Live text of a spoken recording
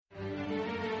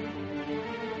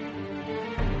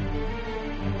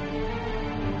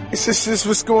Hey, sisters,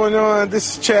 what's going on?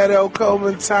 This is Chad L.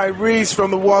 Coleman, Tyrese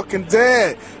from The Walking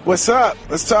Dead. What's up?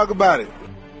 Let's talk about it.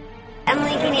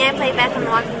 Emily Kinney, I play Beth on The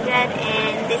Walking Dead,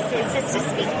 and this is Sistah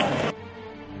Speak.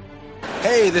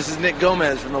 Hey, this is Nick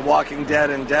Gomez from The Walking Dead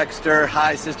and Dexter.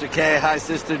 Hi, Sister K. Hi,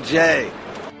 Sister J.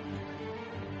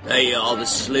 Hey, y'all,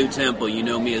 this is Lou Temple. You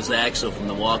know me as Axel from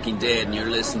The Walking Dead, and you're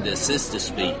listening to Sistah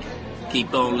Speak.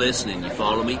 Keep on listening, you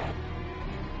follow me?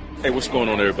 Hey, what's going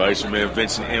on, everybody? It's your man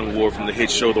Vincent M. Ward from the hit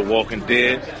show The Walking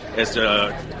Dead as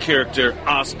the character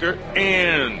Oscar,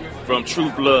 and from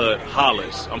True Blood,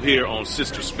 Hollis. I'm here on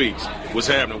Sistah Speaks. What's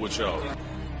happening with y'all?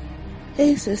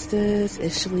 Hey, sisters,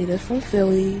 it's Shalita from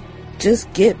Philly.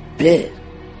 Just get bit.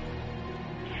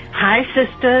 Hi,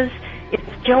 sisters.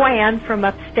 It's Joanne from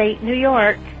upstate New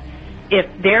York. If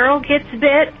Daryl gets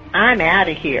bit, I'm out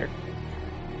of here.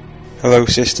 Hello,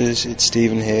 sisters. It's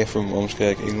Stephen here from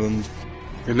Ormskirk, England.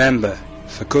 Remember,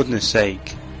 for goodness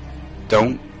sake,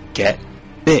 don't get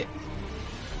bit.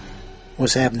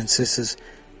 What's happening, sisters?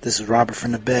 This is Robert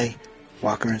from the Bay.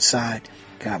 Walker inside.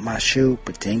 Got my shoe,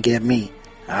 but didn't get me.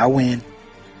 I win.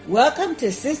 Welcome to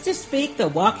Sistah Speak The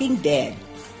Walking Dead,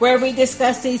 where we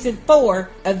discuss Season 4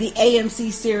 of the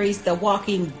AMC series The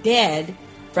Walking Dead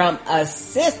from a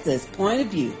sister's point of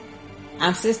view.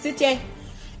 I'm Sister J.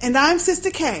 And I'm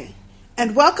Sister K.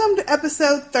 And welcome to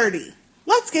episode 30.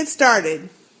 Let's get started.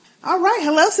 All right.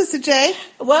 Hello, Sister J.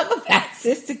 Welcome back,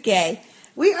 Sister K.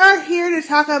 We are here to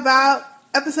talk about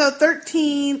episode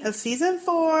 13 of season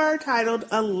 4, titled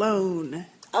Alone.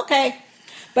 Okay.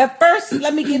 But first,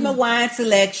 let me give my wine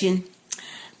selection.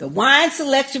 The wine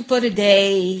selection for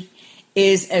today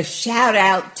is a shout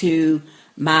out to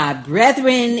my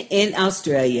brethren in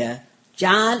Australia,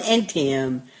 John and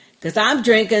Tim, because I'm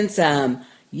drinking some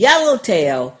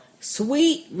Yellowtail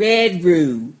Sweet Red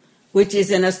Rue, which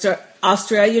is an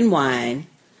Australian wine.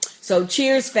 So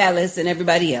cheers, fellas, and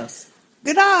everybody else.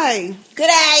 Good eye. Good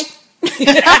eye.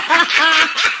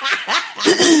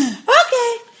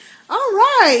 Okay. All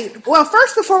right. Well,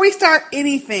 first, before we start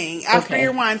anything, after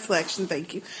your wine selection,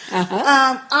 thank you.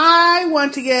 I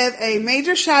want to give a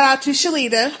major shout out to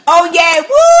Shalita. Oh, yeah.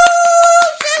 Woo!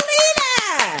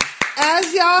 Shalita!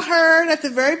 As y'all heard at the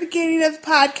very beginning of the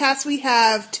podcast, we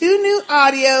have 2 new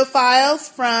audio files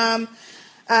from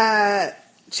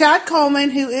Chad Coleman,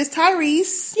 who is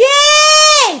Tyrese.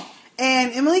 Yay!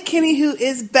 And Emily Kinney, who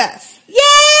is Beth.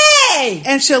 Yay!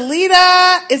 And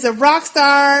Shalita is a rock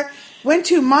star. Went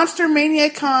to Monster Mania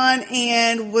Con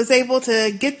and was able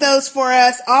to get those for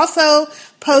us. Also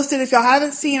posted, if y'all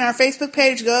haven't seen our Facebook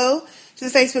page, go to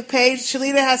the Facebook page.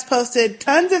 Shalita has posted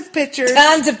tons of pictures.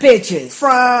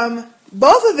 From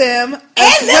both of them. And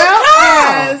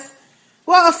as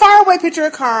well, a faraway picture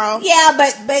of Carl. Yeah,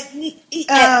 but you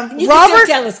can still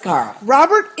tell us Carl.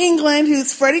 Robert Englund,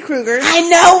 who's Freddy Krueger. I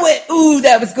know it. Ooh,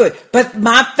 that was good. But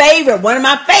my favorite, one of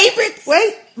my favorites.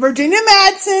 Wait, Virginia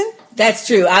Madsen. That's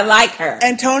true. I like her.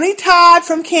 And Tony Todd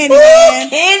from Candyman. Woo,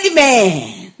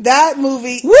 Candyman. That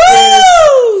movie Woo!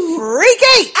 is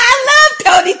freaky. I love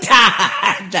Tony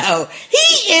Todd, though.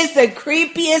 He is the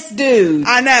creepiest dude.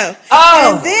 I know.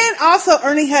 Oh. And then also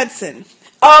Ernie Hudson.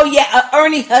 Oh, yeah.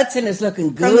 Ernie Hudson is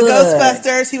looking good. From the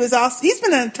Ghostbusters. He's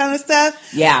been in a ton of stuff.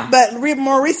 Yeah. But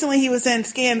more recently, he was in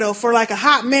Scandal for like a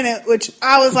hot minute, which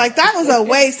I was like, that was a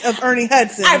waste of Ernie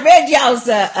Hudson. I read y'all's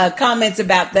comments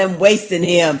about them wasting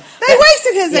him. They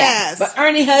wasted his ass. But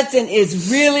Ernie Hudson is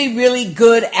really, really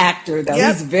good actor, though.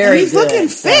 Yep. He's very He's good. Looking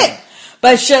fit.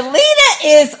 But Shalita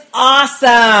is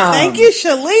awesome. Thank you,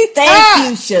 Shalita. Thank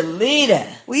you, Shalita.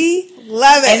 We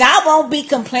love it. And I won't be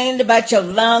complaining about your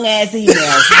long-ass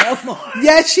emails no more.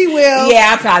 Yes, she will.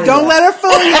 Yeah, I probably Don't will. let her fool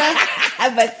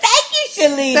you. But thank you,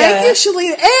 Shalita. Thank you,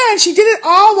 Shalita. And she did it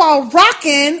all while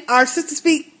rocking our Sistah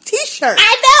Speak t-shirt.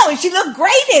 I know. And she looked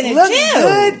great in it, Looked too.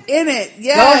 good in it.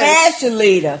 Yes. Go ahead,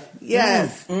 Shalita.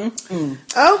 Yes. Mm-hmm.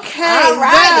 Okay. All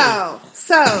righty. Wow.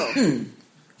 So,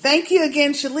 thank you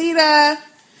again, Shalita.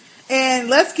 And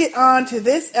let's get on to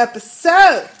this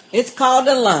episode. It's called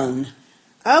Alone.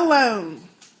 Alone.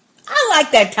 I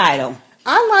like that title.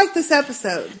 I like this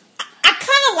episode. I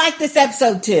kind of like this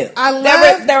episode, too. I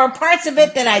there were parts of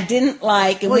it that I didn't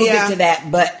like, and we'll get to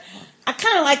that, but I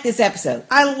kind of like this episode.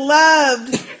 I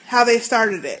loved how they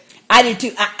started it. I did,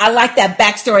 too. I like that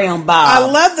backstory on Bob. I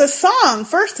love the song,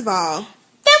 first of all.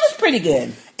 That was pretty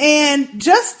good. And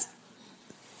just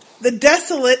the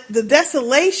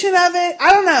desolation of it.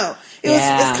 I don't know.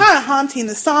 It's kind of haunting,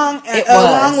 the song,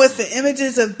 along with the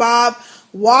images of Bob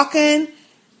walking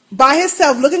by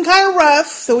himself, looking kind of rough.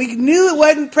 So we knew it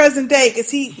wasn't present day because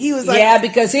he was like,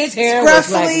 because his hair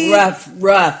was like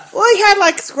rough. Well, he had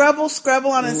like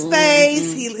scrubble on his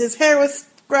face. His hair was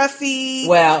scruffy.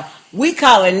 Well, We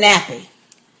call it nappy.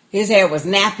 His hair was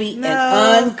nappy and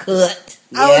uncut.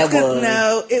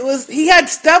 It was. He had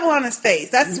stubble on his face.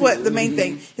 That's what the main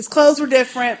thing. His clothes were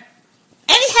different,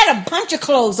 and he had a bunch of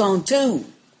clothes on too.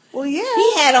 Well, yeah,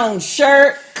 he had on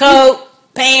shirt, coat,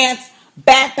 pants,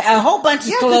 backpack, a whole bunch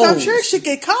of clothes. I'm sure it should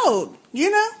get cold. You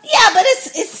know? Yeah, but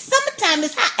it's summertime.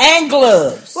 It's hot, and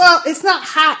gloves. Well, it's not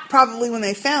hot probably when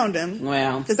they found him.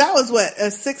 Well, because that was what,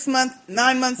 a 6 month,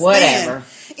 9 months whatever.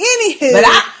 Span. Anywho, but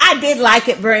I did like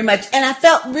it very much, and I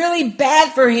felt really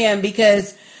bad for him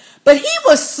but he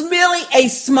was really a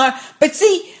smart. But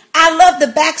see, I love the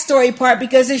backstory part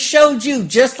because it showed you,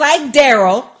 just like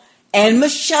Daryl and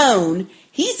Michonne,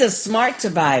 he's a smart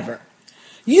survivor.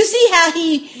 You see how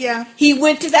he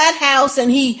went to that house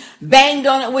and he banged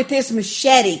on it with his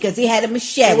machete because he had a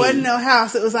machete. It wasn't no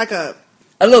house. It was like a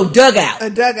little dugout. A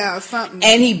dugout, something.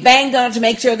 And he banged on it to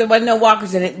make sure there wasn't no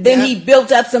walkers in it. Then he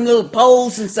built up some little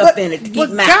poles and stuff in it to keep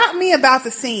them out. What got me about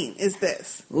the scene is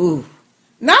this. Ooh.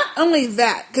 Not only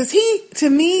that, because he, to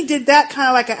me, did that kind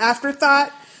of like an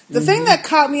afterthought. The thing that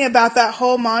caught me about that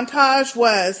whole montage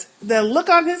was the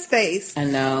look on his face. I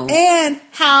know. And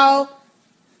how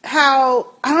I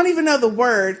don't even know the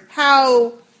word,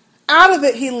 how out of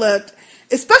it he looked,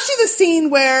 especially the scene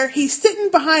where he's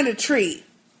sitting behind a tree,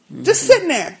 just sitting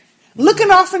there, looking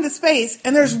off into space,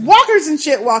 and there's walkers and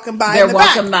shit walking by. They're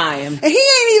walking by him. And he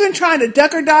ain't even trying to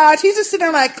duck or dodge. He's just sitting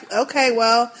there like, okay,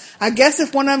 well, I guess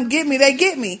if one of them get me, they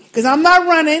get me. Because I'm not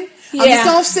running. I'm just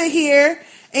going to sit here.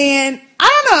 And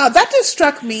I don't know, that just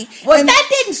struck me. Well, that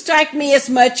didn't strike me as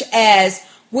much as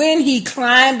when he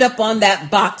climbed up on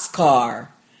that boxcar.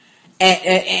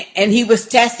 And he was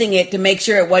testing it to make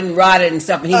sure it wasn't rotted and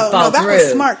stuff, and he'd fall through. That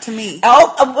was smart to me.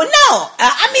 Well, no.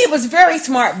 I mean, it was very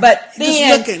smart, but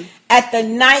then at the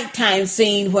nighttime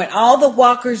scene when all the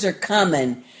walkers are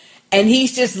coming, and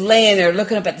he's just laying there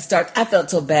looking up at the stars, I felt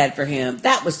so bad for him.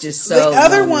 That was just so The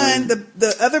other lonely. one,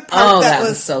 the other part that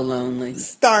was so lonely.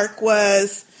 Stark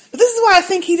was... But this is why I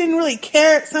think he didn't really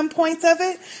care at some points of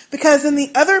it, because in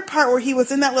the other part where he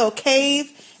was in that little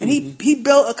cave, and he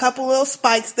built a couple little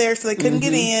spikes there so they couldn't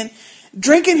get in,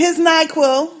 drinking his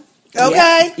NyQuil,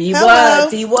 okay? Yeah,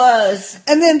 he was.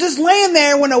 And then just laying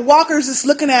there when a walker's just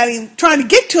looking at him, trying to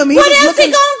get to him. What else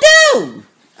he gonna do?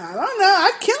 I don't know.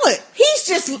 I'd kill it. He's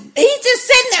just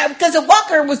sitting there because the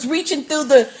walker was reaching through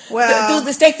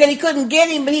the stakes and he couldn't get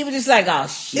him, but he was just like, oh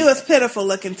shit. It was pitiful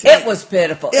looking to me. It was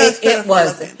pitiful. It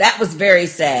was. That was very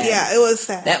sad. Yeah, it was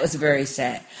sad. That was very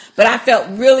sad. But I felt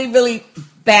really, really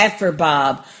bad for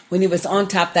Bob when he was on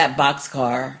top of that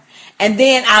boxcar. And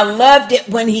then I loved it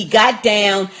when he got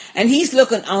down and he's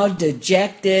looking all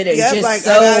dejected and just like,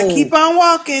 so. I gotta keep on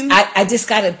walking. I just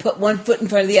got to put one foot in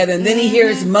front of the other. And then he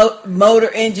hears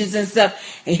motor engines and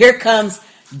stuff. And here comes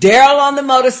Daryl on the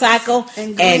motorcycle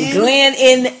and Glenn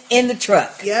in the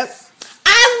truck. Yep.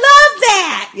 I love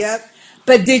that. Yep.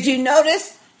 But did you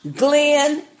notice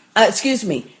Daryl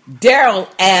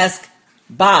asked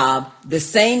Bob the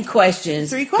same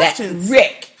questions. 3 questions. That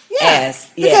Rick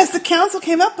asked. Because the council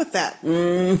came up with that.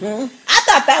 Mm-hmm. I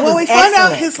thought that was we excellent. find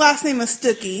out his last name is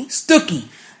Stookie. Stookie.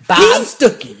 Bob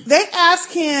Stookie. They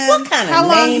asked him... What kind of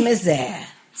name is that?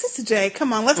 Sister J,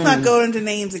 come on, let's not go into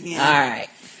names again. All right.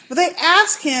 But they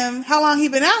asked him how long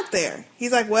he'd been out there.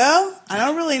 He's like, well, I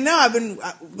don't really know. I've been...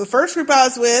 the first group I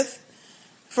was with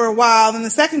for a while, then the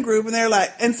second group, and they're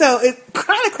like... And so it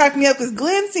kind of cracked me up because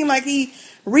Glenn seemed like he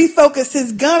refocused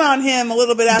his gun on him a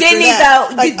little bit after Didn't that.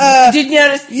 Didn't he, though? Did you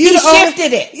notice? He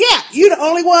shifted it. Yeah, you the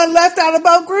only one left out of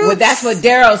both groups. Well, that's what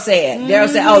Daryl said. Daryl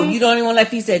said, oh, you the only one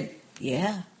left? He said,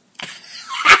 yeah.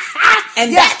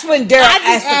 And that's when Daryl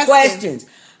asked the questions.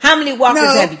 How many walkers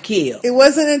have you killed? It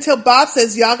wasn't until Bob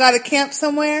says, y'all got to camp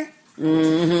somewhere?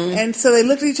 Mm-hmm. And so they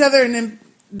looked at each other, and then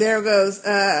Daryl goes,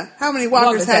 how many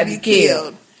walkers have you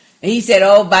killed? And he said,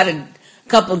 oh, about a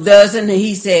couple dozen. And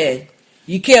he said,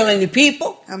 you kill any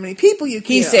people? How many people you killed?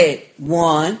 He said,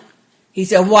 1. He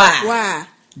said, why? Why?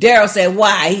 Daryl said,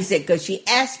 why? He said, because she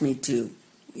asked me to.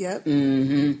 Yep.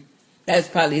 Mm-hmm. That's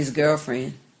probably his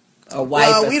girlfriend or wife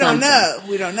or something. We don't know.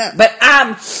 We don't know. But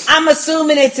I'm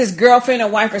assuming it's his girlfriend or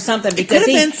wife or something because it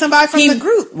could have been somebody from the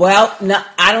group. Well, no,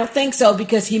 I don't think so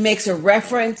because he makes a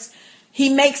reference. He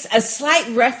makes a slight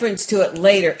reference to it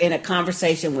later in a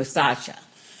conversation with Sasha.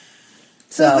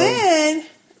 So then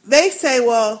they say,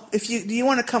 well, do you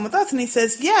want to come with us? And he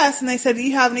says, yes. And they said, do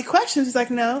you have any questions? He's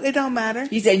like, no, it don't matter.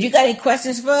 He said, you got any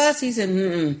questions for us? He said,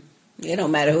 it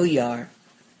don't matter who you are.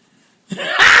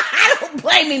 I don't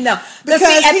blame him, though. Because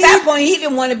at that point, he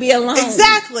didn't want to be alone.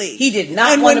 Exactly. He did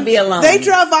not want to be alone. They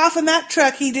drove off in that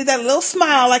truck. He did that little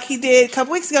smile like he did a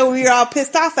couple weeks ago when we were all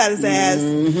pissed off at his ass.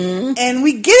 Mm-hmm. And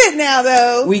we get it now,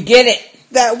 though. We get it.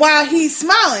 that while he's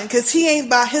smiling, because he ain't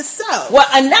by himself. Well,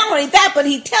 and not only that, but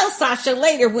he tells Sasha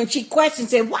later when she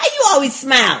questions him, "Why you always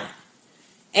smiling?"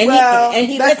 And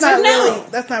he lets her know.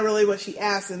 That's not really what she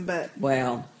asked him, but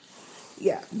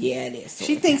yeah, it is.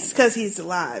 She thinks because he's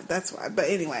alive. That's why. But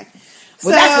anyway,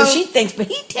 well, that's what she thinks. But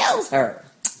he tells her.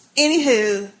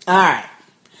 Anywho, all right.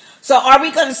 So, are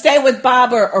we going to stay with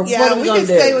Bob, or what are we going to do? We can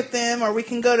stay with them, or we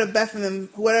can go to Beth and them,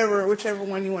 whichever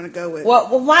one you want to go with.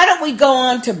 Well, why don't we go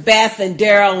on to Beth and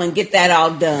Daryl and get that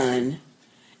all done,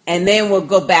 and then we'll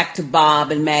go back to Bob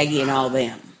and Maggie and all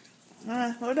them.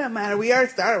 Well, it doesn't matter. We already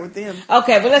started with them.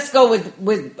 Okay, but let's go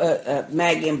with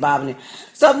Maggie and Bob.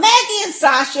 So Maggie and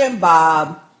Sasha and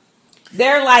Bob,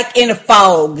 they're like in a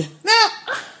fog.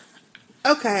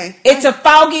 Now, okay, it's a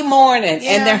foggy morning,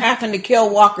 and they're having to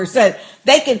kill Walker. So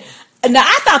they can. Now,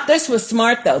 I thought this was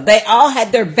smart though. They all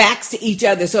had their backs to each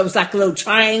other, so it was like a little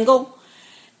triangle,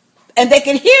 and they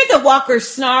could hear the walkers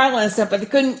snarling and stuff, but they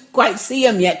couldn't quite see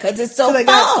them yet because it's so they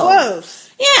got close.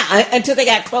 Yeah, until they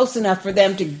got close enough for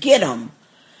them to get them.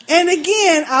 And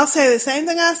again, I'll say the same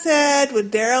thing I said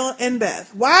with Daryl and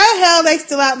Beth. Why the hell are they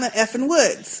still out in the effing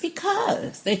woods?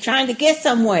 Because they're trying to get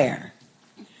somewhere.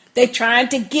 They're trying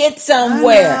to get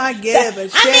somewhere. I get it,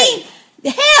 but shit. I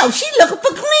mean, hell, she's looking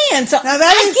for Glenn, so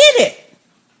I get it.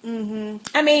 Mm-hmm.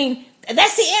 I mean,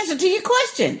 that's the answer to your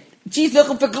question. She's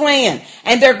looking for Glenn,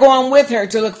 and they're going with her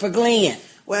to look for Glenn.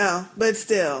 Well, but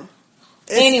still.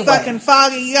 It's fucking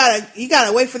foggy. You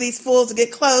gotta wait for these fools to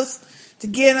get close to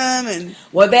get them. And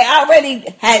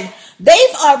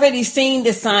they've already seen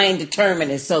the sign to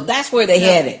Terminus, so that's where they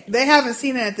headed. They haven't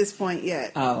seen it at this point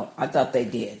yet. Oh, I thought they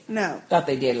did. No, thought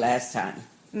they did last time.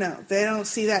 No, they don't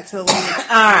see that till the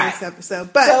next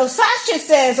episode. But so Sasha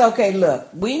says, "Okay, look,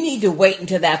 we need to wait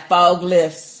until that fog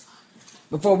lifts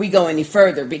before we go any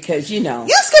further because you're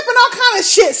skipping all kind of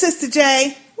shit, Sister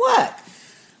J. What?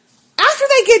 After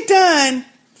they get done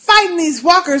fighting these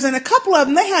walkers, and a couple of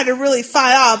them, they had to really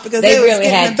fight off because they was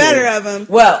getting the better of them.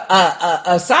 Well,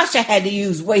 Sasha had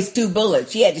to waste 2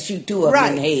 bullets. She had to shoot 2 of them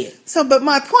in the head. So, but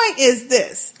my point is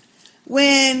this.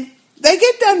 When they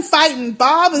get done fighting,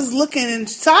 Bob is looking, and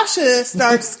Sasha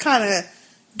starts kind of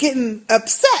getting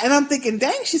upset. And I'm thinking,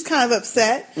 dang, she's kind of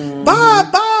upset. Mm-hmm.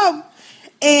 Bob.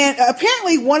 And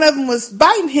apparently one of them was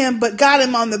biting him, but got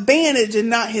him on the bandage and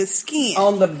not his skin.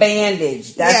 On the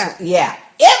bandage. Yeah.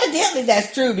 Evidently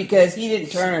that's true because he didn't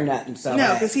turn or nothing. So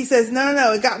no, because he says,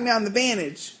 no, it got me on the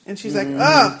bandage. And she's like,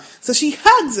 oh. So she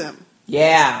hugs him.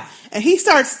 Yeah. And he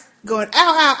starts going, ow,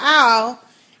 ow, ow.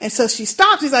 And so she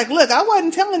stops. He's like, look, I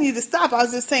wasn't telling you to stop. I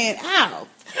was just saying, ow.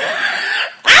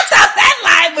 I thought that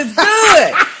line was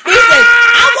good. He said,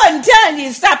 I wasn't telling you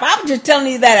to stop. I was just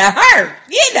telling you that it hurt. I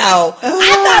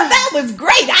thought that was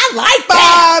great. I like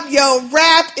that. Bob, your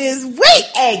rap is weak.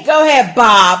 Hey, go ahead,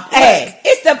 Bob. Look, hey,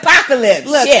 it's the apocalypse.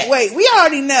 Look, wait. We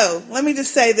already know. Let me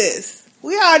just say this.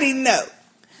 We already know.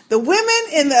 The women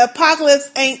in the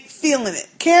apocalypse ain't feeling it.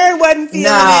 Karen wasn't feeling it.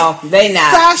 No, they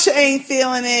not. Sasha ain't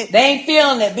feeling it. They ain't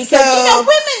feeling it because,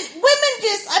 women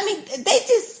just, they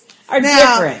just are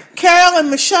different. Carol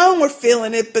and Michonne were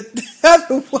feeling it, but the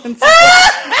other ones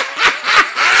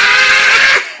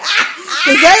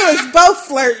because they was both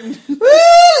flirting.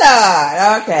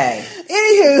 Lord, okay.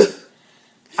 Anywho.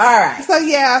 All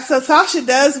right. So Sasha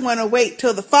does want to wait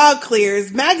till the fog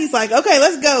clears. Maggie's like, okay,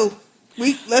 let's go.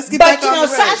 Let's get back on the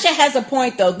road. Sasha has a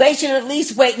point, though. They should at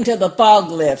least wait until the fog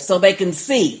lifts so they can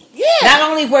see. Yeah. Not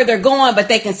only where they're going, but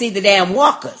they can see the damn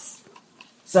walkers.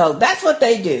 So that's what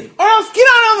they do. Or else get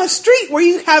out on the street where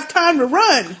you have time to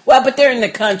run. Well, but they're in the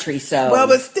country, so. Well,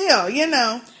 but still,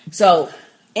 So,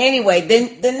 anyway,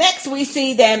 then the next we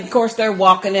see them, of course, they're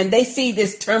walking, and they see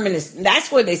this terminus.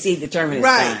 That's where they see the terminus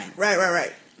sign.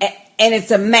 Right. And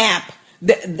it's a map.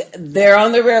 They're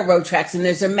on the railroad tracks, and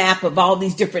there's a map of all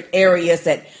these different areas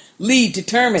that lead to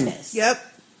Terminus. Yep.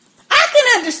 I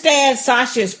can understand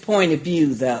Sasha's point of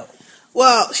view, though.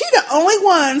 Well, she's the only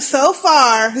one so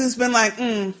far who's been like,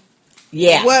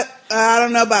 yeah. What? I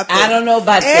don't know about this. I don't know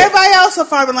about Everybody else so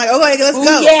far been like, okay, let's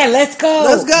go. Yeah, let's go.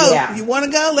 Let's go. Yeah. You want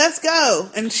to go? Let's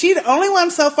go. And she the only one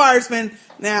so far has been,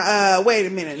 now, wait a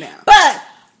minute now. But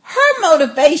her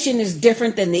motivation is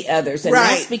different than the others, and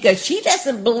right. That's because she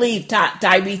doesn't believe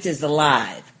Tyrese is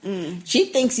alive. She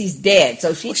thinks he's dead,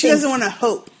 so she doesn't want to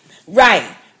hope. Right,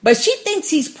 but she thinks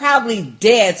he's probably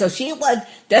dead, so she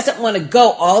doesn't want to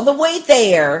go all the way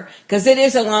there because it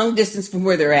is a long distance from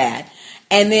where they're at,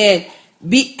 and then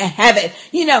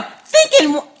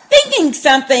thinking thinking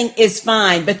something is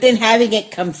fine, but then having it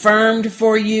confirmed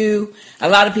for you, a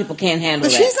lot of people can't handle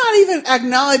But that. she's not even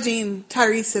acknowledging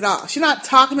Tyrese at all. She's not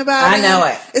talking about it. I know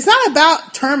it. It's not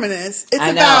about Terminus. It's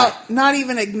about not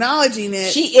even acknowledging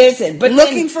it. She isn't. But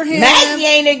looking for him. Maggie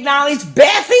ain't acknowledged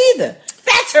Beth either.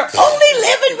 That's her only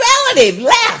living relative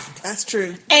left. That's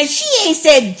true. And she ain't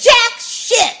said jack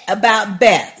shit about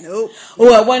Beth. Nope.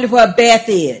 Oh, I wonder what Beth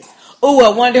is. Oh,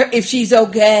 I wonder if she's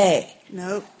okay.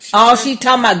 Nope. All she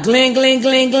talking about Glenn, Glenn,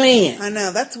 Glenn, Glenn. I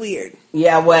know, that's weird.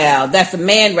 Yeah, well, that's a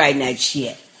man writing that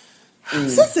shit.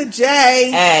 Sister J.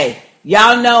 Hey,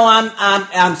 y'all know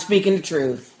I'm speaking the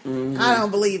truth. Mm-hmm. I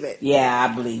don't believe it. Yeah,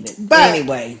 I believe it. But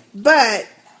anyway. But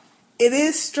it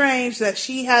is strange that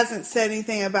she hasn't said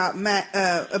anything about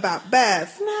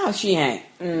Beth. No, she ain't.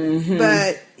 Mm-hmm.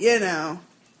 But,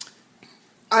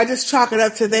 I just chalk it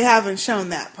up to they haven't shown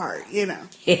that part,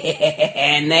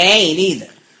 And they ain't either.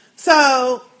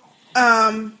 So,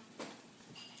 Bob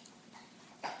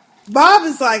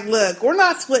is like, look, we're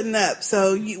not splitting up.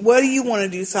 So what do you want to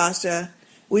do, Sasha?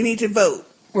 We need to vote.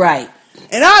 Right.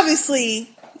 And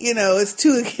obviously, it's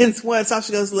 2 against 1.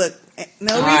 Sasha goes, look,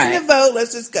 no reason to vote.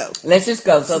 Let's just go. Let's just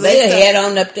go. So they head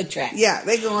on up the track. Yeah,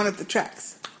 they go on up the tracks.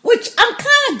 Which I'm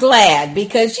kind of glad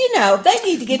because, they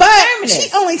need to get But Terminus.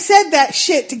 she only said that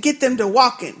shit to get them to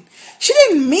walking. She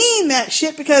didn't mean that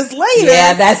shit because later...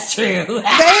 Yeah, that's true.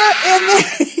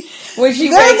 When she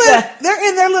wakes up. They're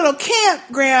in their little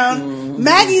campground. Mm-hmm.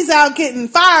 Maggie's out getting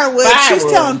firewood. She's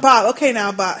telling Bob, okay,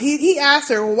 now, Bob. He asked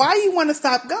her, well, why do you want to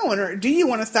stop going? Or do you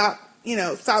want to stop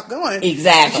going?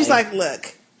 Exactly. And she's like,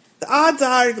 look, the odds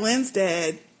are Glenn's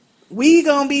dead. We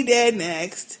gonna be dead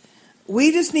next.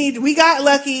 We got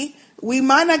lucky. We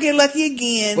might not get lucky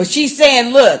again. Well, she's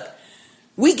saying, look,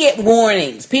 we get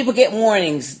warnings. People get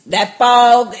warnings. That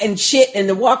fog and shit and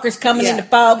the walkers coming in the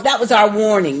fog, that was our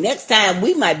warning. Next time,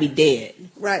 we might be dead.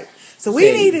 Right. So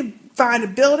we need to find a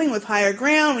building with higher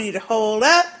ground. We need to hold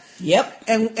up. Yep.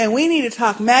 And we need to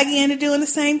talk Maggie into doing the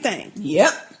same thing.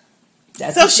 Yep.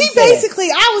 That's so she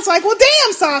basically, I was like, well,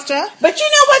 damn, Sasha. But you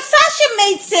know what? Sasha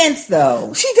made sense,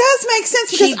 though. She does make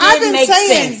sense because I've been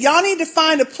saying, y'all need to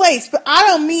find a place. But I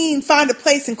don't mean find a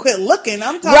place and quit looking.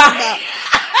 I'm talking about,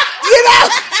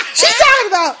 she's talking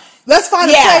about, let's find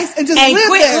a place and just live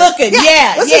quit there. Looking.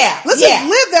 Let's just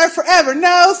live there forever.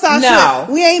 No, Sasha,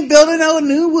 we ain't building no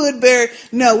new Woodbury.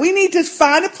 No, we need to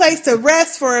find a place to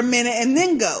rest for a minute and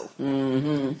then go.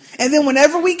 Mm-hmm. And then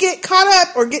whenever we get caught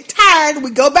up or get tired, we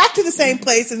go back to the same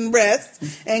place and rest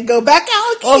and go back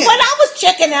out again. Well, what I was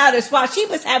checking out is while she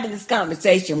was having this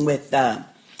conversation with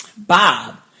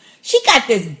Bob, she got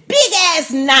this big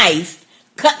ass knife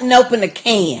cutting open a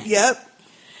can. Yep.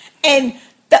 And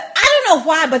I don't know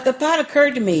why, but the thought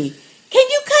occurred to me: can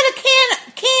you cut a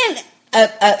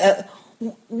can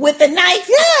with a knife?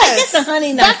 Yes. I guess a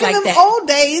honey knife back in the old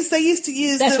days, they used to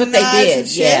use. That's what them they did. and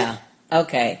shit. Yeah.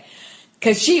 Okay.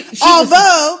 Because she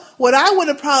although what I would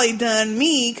have probably done,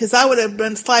 because I would have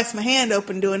been sliced my hand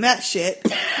open doing that shit,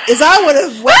 is I would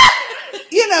have.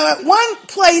 At one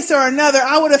place or another,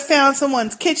 I would have found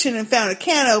someone's kitchen and found a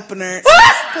can opener and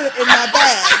put it in my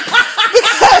bag.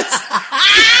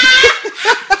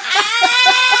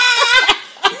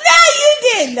 No, you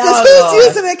didn't. Because who's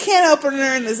using a can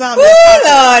opener in the zombie?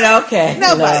 Lord, okay.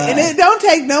 Nobody. Lord. And it don't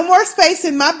take no more space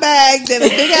in my bag than a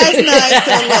big ass knife.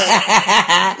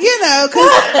 Because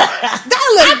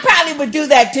I probably would do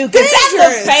that too. Because that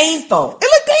looked painful. It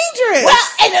looked dangerous. Well,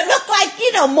 and it looked like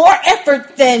more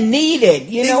effort than needed.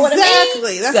 You know what I mean?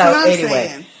 Exactly. That's what I'm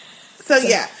saying. So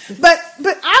yeah, but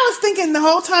I was thinking the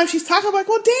whole time she's talking about,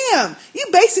 well, damn, you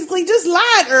basically just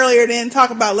lied earlier. Then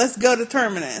talk about let's go to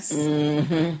Terminus.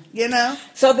 Mm-hmm.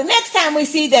 So the next time we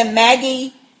see that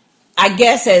Maggie, I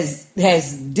guess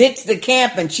has ditched the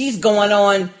camp and she's going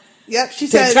on. Yep, she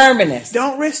to says, Terminus.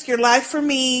 Don't risk your life for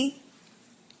me.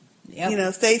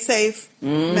 Yep. Stay safe,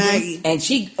 Maggie. And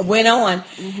she went on,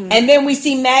 and then we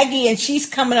see Maggie and she's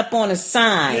coming up on a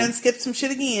sign. You done skipped some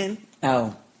shit again.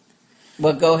 Oh.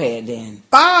 Well, go ahead then.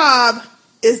 Bob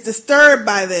is disturbed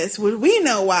by this. Well, we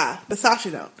know why, but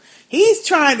Sasha don't. He's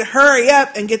trying to hurry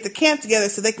up and get the camp together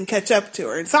so they can catch up to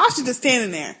her. And Sasha's just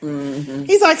standing there. Mm-hmm.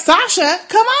 He's like, Sasha,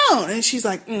 come on. And she's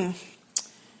like, And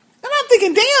I'm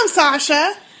thinking, damn,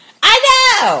 Sasha.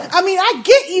 I know. I mean, I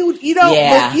get you. You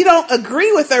don't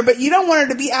agree with her, but you don't want her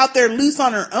to be out there loose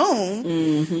on her own.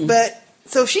 Mm-hmm. But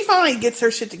so she finally gets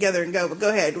her shit together and go. But go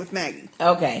ahead with Maggie.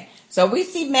 Okay. So we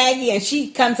see Maggie, and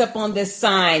she comes up on this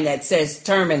sign that says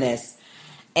Terminus,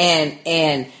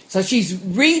 and so she's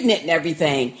reading it and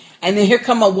everything, and then here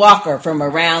come a walker from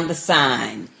around the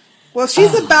sign. Well,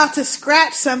 she's about to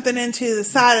scratch something into the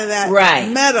side of that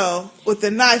metal with the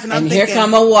knife, and I'm thinking, here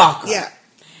come a walker. Yeah.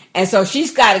 And so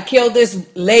she's got to kill this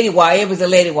lady walker. It was a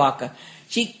lady walker.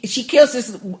 She kills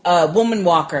this woman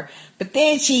walker, but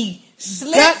then she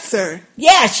guts her.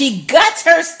 Yeah, she guts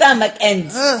her stomach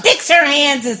and sticks her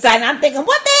hands inside. And I'm thinking,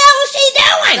 what the hell is she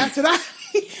doing? That's what I.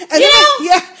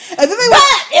 And then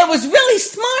it was really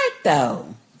smart though.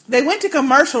 They went to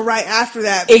commercial right after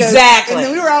that. Exactly. And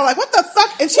then we were all like, what the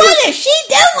fuck? And what is she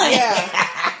doing?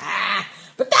 Yeah.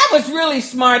 But that was really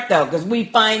smart though, because we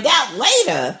find out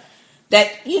later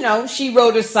that, she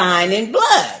wrote a sign in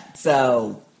blood.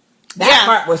 So that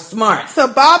part was smart.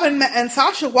 So Bob and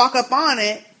Sasha walk up on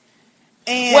it.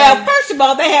 And well, first of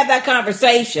all, they have that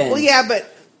conversation. Well, yeah,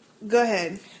 but go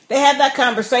ahead. They have that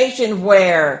conversation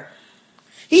where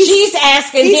she's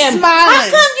asking him, smiling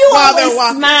how come you while always they're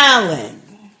walking? smiling?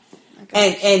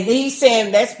 And he's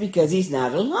saying that's because he's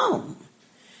not alone.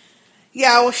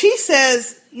 Yeah, well, she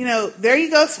says, there you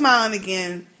go smiling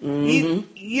again. Mm-hmm.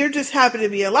 You're just happy to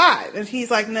be alive. And he's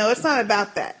like, no, it's not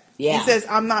about that. Yeah. He says,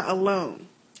 I'm not alone.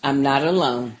 I'm not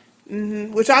alone.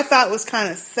 Mm-hmm. Which I thought was kind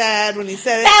of sad when he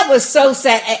said it. That was so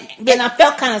sad. And I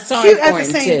felt kind of sorry for him, at the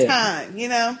same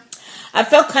time, I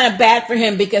felt kind of bad for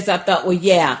him because I thought, well,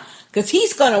 yeah, because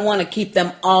he's going to want to keep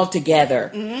them all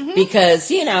together. Mm-hmm. Because,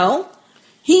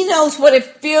 he knows what it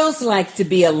feels like to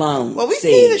be alone. Well, we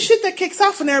see the shit that kicks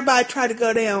off when everybody try to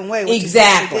go their own way, which is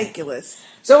ridiculous.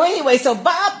 So anyway, so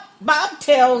Bob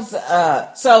tells,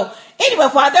 while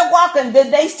they're walking,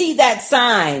 then they see that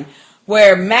sign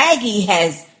where Maggie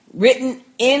has written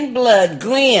in blood,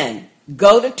 Glenn,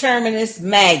 go to Terminus,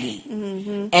 Maggie.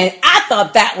 Mm-hmm. And I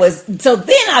thought that was, so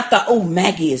then I thought, oh,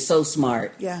 Maggie is so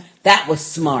smart. Yeah. That was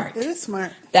smart. It is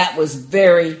smart. That was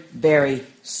very, very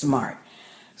smart.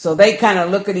 So they kind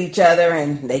of look at each other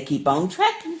and they keep on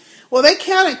trekking. Well, I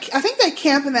think they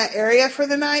camp in that area for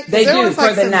the night. They do,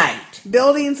 for the night.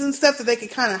 Buildings and stuff that they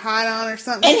could kind of hide on or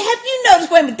something. And have you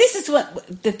noticed, wait a minute, this is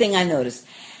the thing I noticed.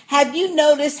 Have you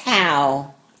noticed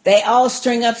how they all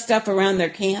string up stuff around their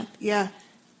camp? Yeah.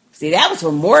 See, that was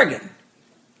from Morgan.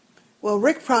 Well,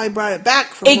 Rick probably brought it back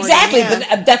from exactly, Morgan,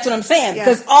 but that's what I'm saying.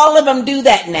 Because all of them do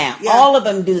that now. Yeah. All of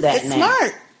them do that it's now. It's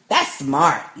smart. That's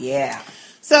smart, yeah.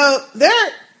 So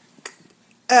they're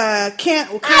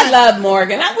I love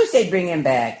Morgan. I wish they'd bring him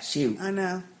back. Shoot. I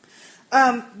know.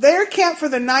 They're camped for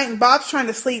the night, and Bob's trying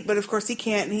to sleep, but of course he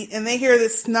can't. And they hear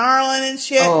this snarling and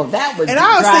shit. Oh, that would and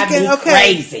I was drive thinking, me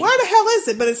crazy. Where the hell is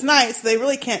it? But it's night, so they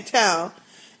really can't tell.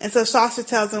 And so Sasha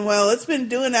tells him, well, it's been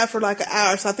doing that for like an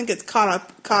hour, so I think it's caught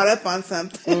up on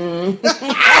something.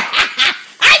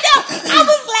 I know. I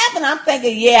was laughing. I'm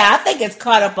thinking, I think it's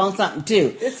caught up on something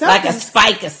too. Like a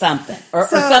spike or something. Or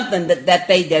something that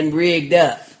they done rigged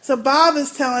up. So Bob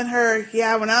is telling her,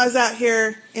 when I was out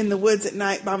here in the woods at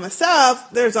night by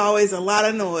myself, there's always a lot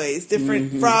of noise.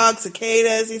 Different frogs,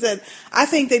 cicadas. He said, I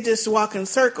think they just walk in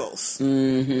circles.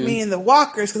 Mm-hmm. Meaning the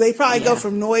walkers, because they probably go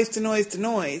from noise to noise to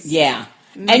noise. Yeah.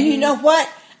 Mm-hmm. And you know what?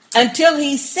 Until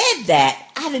he said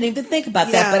that, I didn't even think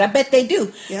about that, but I bet they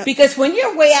do. Yep. Because when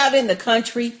you're way out in the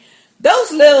country,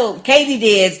 those little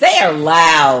katydids, they are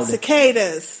loud.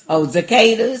 Cicadas. Oh,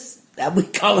 cicadas? We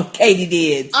call them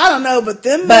katydids. I don't know, but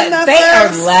they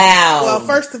are loud. Well,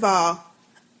 first of all,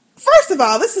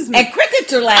 this is me. And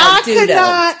crickets are loud too,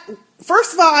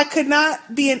 First of all, I could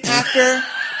not be an actor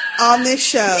on this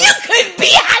show. You couldn't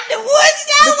be out in the woods,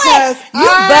 because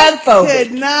I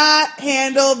could not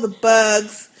handle the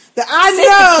bugs that I know.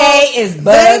 Sister K is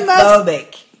bug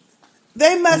phobic.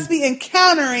 They must be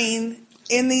encountering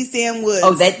in these damn woods.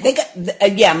 Oh, they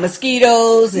got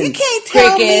mosquitoes and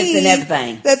crickets and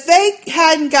everything. That they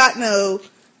hadn't got no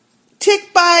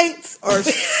tick bites or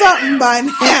something by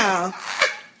now.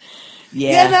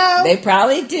 Yeah, they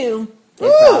probably do.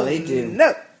 Probably do.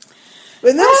 No.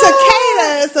 But them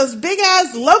cicadas, those big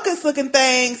ass locust looking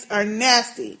things, are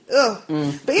nasty. Ugh.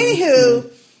 But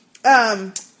anywho,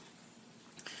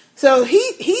 so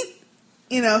he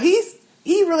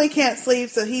really can't sleep,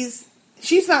 so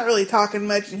she's not really talking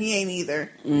much, and he ain't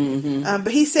either. Mm-hmm.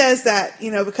 But he says that,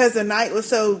 because the night was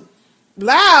so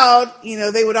loud,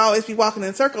 they would always be walking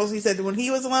in circles. He said when he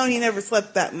was alone, he never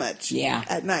slept that much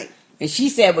at night. And she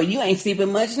said, well, you ain't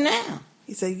sleeping much now.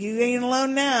 He said, you ain't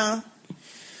alone now.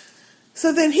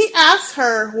 So then he asks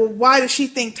her, well, why does she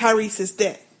think Tyrese is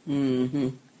dead? Mm-hmm.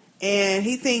 And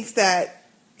he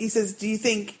says, do you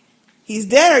think he's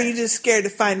dead, or are you just scared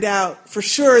to find out for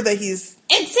sure that he's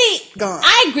gone?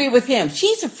 I agree with him.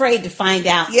 She's afraid to find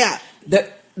out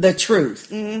the truth.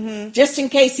 Mm-hmm. Just in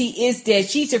case he is dead,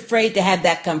 she's afraid to have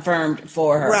that confirmed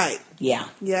for her. Right. Yeah.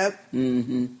 Yep.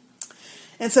 Mm-hmm.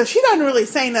 And so she doesn't really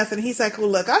say nothing. He's like, well,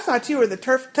 look, I thought you were the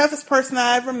toughest person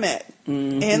I ever met.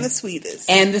 Mm-hmm. And the sweetest.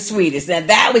 And the sweetest. And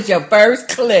that was your first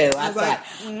clue. I thought, like,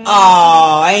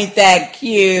 oh, ain't that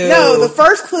cute? No, the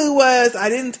first clue was I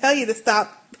didn't tell you to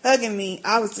stop hugging me.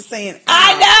 I was just saying,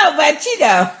 I know, but you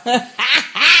know.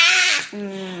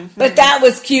 But that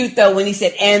was cute, though, when he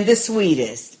said, and the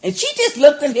sweetest. And she just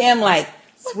looked at him like,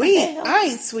 sweet? I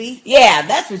ain't sweet. Yeah,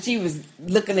 that's what she was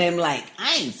looking at him like.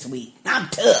 I ain't sweet. I'm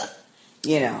tough.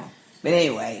 You know. But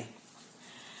anyway.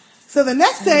 So the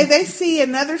next day, they see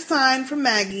another sign from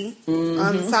Maggie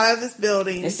on the side of this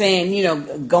building. They're saying, you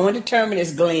know, going to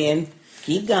Terminus, Glenn.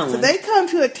 Keep going. So they come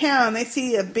to a town. They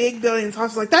see a big building. And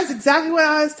Sasha's like, that's exactly what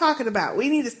I was talking about. We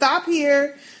need to stop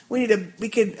here. We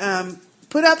could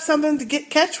put up something to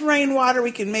catch rainwater.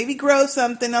 We can maybe grow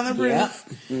something on the roof.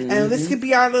 And this could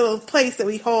be our little place that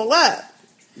we hole up.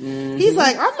 He's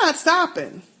like, I'm not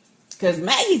stopping. Because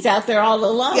Maggie's out there all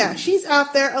alone. Yeah, she's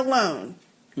out there alone.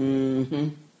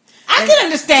 I can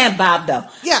understand Bob, though.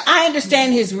 Yeah. I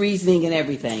understand his reasoning and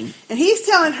everything. And he's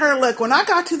telling her, look, when I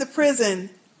got to the prison,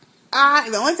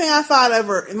 the only thing I thought of,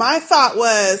 my thought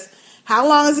was, how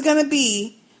long is it going to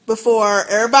be before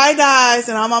everybody dies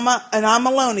and I'm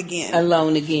alone again?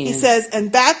 Alone again. He says,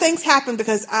 and bad things happen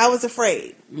because I was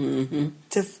afraid.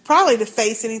 To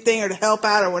face anything or to help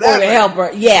out or whatever. Or to help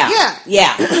her.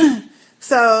 Yeah.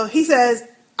 So he says,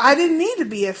 I didn't need to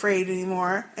be afraid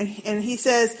anymore. And he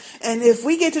says, and if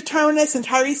we get to Terminus and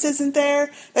Tyrese isn't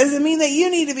there, that doesn't mean that you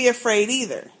need to be afraid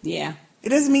either. Yeah. It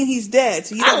doesn't mean he's dead.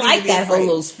 So you don't I like need to be that afraid. whole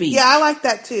little speech. Yeah, I like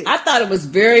that too. I thought it was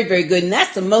very, very good. And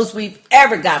that's the most we've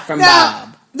ever got from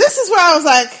Bob. This is where I was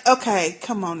like, okay,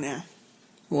 come on now.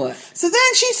 What? So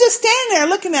then she's just standing there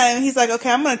looking at him. And he's like,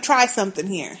 okay, I'm going to try something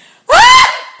here.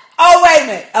 Oh, wait a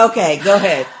minute. Okay, go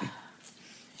ahead.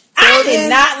 I did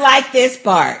not like this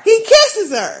part. He kisses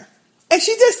her. And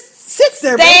she just sits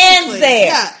there. Stands basically. there.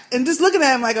 Yeah. And just looking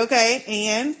at him like, okay,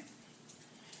 and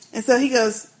so he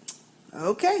goes,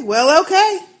 okay, well,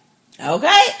 okay.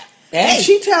 Okay. Hey. And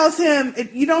she tells him,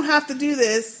 you don't have to do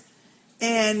this.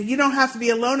 And you don't have to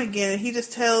be alone again. And he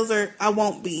just tells her, I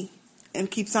won't be. And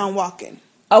keeps on walking.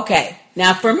 Okay.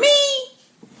 Now, for me,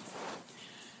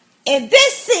 in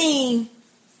this scene,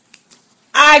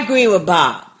 I agree with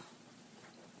Bob.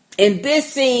 In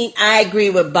this scene, I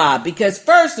agree with Bob. Because,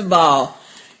 first of all,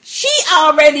 she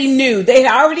already knew. They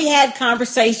already had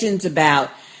conversations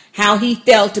about how he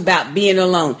felt about being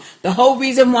alone. The whole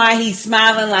reason why he's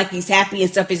smiling like he's happy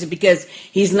and stuff is because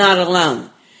he's not alone.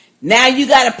 Now you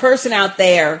got a person out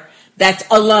there that's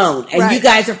alone, and you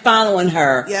guys are following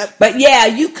her. Yep. But yeah,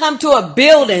 you come to a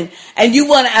building and you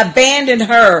want to abandon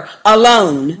her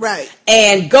alone, right?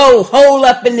 And go hole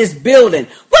up in this building.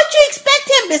 What you expect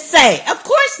him to say? Of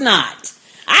course not.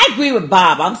 I agree with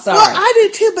Bob. I'm sorry. Well, I do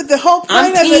too, but the whole point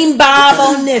I'm of it... Team Bob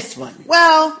on this one.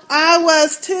 Well, I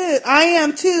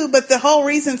am too, but the whole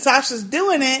reason Sasha's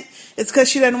doing it is because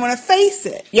she doesn't want to face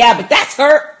it. Yeah, but that's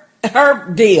her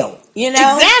deal, you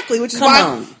know? Exactly, which is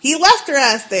why he left her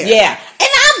ass there. Yeah, and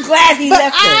I'm glad he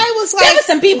left her. I was like, there were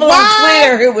some people on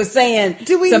Twitter who were saying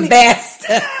some bad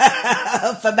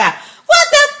stuff about, what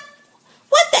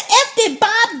the F did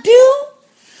Bob do?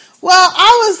 Well,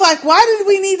 I was like, why did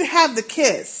we need to have the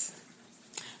kiss?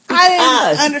 I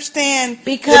didn't understand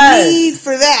the need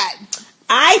for that.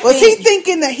 Was he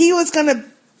thinking that he was going to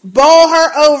bowl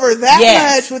her over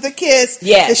that much with a kiss?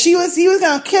 Yes. That he was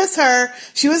going to kiss her.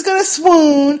 She was going to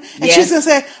swoon. And she was going to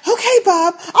say, okay,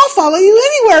 Bob, I'll follow you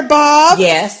anywhere, Bob.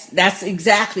 Yes, that's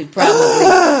exactly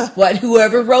probably what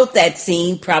whoever wrote that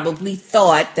scene probably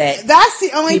thought that. That's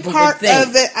the only part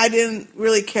of it I didn't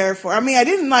really care for. I mean, I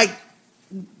didn't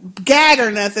gag or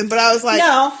nothing, but I was like,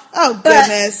 oh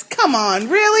goodness, come on,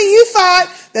 really? You thought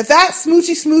that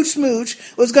smoochy smooch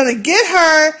was going to get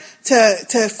her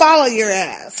to follow your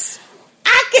ass?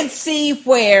 I can see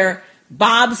where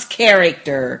Bob's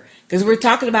character, because we're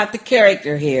talking about the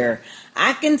character here,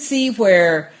 I can see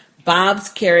where Bob's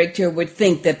character would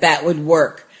think that would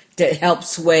work to help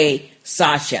sway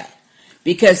Sasha,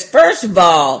 because first of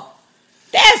all,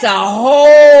 there's a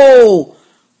whole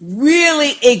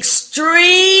really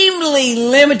extremely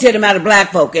limited amount of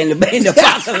black folk in the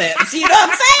apocalypse. You know what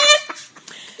I'm saying?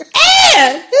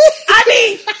 And, I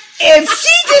mean, if she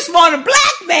just want a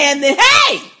black man, then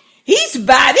hey, he's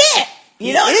about it.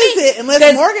 You know what I mean?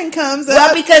 Unless Morgan comes up.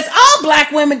 Well, because all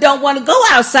black women don't want to go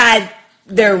outside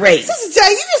their race. Sister J,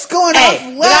 you just going off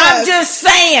love. But I'm just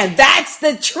saying, that's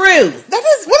the truth. What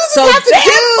does this have to do?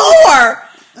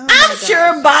 I'm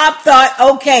sure Bob thought,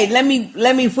 okay, let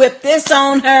me whip this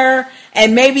on her,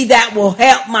 and maybe that will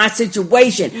help my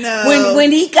situation. No.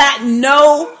 When he got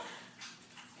no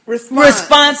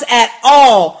response at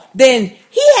all, then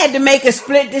he had to make a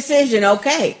split decision.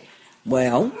 Okay,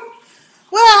 well,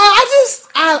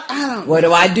 I don't. What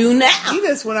do I do now? He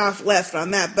just went off left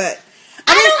on that, but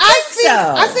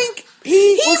I think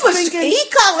he was thinking he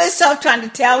called himself trying to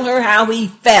tell her how he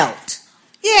felt.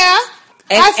 Yeah,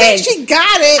 I think she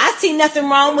got it. I see nothing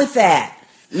wrong with that.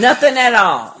 Nothing at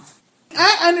all.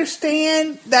 I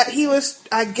understand that he was.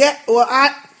 I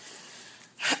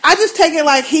just take it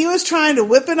like he was trying to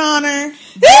whip it on her,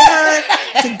 get her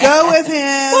to go with him.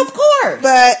 Well, of course.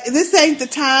 But this ain't the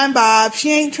time, Bob. She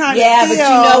ain't trying to Yeah, but you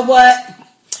know what?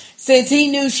 Since he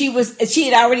knew she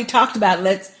had already talked about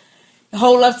let's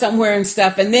hold up somewhere and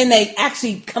stuff, and then they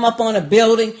actually come up on a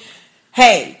building.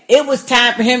 Hey, it was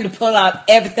time for him to pull out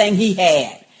everything he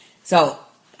had. So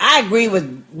I agree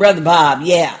with Brother Bob.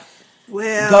 Yeah.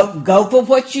 Well, go for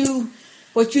what you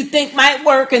think might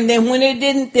work, and then when it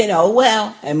didn't, then oh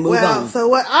well, and move on. So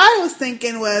what I was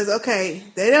thinking was, okay,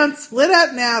 they don't split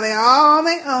up now. They all on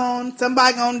their own.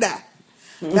 Somebody gonna die.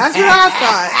 That's what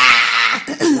I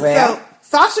thought. Well. So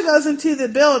Sasha goes into the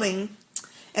building,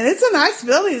 and it's a nice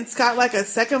building. It's got like a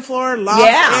second floor loft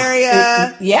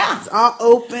area. It's all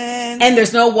open, and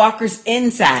there's no walkers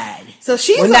inside. So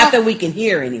she's not that we can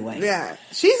hear anyway. Yeah,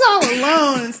 she's all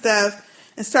alone and stuff.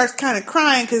 And starts kind of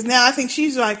crying because now I think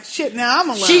she's like, shit, now I'm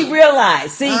alone. She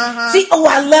realized. See,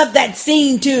 I love that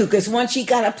scene too, because once she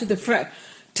got up to the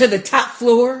top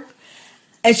floor,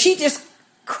 and she just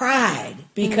cried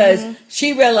because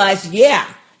she realized,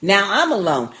 now I'm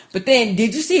alone. But then,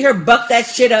 did you see her buck that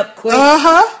shit up quick?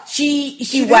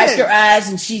 She wiped her eyes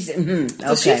and she said,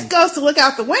 okay. So she goes to look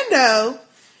out the window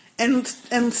and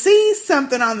sees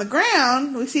something on the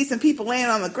ground. We see some people laying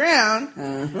on the ground.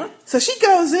 So she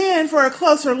goes in for a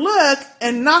closer look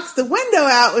and knocks the window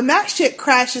out, and that shit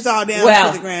crashes all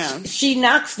down to the ground. She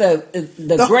knocks the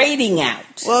grating out.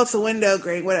 Well, it's a window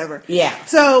grate, whatever. Yeah.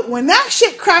 So when that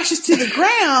shit crashes to the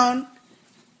ground,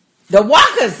 the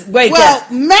walkers wake up.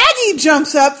 Maggie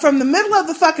jumps up from the middle of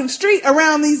the fucking street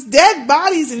around these dead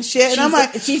bodies and shit. And I'm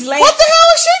like, what the hell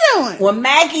is she doing? Well,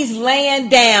 Maggie's laying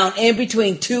down in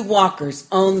between two walkers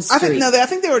on the street. I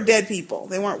think they were dead people.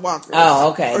 They weren't walkers. Oh,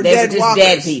 okay. Or they dead were just walkers.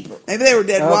 dead people. Maybe they were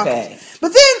dead walkers.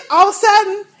 But then all of a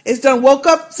sudden, it's done woke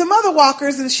up some other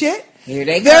walkers and shit. Here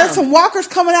they go. There are some walkers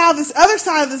coming out of this other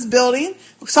side of this building.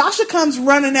 Sasha comes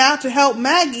running out to help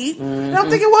Maggie. And I'm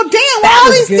thinking, well, damn, where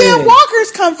all these damn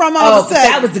walkers come from all of a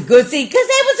sudden? That was a good scene because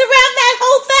it was around that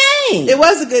whole thing. It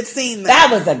was a good scene, though. That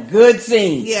was a good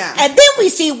scene. Yeah. And then we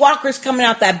see walkers coming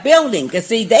out that building because,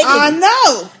 see, they didn't. I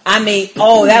know. I mean,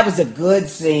 that was a good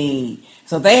scene.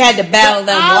 So they had to battle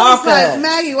them walkers. I was like,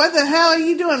 Maggie, what the hell are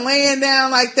you doing laying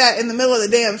down like that in the middle of the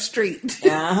damn street?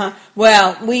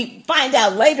 Well, we find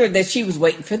out later that she was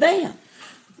waiting for them.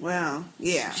 Well,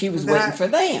 yeah. She was waiting for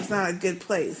them. It's not a good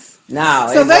place. No.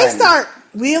 So they start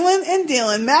wheeling and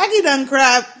dealing. Maggie done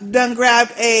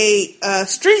grabbed a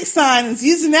street sign and is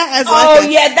using that as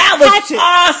that was hatchet.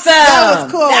 awesome. That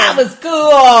was cool. That was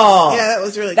cool. Yeah, that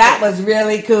was really cool. That was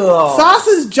really cool.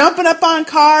 Sauce's jumping up on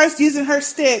cars using her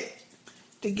stick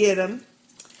to get them.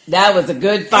 That was a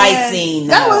good fight scene.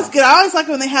 That was good. I always like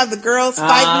when they have the girls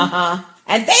fighting.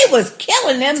 And they was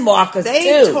killing them walkers too.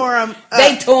 They tore them up.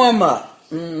 They tore them up.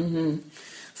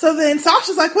 So then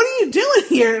Sasha's like, what are you doing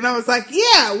here? And I was like,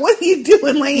 yeah, what are you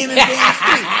doing laying in the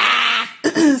damn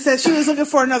street? Said she was looking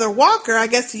for another walker, I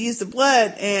guess, to use the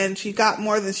blood, and she got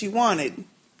more than she wanted.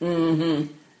 And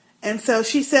so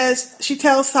she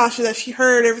tells Sasha that she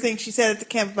heard everything she said at the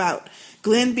camp about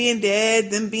Glenn being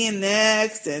dead, them being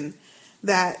next, and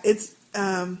that it's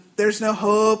there's no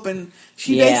hope. And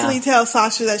she basically tells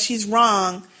Sasha that she's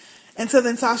wrong. And so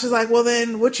then Sasha's like, well,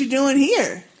 then what you doing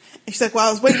here? And she's like, well,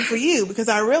 I was waiting for you because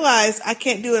I realized I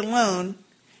can't do it alone,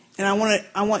 and I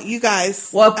want you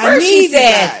guys. Well, at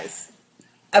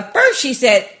first she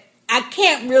said, I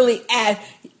can't really ask.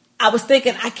 I was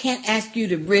thinking I can't ask you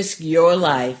to risk your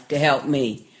life to help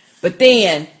me, but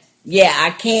then,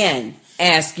 I can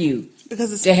ask you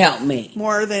because it's to help me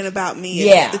more than about me.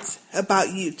 Yeah, it's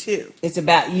about you too. It's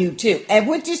about you too, and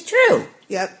which is true.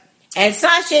 Yep. And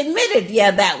Sasha admitted,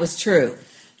 that was true.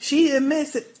 She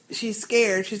admits it. She's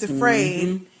scared. She's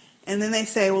afraid. And then they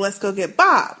say, well, let's go get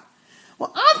Bob.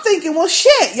 Well, I'm thinking, well,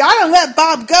 shit. Y'all done let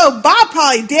Bob go. Bob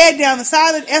probably dead down the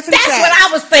side of the effing That's track. what I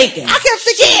was thinking. I kept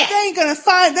thinking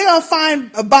they're going to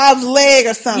find a Bob's leg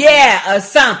or something. Yeah, or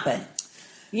something.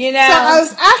 You know? So I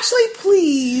was actually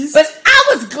pleased. But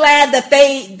I was glad that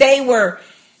they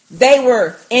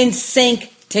were in sync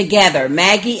together.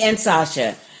 Maggie and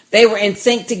Sasha. They were in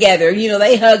sync together.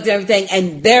 They hugged everything,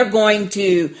 and they're going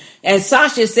to. And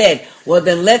Sasha said, well,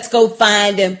 then let's go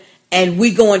find him, and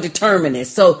we going to determine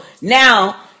this. So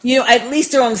now, at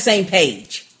least they're on the same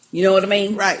page. You know what I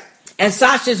mean? Right. And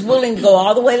Sasha's willing to go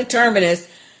all the way to Terminus.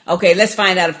 Okay, let's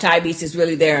find out if Tyrese is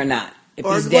really there or not. If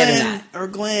he's dead or not. Or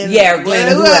Glenn. Yeah, or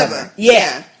Glenn or whoever. Yeah.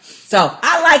 Yeah. So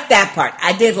I like that part.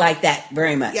 I did like that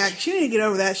very much. Yeah, she need to get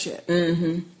over that shit.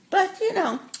 Mm-hmm. But, you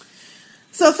know.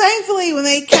 So thankfully, when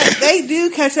they do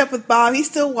catch up with Bob, he's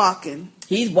still walking.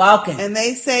 He's walking. And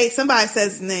they say, somebody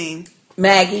says his name.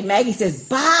 Maggie says,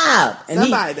 Bob. And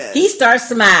somebody does. He starts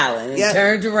smiling and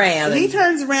turns around. And he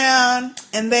turns around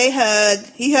and they hug.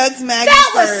 He hugs Maggie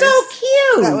That first. was so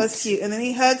cute. That was cute. And then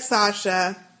he hugs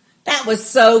Sasha. That was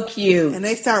so cute. And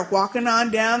they start walking on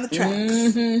down the tracks.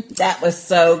 Mm-hmm. That was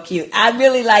so cute. I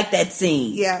really liked that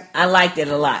scene. Yeah. I liked it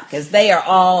a lot because they are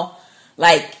all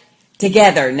like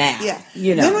together now. Yeah.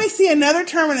 You know. Then we see another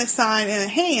Terminus sign in a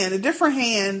hand, a different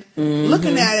hand,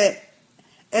 looking at it.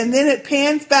 And then it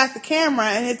pans back the camera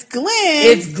and it's Glenn.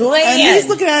 It's Glenn. And he's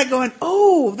looking at it going,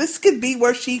 oh, this could be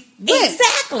where she went.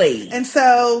 Exactly. And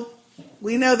so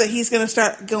we know that he's going to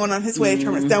start going on his way to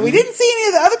Terminus. Now, we didn't see any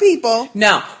of the other people.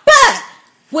 No.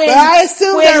 But I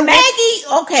assume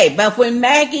when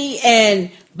Maggie and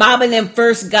Bob and them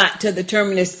first got to the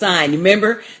Terminus sign,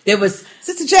 remember? There was...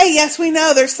 Sister J, yes, we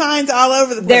know. There's signs all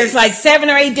over the place. There's like 7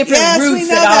 or 8 different routes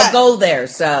that all go there,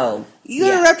 so... You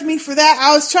interrupted me for that.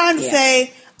 I was trying to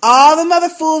say... All the mother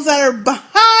fools that are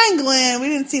behind Glenn, we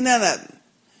didn't see none of them.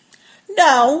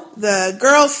 No. The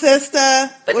girl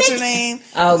sister, what's her name?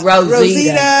 Oh,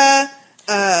 Rosita.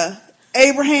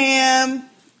 Abraham,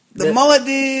 the mullet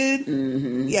dude.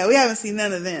 Mm-hmm. Yeah, we haven't seen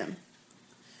none of them.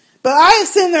 But I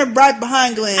assume they're right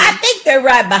behind Glenn. I think they're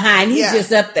right behind. He's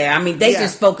just up there. I mean, they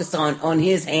just focus on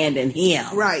his hand and him.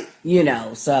 Right. You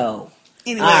know, so.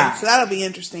 Anyway, so that'll be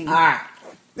interesting. All right.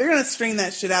 They're going to string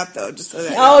that shit out, though, just so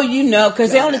that... Oh, you know,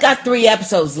 because they only got 3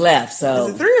 episodes left, so...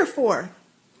 Is it 3 or 4?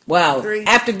 Well, 3?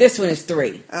 After this one, it's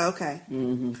 3. Oh, okay.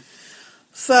 Mm-hmm.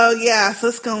 So, yeah, so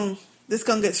it's going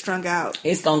to get strung out.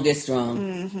 It's going to get strung.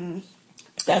 Mm-hmm.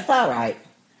 That's all right.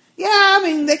 Yeah, I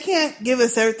mean, they can't give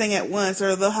us everything at once,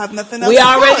 or they'll have nothing else We to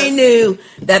already us. knew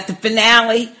that the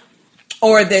finale...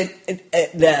 Or the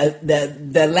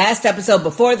last episode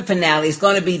before the finale is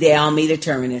going to be they all meet at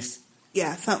Terminus.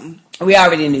 Yeah, something. We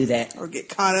already knew that. Or get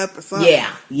caught up or something.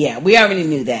 Yeah, we already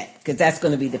knew that because that's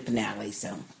going to be the finale. So,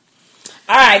 all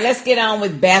right, let's get on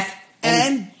with Beth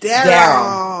and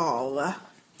Daryl.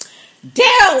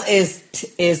 Daryl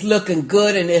is looking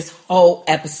good in this whole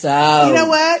episode. You know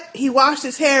what? He washed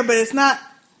his hair, but it's not.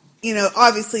 You know,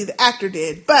 obviously the actor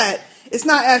did, but it's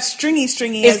not as stringy.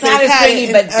 It's not as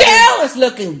stringy, but Daryl is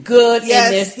looking good in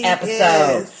this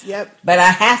episode. Is. Yep. But I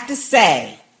have to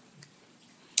say,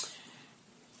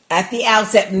 at the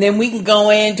outset, and then we can go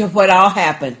into what all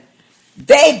happened,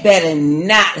 they better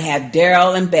not have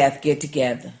Daryl and Beth get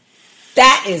together.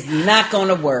 That is not going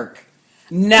to work.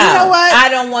 No. You know what? I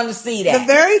don't want to see that. The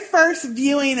very first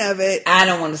viewing of it. I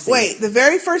don't want to see it. The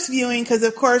very first viewing, because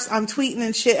of course I'm tweeting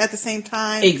and shit at the same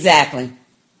time. Exactly.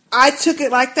 I took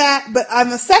it like that, but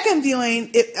on the second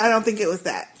viewing, I don't think it was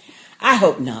that. I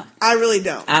hope not. I really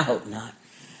don't. I hope not.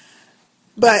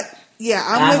 But... Yeah,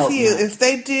 I'm with you. Not. If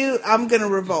they do, I'm going to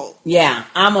revolt. Yeah,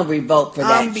 I'm going to revolt for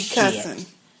that I'm be cussing. Shit.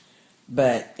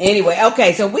 But anyway,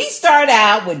 okay, so we start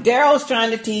out with Daryl's trying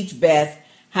to teach Beth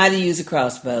how to use a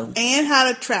crossbow. And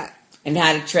how to track.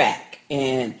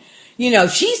 And, you know,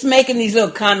 she's making these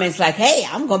little comments like, hey,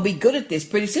 I'm going to be good at this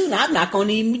pretty soon. I'm not going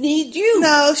to even need you.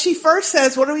 No, she first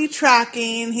says, what are we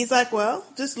tracking? He's like, well,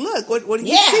 just look. What do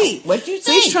you see? What do you see?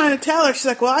 So he's trying to tell her. She's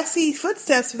like, well, I see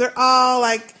footsteps. They're all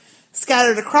like...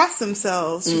 scattered across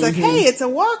themselves. She's like, hey, it's a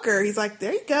walker. He's like,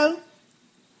 there you go.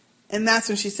 And that's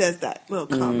when she says that little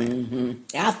comment.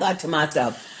 Mm-hmm. I thought to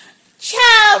myself,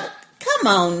 child, come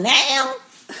on now.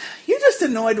 You're just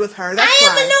annoyed with her. That's I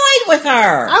am annoyed with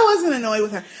her. I wasn't annoyed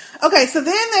with her. Okay, so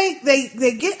then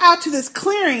they get out to this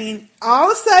clearing. All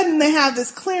of a sudden, they have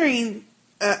this clearing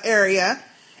area.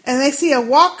 And they see a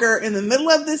walker in the middle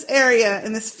of this area,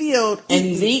 in this field. And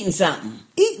he's eating something.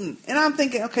 And I'm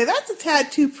thinking, okay, that's a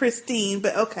tad too pristine,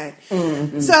 but okay.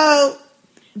 Mm-hmm. So,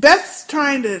 Beth's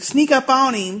trying to sneak up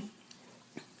on him.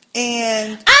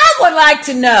 And I would like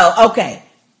to know, okay,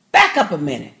 back up a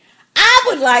minute. I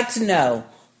would like to know,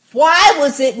 why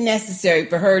was it necessary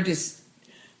for her to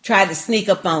try to sneak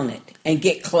up on it and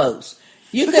get close?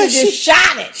 You could have just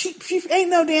shot it. She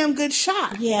ain't no damn good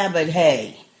shot. Yeah, but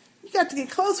hey. You got to get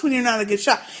close when you're not a good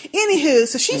shot. Anywho,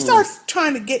 so she starts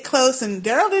trying to get close, and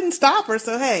Daryl didn't stop her,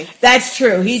 so hey. That's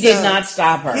true. He did not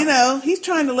stop her. You know, he's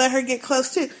trying to let her get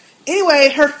close, too.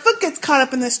 Anyway, her foot gets caught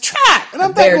up in this trap. And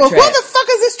I'm thinking, well, where the fuck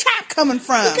is this trap coming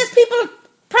from? Because people are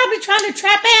probably trying to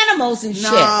trap animals and shit.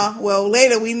 Nah, well,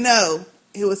 later we know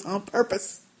it was on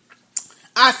purpose.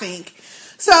 I think.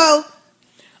 So...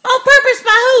 On purpose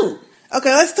by who? Okay,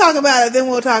 let's talk about it. Then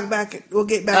we'll talk back. We'll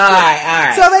get back. All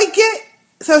right.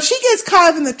 So she gets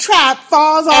caught up in the trap,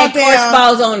 falls all and down. And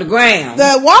falls on the ground.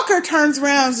 The walker turns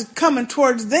around, is coming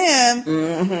towards them.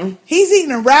 Mm-hmm. He's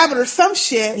eating a rabbit or some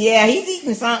shit. Yeah, he's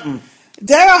eating something.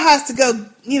 Daryl has to go,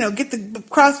 get the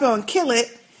crossbow and kill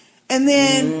it. And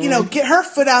then, get her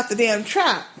foot out the damn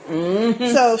trap.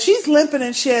 Mm-hmm. So she's limping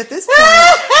and shit at this point.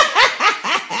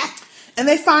 And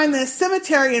they find this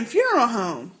cemetery and funeral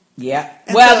home. Yeah.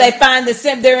 They find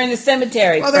they're in the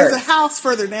cemetery. Well, there's a house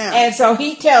further down. And so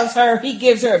he gives her a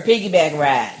piggyback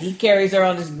ride. He carries her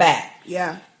on his back.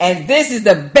 Yeah. And this is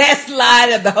the best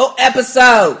line of the whole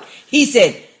episode. He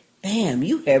said, "Damn,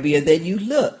 you heavier than you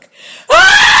look."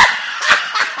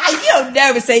 You don't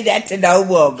never say that to no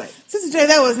woman. Sister J,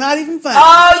 that was not even funny.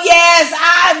 Oh, yes.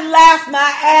 I laughed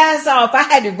my ass off. I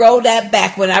had to roll that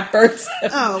back when I first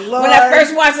Lord. When I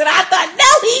first watched it. I thought, no,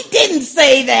 he didn't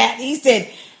say that. He said,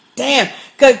 damn.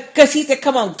 Because he said,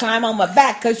 come on, climb on my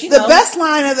back. Because, the best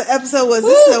line of the episode was,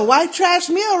 this is a white trash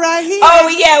meal right here. Oh,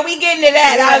 yeah, we getting to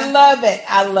that. Yeah. I love it.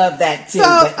 I love that, too.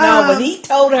 So, when he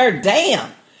told her,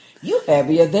 damn, you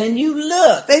heavier than you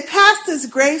look. They pass this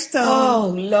gravestone.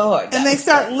 Oh, Lord. And they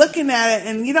start looking at it,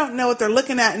 and you don't know what they're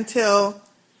looking at until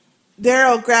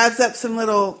Daryl grabs up some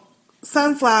little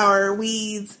sunflower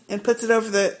weeds and puts it over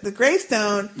the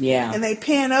gravestone. Yeah. And they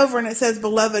pan over, and it says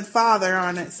beloved father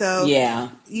on it. So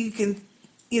you can,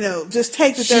 just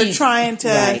take that they're trying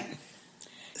to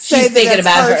say She's thinking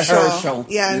about Herschel. Herschel.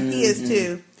 Yeah, and he is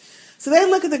too. So they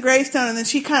look at the gravestone, and then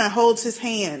she kind of holds his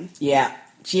hand. Yeah.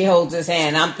 She holds his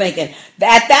hand. I'm thinking, at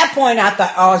that point, I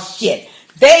thought, oh, shit,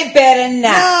 they better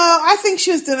not. No, I think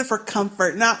she was doing it for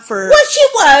comfort, not for... Well, she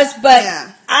was, but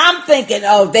I'm thinking,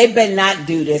 oh, they better not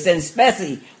do this, and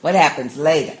especially what happens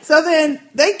later. So then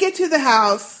they get to the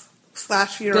house /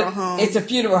 funeral home. It's a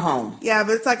funeral home. Yeah,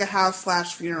 but it's like a house /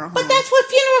 funeral home. But that's what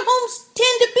funeral homes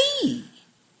tend to be.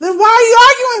 Then why are you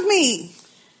arguing with me?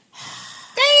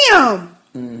 Damn.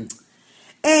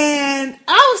 And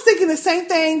I was thinking the same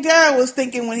thing Daryl was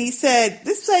thinking when he said,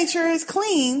 this place sure is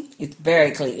clean. It's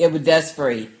very clean. It was dust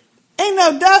free. Ain't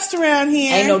no dust around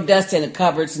here. Ain't no dust in the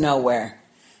cupboards nowhere.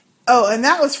 Oh, and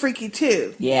that was freaky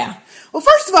too. Yeah. Well,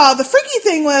 first of all, the freaky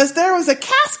thing was there was a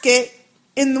casket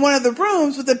in one of the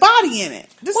rooms with a body in it.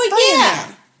 Just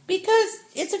there. Because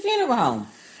it's a funeral home.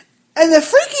 And the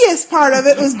freakiest part of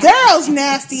it was Daryl's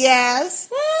nasty ass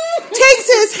takes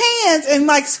his hands and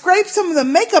scrapes some of the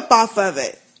makeup off of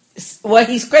it. Well,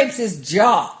 he scrapes his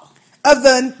jaw. Of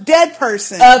the dead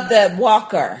person. Of the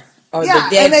walker. Or the dead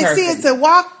person. And they see it's a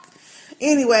walk.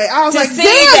 Anyway, I was like,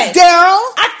 damn, Daryl.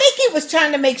 I think he was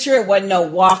trying to make sure it wasn't no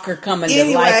walker coming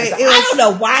to life. I don't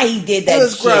know why he did that. It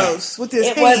was gross with his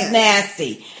hands. It was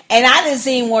nasty. And I didn't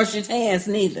see him wash his hands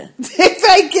neither.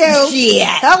 Thank you. Shit.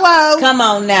 Hello. Come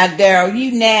on now, Daryl.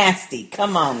 You nasty.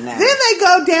 Come on now. Then they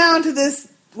go down to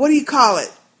this, what do you call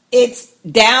it? It's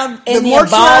down in the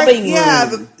embalming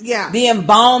room. The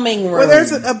embalming room. Where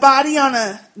there's a body on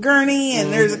a gurney,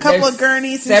 and there's a couple of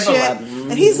gurneys and shit. Of them.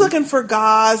 And he's looking for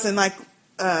gauze and what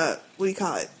do you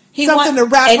call it? Something to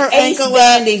wrap her ankle up.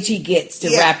 Bandage he gets to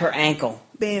wrap her ankle.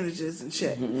 Bandages and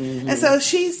shit. And so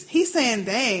he's saying,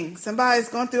 dang, somebody's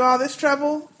going through all this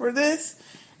trouble for this.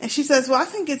 And she says, well, I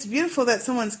think it's beautiful that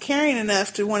someone's caring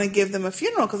enough to want to give them a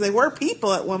funeral because they were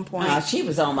people at one point. Oh, she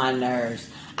was on my nerves.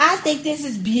 I think this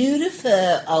is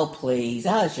beautiful. Oh, please.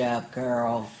 Hush up,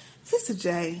 girl. Sister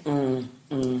J.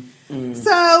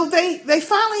 So they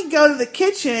finally go to the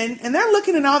kitchen, and they're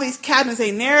looking at all these cabinets.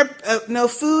 They no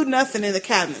food, nothing in the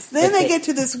cabinets. Then they get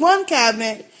to this one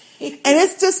cabinet, and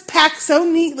it's just packed so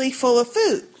neatly full of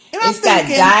food. And it's got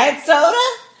diet soda,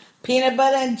 peanut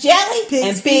butter and jelly,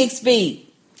 and pig's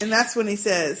feet. And that's when he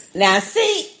says, now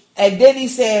see, and then he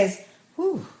says,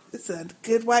 whew, it's a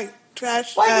good white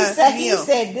trash what he said? meal. He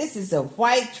said, this is a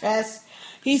white trash.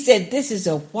 He said, this is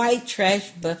a white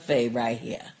trash buffet right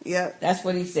here. Yep. That's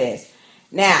what he says.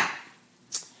 Now,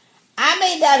 I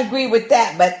may not agree with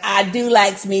that, but I do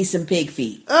like me some pig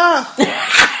feet. Oh.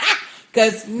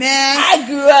 Because I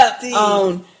grew up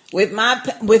with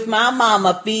my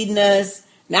mama feeding us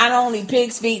not only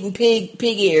pig's feet and pig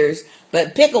ears,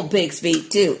 but pickled pig's feet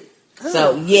too. Oh.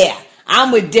 So, yeah,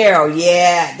 I'm with Daryl.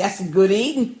 Yeah, that's a good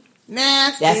eating.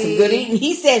 Nasty. That's a good eating.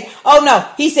 He said, oh, no.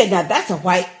 He said, now that's a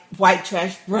white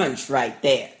trash brunch right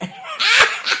there. That's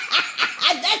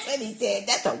what he said.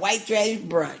 That's a white trash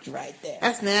brunch right there.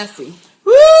 That's nasty.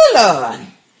 Woo, Lord. And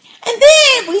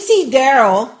then we see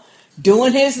Daryl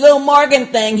doing his little Morgan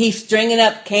thing. He's stringing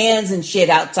up cans and shit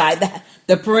outside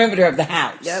the perimeter of the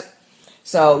house. Yep.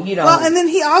 So, you know. Well, and then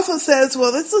he also says,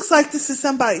 well, this looks like this is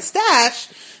somebody's stash,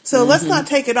 so let's not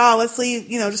take it all. Let's leave,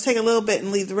 just take a little bit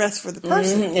and leave the rest for the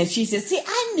person. And she says, see,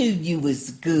 I knew you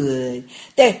was good.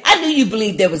 I knew you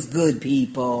believed there was good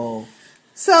people.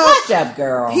 So, hush up,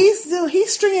 girl.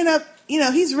 He's stringing up,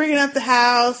 he's rigging up the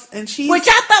house, and she's... Which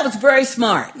I thought was very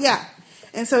smart. Yeah.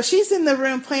 And so she's in the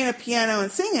room playing a piano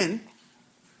and singing.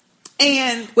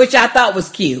 And... Which I thought was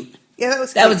cute. Yeah, that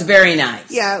was cute. That was very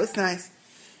nice. Yeah, it was nice.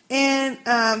 And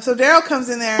so Daryl comes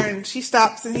in there, and she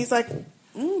stops, and he's like,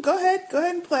 go ahead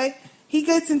and play. He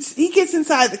gets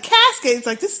inside the casket. He's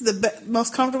like, this is the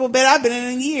most comfortable bed I've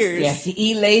been in years. Yeah,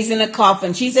 he lays in a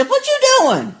coffin. She said, what you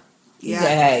doing? He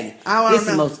said, hey, this is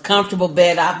the most comfortable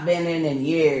bed I've been in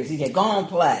years. He said, go on,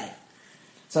 play.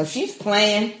 So she's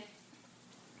playing.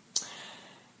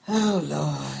 Oh,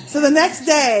 Lord. So the next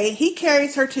day, he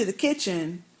carries her to the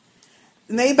kitchen,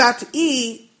 and they about to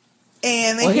eat,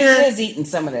 and he is eating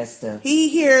some of that stuff. He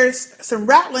hears some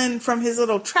rattling from his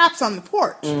little traps on the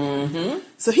porch. Mm-hmm.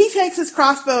 So he takes his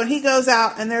crossbow, and he goes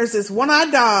out, and there's this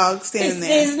one-eyed dog standing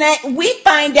there. We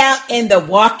find out in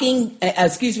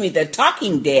the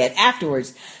Talking Dead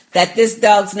afterwards that this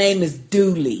dog's name is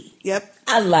Dooley. Yep.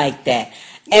 I like that.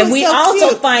 And we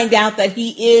also find out that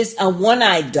he is a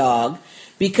one-eyed dog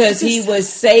because he was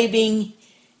saving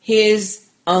his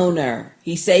owner.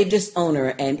 He saved his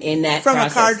owner, and in that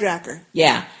process... From a carjacker.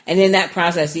 Yeah, and in that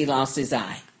process, he lost his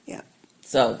eye. Yeah.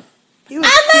 So, love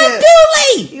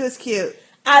Dooley! He was cute.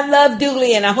 I love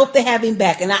Dooley, and I hope they have him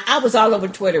back. And I was all over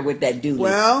Twitter with that Dooley.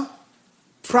 Well,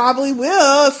 probably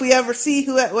will if we ever see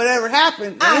whatever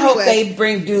happened. I hope they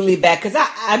bring Dooley back, because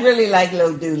I really like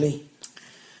little Dooley.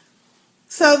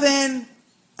 So then,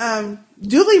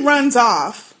 Dooley runs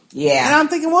off. Yeah. And I'm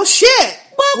thinking, well, shit.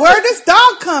 Where'd this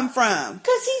dog come from?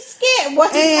 Because he's scared.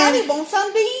 What he probably wants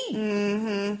something to eat.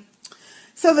 Mm-hmm.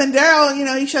 So then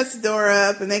Daryl, he shuts the door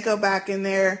up, and they go back in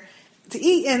there to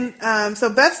eat. And so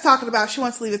Beth's talking about she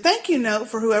wants to leave a thank you note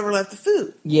for whoever left the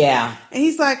food. Yeah. And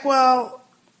he's like, well...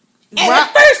 And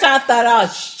at first I thought, oh,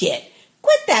 shit.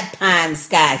 Quit that pie in the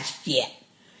sky shit.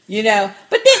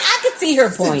 But then I could see her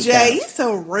point. Jay, you're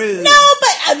so rude. No,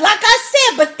 but like I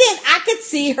said, but then I could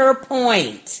see her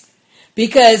point.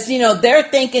 Because, they're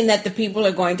thinking that the people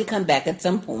are going to come back at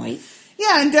some point.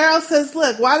 Yeah, and Daryl says,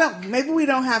 look, maybe we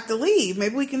don't have to leave.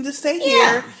 Maybe we can just stay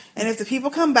here. And if the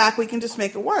people come back, we can just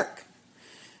make it work.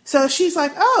 So she's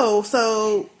like, oh,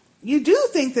 so you do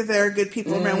think that there are good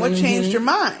people around. What changed your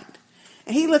mind?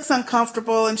 And he looks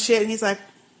uncomfortable and shit. And he's like,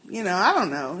 I don't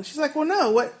know. And she's like, well,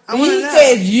 no, what? I want to know. He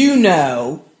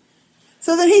says,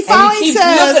 So then he finally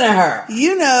says, looking at her.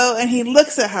 And he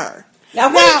looks at her.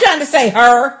 Now, what are you trying to say,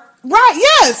 her? Right,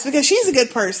 yes, because she's a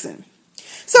good person.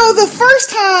 So the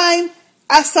first time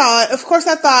I saw it, of course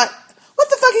I thought, what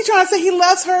the fuck are you trying to say? He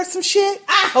loves her some shit?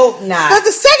 I hope not. But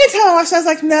the second time I watched it, I was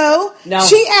like, no.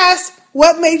 She asked,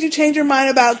 what made you change your mind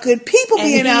about good people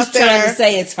being out there? And he's trying to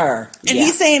say it's her. And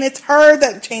he's saying it's her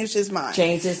that changed his mind.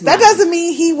 That doesn't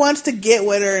mean he wants to get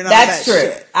with her and all that shit.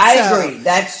 That's true. I agree.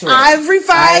 That's true. I've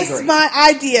revised my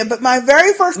idea, but my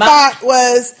very first thought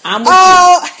was,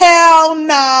 hell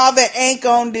no, they ain't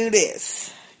gonna do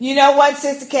this. You know what,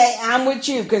 Sister K? I'm with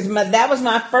you, because that was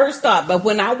my first thought. But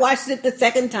when I watched it the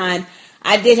second time,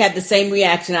 I did have the same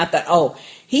reaction. I thought, oh,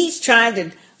 he's trying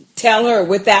to tell her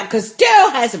because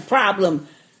Daryl has a problem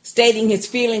stating his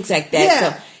feelings like that.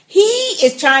 Yeah. So he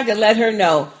is trying to let her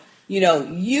know,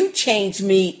 you changed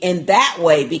me in that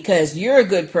way because you're a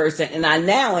good person, and I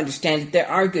now understand that there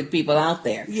are good people out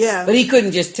there. Yeah. But he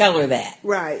couldn't just tell her that.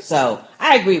 Right. So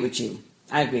I agree with you.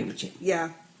 Yeah.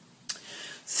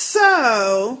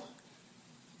 So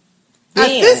at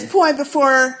this point,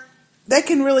 before they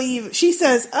can really even, she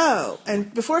says, oh,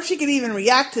 and before she could even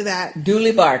react to that,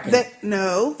 Dooley barking.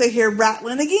 They hear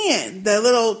rattling again. The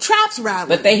little traps rattling.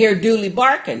 But they hear Dooley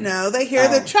barking. No, they hear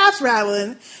the traps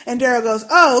rattling, and Daryl goes,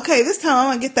 oh, okay, this time I'm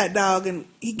going to get that dog, and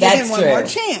he gives him one more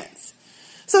chance.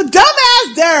 So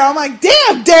dumbass Daryl, I'm like,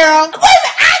 damn, Daryl. Wait a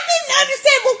minute, I didn't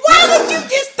understand. Well, why would you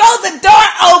just throw the door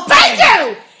open? Thank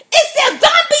you. It's the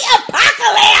zombie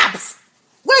apocalypse.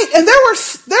 Wait, and there was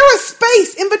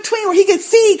space in between where he could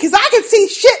see, because I could see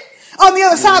shit on the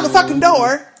other side of the fucking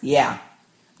door. Yeah.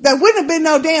 There wouldn't have been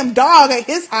no damn dog at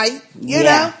his height, you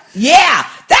know? Yeah,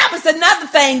 that was another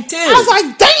thing, too. I was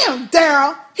like, damn,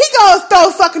 Daryl. He goes throw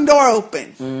the fucking door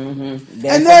open. Mm-hmm.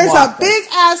 And there's a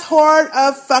big-ass horde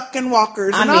of fucking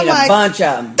walkers. And I'm like, a bunch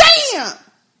of them. Damn!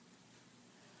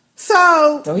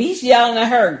 So he's yelling at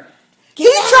her. He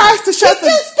tries to shut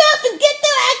your stuff and get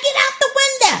out the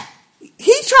window.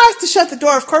 he tries to shut the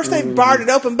door. Of course, they barred it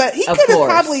open, but he could have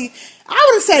probably. I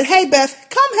would have said, "Hey, Beth,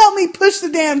 come help me push the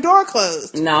damn door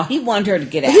closed." No, he wanted her to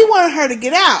get out. He wanted her to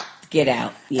get out. Get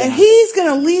out. Yeah. And he's going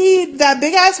to lead that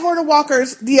big ass horde of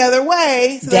walkers the other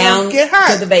way so down they don't get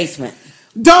hurt. To the basement.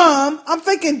 Dumb. I'm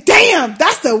thinking, damn,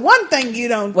 that's the one thing you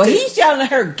don't do. Well, he's telling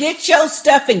her, get your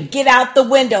stuff and get out the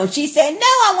window. And she said, no,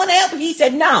 I want to help. He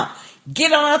said, no,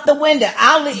 get on out the window.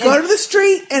 I'll go to the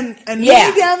street and meet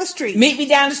me down the street. Meet me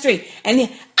down the street. And which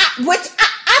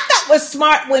I thought was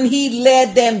smart when he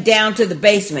led them down to the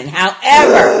basement.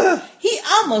 However, he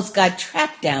almost got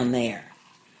trapped down there.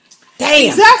 Damn.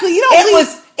 Exactly. You don't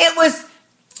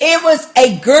It was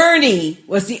a gurney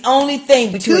was the only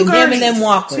thing between him and them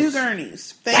walkers. 2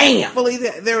 gurneys. Damn. Thankfully,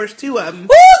 there was 2 of them.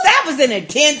 Woo, that was an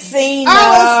intense scene.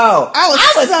 I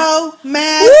was so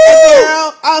mad at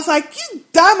Daryl. I was like, you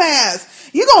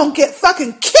dumbass. You gonna get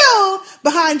fucking killed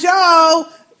behind your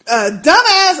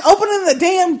dumbass opening the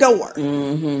damn door.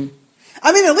 Mm-hmm.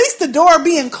 I mean, at least the door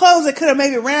being closed, it could have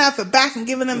maybe ran out the back and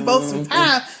given them both some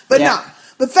time. But no.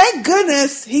 But thank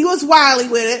goodness he was wily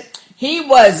with it. He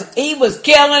was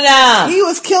killing them. He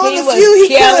was killing the few he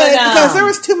could because there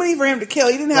was too many for him to kill.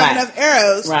 He didn't have enough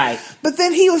arrows. Right. But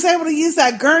then he was able to use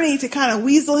that gurney to kind of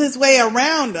weasel his way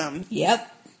around them.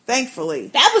 Yep. Thankfully.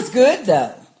 That was good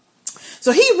though.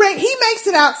 So he makes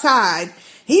it outside.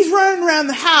 He's running around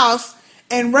the house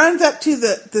and runs up to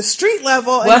the street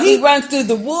level. Well, and he runs through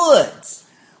the woods.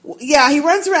 Yeah, he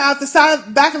runs around the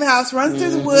back of the house, runs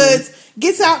through the woods,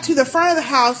 gets out to the front of the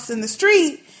house in the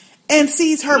street, and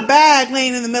sees her bag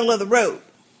laying in the middle of the road.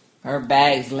 Her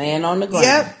bag's laying on the ground.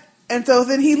 Yep. And so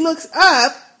then he looks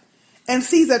up and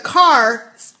sees a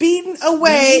car speeding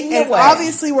away, and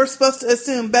obviously we're supposed to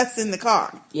assume Beth's in the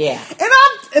car. Yeah.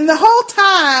 And the whole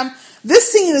time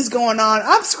this scene is going on,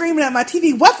 I'm screaming at my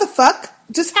TV, what the fuck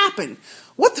just happened?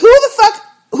 Who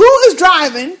is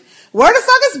driving? Where the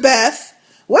fuck is Beth?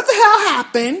 What the hell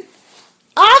happened?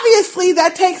 Obviously,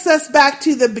 that takes us back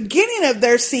to the beginning of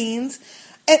their scenes,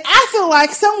 and I feel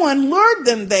like someone lured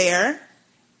them there,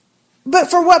 but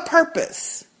for what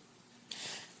purpose?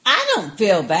 I don't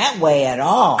feel that way at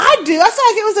all. I do. I feel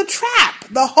like it was a trap.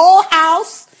 The whole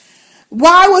house.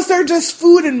 Why was there just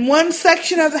food in one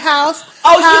section of the house?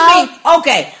 Oh, you mean,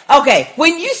 okay.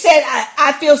 When you said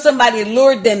I feel somebody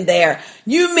lured them there,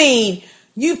 you mean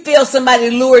you feel somebody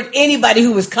lured anybody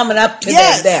who was coming up to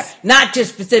them there, not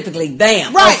just specifically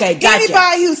them. Right. Okay, gotcha.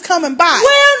 Anybody who's coming by.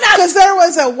 Well, because there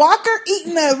was a walker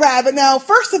eating a rabbit. Now,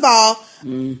 first of all,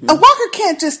 a walker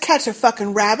can't just catch a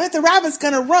fucking rabbit. The rabbit's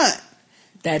going to run.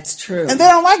 That's true. And they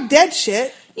don't like dead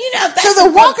shit. You know, that's so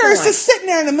the walker is just sitting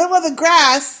there in the middle of the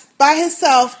grass by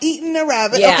himself eating a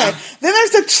rabbit. Yeah. Okay. Then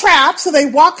there's the trap. So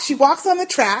she walks on the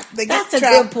trap. That's a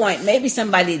good point. Maybe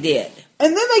somebody did.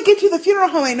 And then they get to the funeral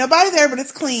home. Ain't nobody there, but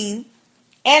it's clean.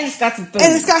 And it's got some food.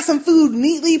 And it's got some food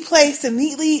neatly placed and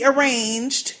neatly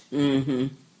arranged. Mm-hmm.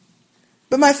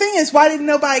 But my thing is, why didn't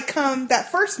nobody come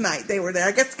that first night they were there?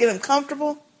 I guess to get them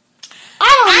comfortable.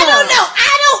 I don't know.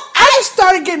 I just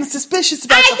started getting suspicious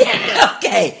about the whole thing.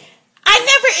 Okay.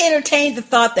 I never entertained the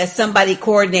thought that somebody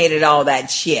coordinated all that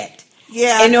shit.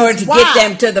 Yeah. In order to get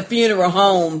them to the funeral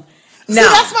home. No. See,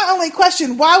 that's my only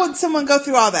question. Why would someone go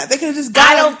through all that? They could have just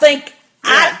I don't think...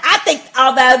 Yeah. I think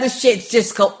all that other shit's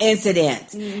just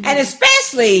coincidence. Mm-hmm. And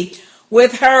especially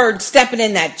with her stepping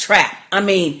in that trap. I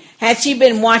mean, had she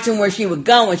been watching where she was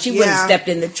going, she wouldn't have stepped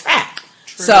in the trap.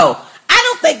 True. So, I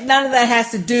don't think none of that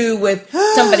has to do with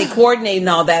somebody coordinating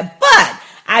all that. But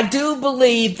I do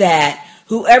believe that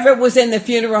whoever was in the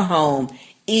funeral home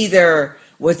either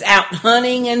was out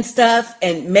hunting and stuff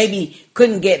and maybe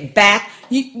couldn't get back.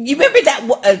 You remember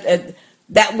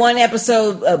that one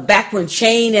episode back when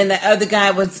Shane and the other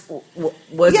guy was gone.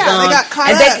 They got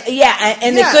caught up.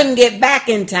 They couldn't get back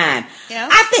in time. Yeah.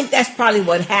 I think that's probably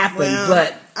what happened,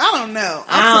 but I don't know.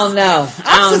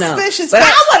 I'm suspicious, but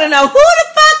I want to know who the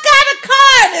fuck got a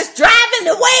car that's driving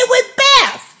away with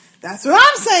Beth. That's what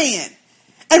I'm saying.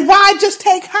 And why just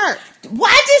take her?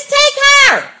 Why just take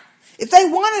her? If they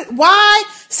wanted, why?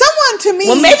 Someone to me.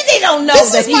 Well, maybe they don't know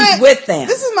that he's with them.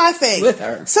 This is my thing. With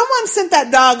her. Someone sent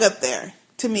that dog up there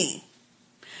to me.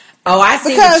 Oh, I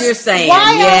see what you're saying.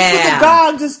 Why else would the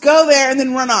dog just go there and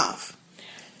then run off?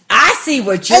 I see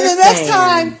what you're saying. And the next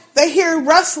time they hear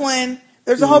rustling,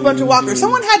 there's a whole bunch of walkers.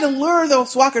 Someone had to lure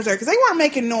those walkers there because they weren't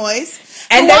making noise.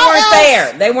 And they weren't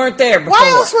there. They weren't there before. Why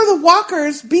else were the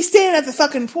walkers be standing at the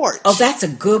fucking porch? Oh, that's a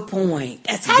good point.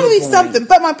 That's had to be something.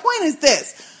 But my point is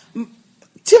this.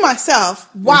 To myself,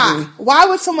 why? Mm-hmm. Why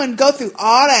would someone go through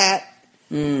all that?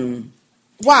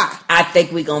 Why? I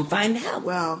think we're going to find out.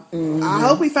 Well, I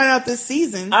hope we find out this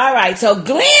season. All right, so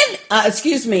Daryl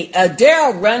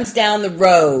runs down the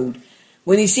road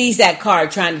when he sees that car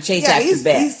trying to chase after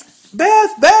Beth. He's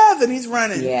Beth, and he's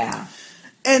running. Yeah.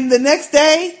 And the next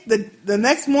day, the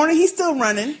next morning, he's still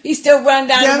running. He's still running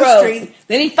down the road. Street.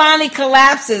 Then he finally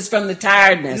collapses from the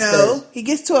tiredness. No, he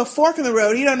gets to a fork in the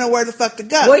road. He don't know where the fuck to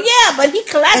go. Well, yeah, but he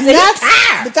collapses.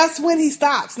 But that's when he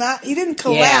stops. He didn't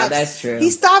collapse. Yeah, that's true. He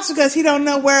stops because he don't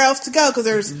know where else to go. Because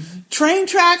there's train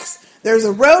tracks. There's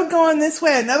a road going this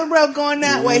way, another road going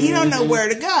that way. He don't know where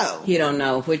to go. He don't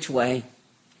know which way.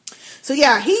 So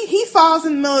yeah, he falls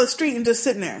in the middle of the street and just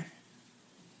sitting there.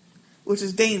 Which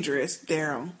is dangerous,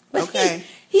 Daryl. Okay.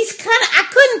 He's kind of, I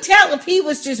couldn't tell if he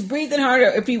was just breathing hard or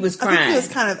if he was crying.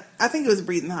 I think it was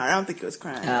breathing hard. I don't think it was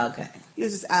crying. Okay. He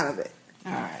was just out of it.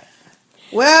 All right.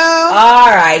 Well.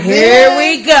 All right, here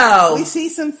we go. We see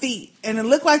some feet, and it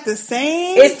looked like the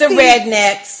same It's the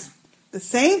rednecks. The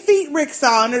same feet Rick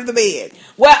saw under the bed.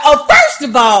 Well, first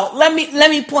of all, let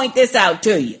me point this out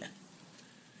to you.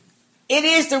 It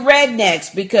is the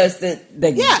rednecks because the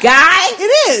guy,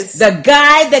 it is the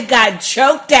guy that got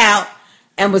choked out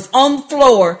and was on the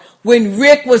floor when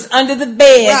Rick was under the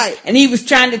bed, right. And he was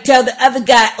trying to tell the other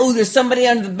guy, "Oh, there's somebody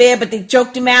under the bed," but they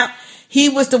choked him out. He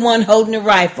was the one holding the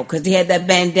rifle because he had that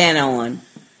bandana on.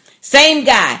 Same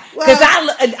guy. Because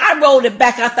I rolled it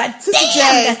back. I thought,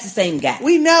 damn, that's the same guy.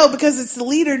 We know because it's the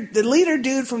leader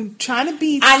dude from China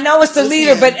Beach. I know it's the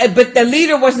leader, but the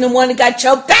leader wasn't the one that got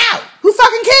choked out. Who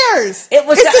fucking cares? It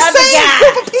was the other same guy.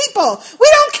 Group of people. We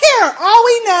don't care. All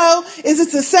we know is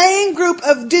it's the same group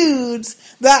of dudes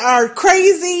that are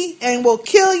crazy and will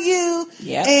kill you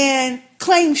and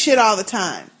claim shit all the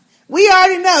time. We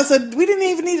already know, so we didn't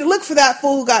even need to look for that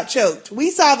fool who got choked.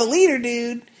 We saw the leader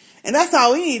dude, and that's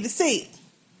all we need to see.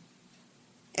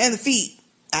 And the feet,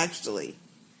 actually.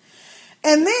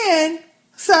 And then,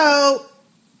 so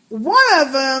one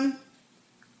of them,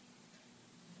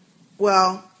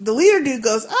 the leader dude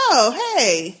goes, "Oh,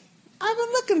 hey, I've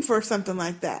been looking for something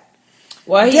like that."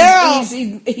 Well,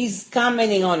 he's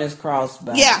commenting on his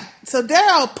crossbow. Yeah, so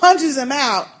Daryl punches him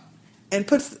out and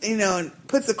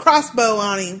puts a crossbow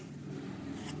on him,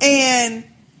 and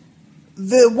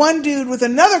the one dude with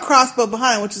another crossbow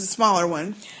behind him, which is a smaller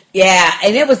one. Yeah,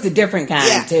 and it was the different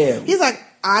kind too. He's like,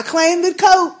 "I claim the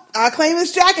coat. I claim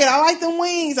this jacket. I like them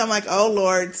wings." I'm like, "Oh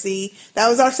Lord, see, that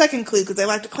was our second clue because they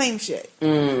like to claim shit."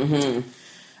 Mm-hmm.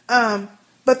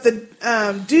 But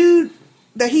the dude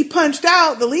that he punched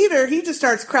out, the leader, he just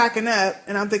starts cracking up,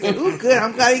 and I'm thinking, "Ooh, good.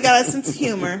 I'm glad he got a sense of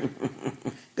humor."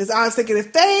 Because I was thinking,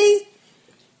 if they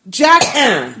jack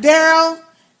Daryl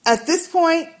at this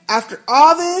point, after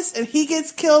all this, and he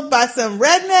gets killed by some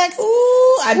rednecks,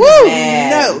 I'd be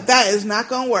mad. No, that is not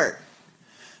going to work.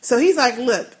 So he's like,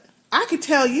 "Look, I could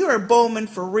tell you are Bowman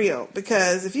for real,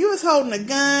 because if you was holding a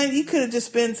gun, you could have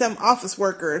just been some office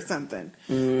worker or something.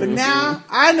 Mm-hmm. But now,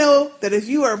 I know that if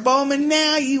you are Bowman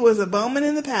now, you was a Bowman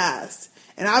in the past.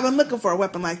 And I've been looking for a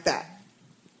weapon like that."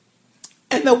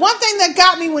 And the one thing that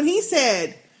got me when he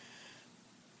said,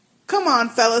 "Come on,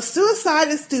 fellas, suicide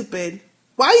is stupid.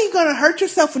 Why are you going to hurt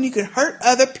yourself when you can hurt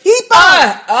other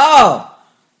people?"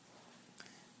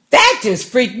 That just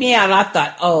freaked me out. I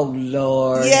thought, "Oh,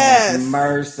 Lord, have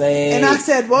mercy." And I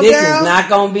said, "Well, this Daryl, is not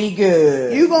going to be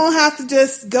good. You're going to have to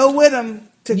just go with him.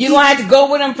 You're going to have to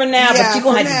go with him for now, but you're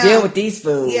going to have to deal with these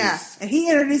fools." Yeah, and he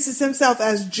introduces himself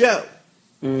as Joe.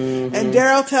 Mm-hmm. And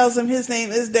Daryl tells him his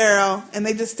name is Daryl, and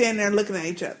they just stand there looking at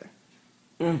each other.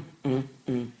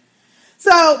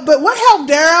 So, but what helped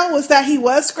Daryl was that he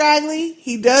was scraggly.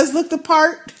 He does look the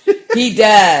part. He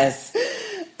does.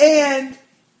 And,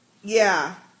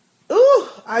 yeah. Ooh,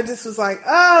 I just was like,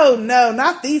 oh no,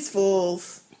 not these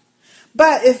fools.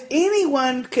 But if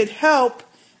anyone could help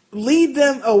lead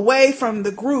them away from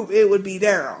the group, it would be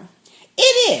Daryl.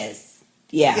 It is.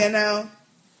 Yeah. You know?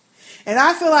 And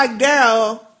I feel like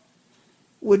Daryl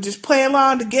would just play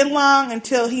along to get along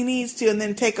until he needs to and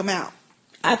then take them out.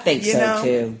 I think so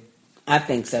too. I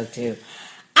think so too.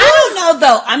 I don't know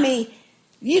though. I mean,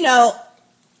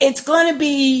 it's going to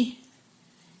be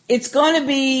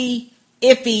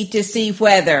iffy to see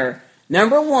whether,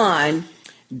 number one,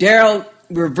 Daryl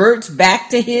reverts back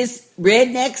to his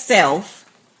redneck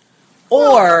self,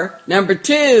 or number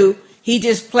two, he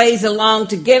just plays along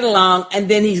to get along and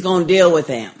then he's going to deal with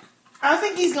him. I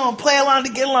think he's going to play along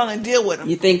to get along and deal with him.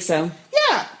 You think so?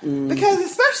 Yeah. Because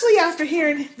especially after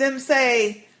hearing them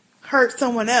say hurt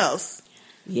someone else.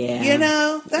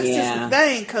 Yeah. That's just, that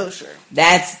ain't kosher.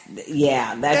 That's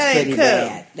pretty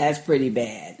bad. That's pretty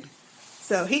bad.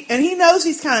 So he knows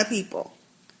these kind of people.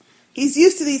 He's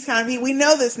used to these kind of people. We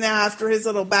know this now after his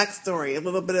little backstory, a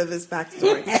little bit of his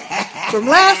backstory from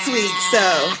last week.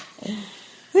 So,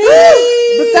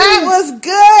 but that was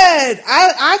good.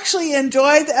 I actually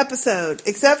enjoyed the episode,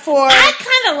 except for I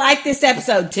kind of like this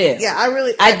episode too. Yeah, I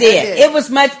did. I did. It was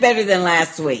much better than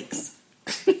last week's.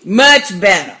 Much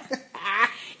better.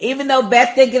 Even though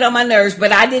Beth did get on my nerves,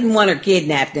 but I didn't want her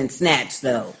kidnapped and snatched,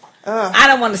 though. I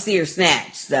don't want to see her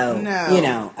snatched, so,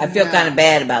 I feel kind of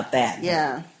bad about that.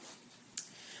 Yeah.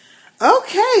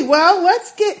 Okay, well,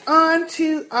 let's get on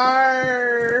to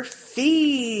our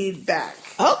feedback.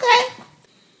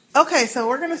 Okay, so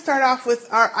we're going to start off with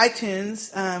our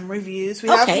iTunes reviews. We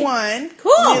have one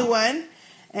new one,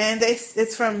 and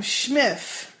it's from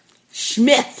Schmiff.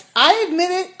 I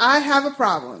admit it, I have a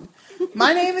problem.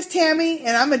 My name is Tammy,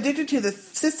 and I'm addicted to the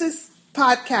Sistah's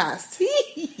podcast.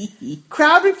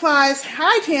 Crowd replies,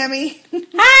 "Hi, Tammy."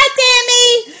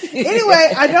 Hi, Tammy.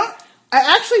 Anyway,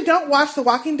 I actually don't watch The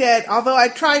Walking Dead, although I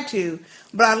tried to,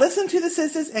 but I listen to the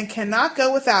Sistahs and cannot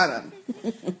go without them.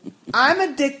 I'm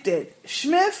addicted.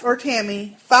 Schmiff or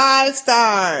Tammy, 5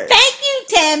 stars. Thank you,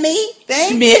 Tammy.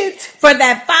 Thank you for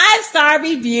that 5-star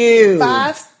review.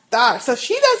 5 stars. So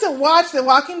she doesn't watch The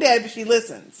Walking Dead, but she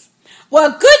listens. Well,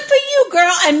 good for you,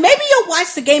 girl. And maybe you'll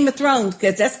watch the Game of Thrones,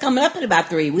 because that's coming up in about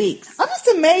 3 weeks. I'm just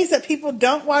amazed that people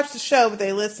don't watch the show, but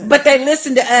they listen. But they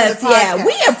listen to us, yeah.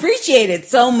 We appreciate it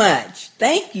so much.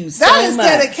 Thank you so much. That is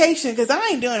dedication, because I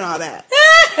ain't doing all that.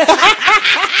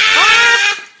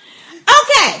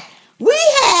 Okay. We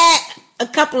had a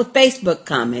couple of Facebook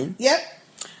comments. Yep.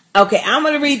 Okay, I'm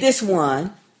going to read this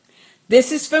one.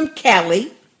 This is from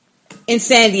Kelly in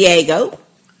San Diego.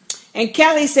 And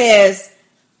Kelly says,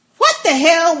 "What the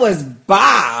hell was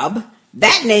Bob,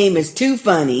 that name is too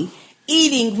funny,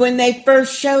 eating when they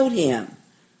first showed him?"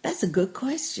 That's a good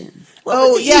question.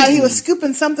 He was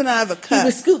scooping something out of a cup. He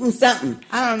was scooping something.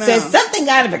 I don't know. Says something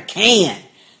out of a can.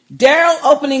 Daryl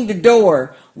opening the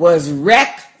door was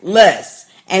reckless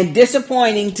and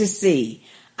disappointing to see.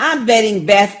 I'm betting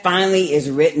Beth finally is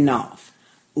written off.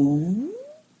 Ooh.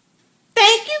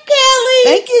 Thank you, Kelly.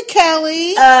 Thank you, Kelly.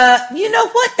 You know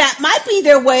what? That might be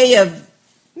their way of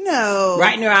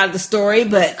writing her out of the story,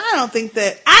 but I don't think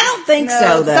that. I don't think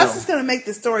so, though. That's just going to make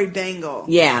the story dangle.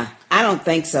 Yeah, I don't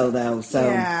think so, though. So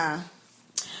yeah.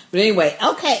 But anyway,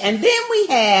 okay, and then we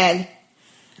had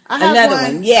another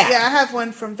one. Yeah, I have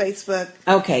one from Facebook.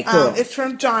 Okay, cool. It's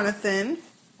from Jonathan.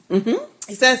 Mm-hmm.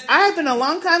 He says, "I have been a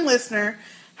long-time listener.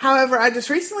 However, I just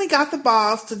recently got the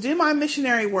balls to do my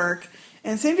missionary work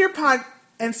and send your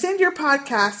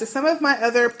podcast to some of my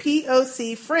other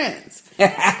POC friends.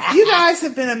 You guys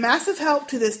have been a massive help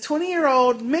to this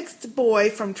 20-year-old mixed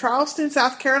boy from Charleston,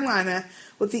 South Carolina,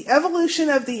 with the evolution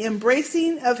of the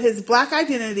embracing of his black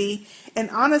identity,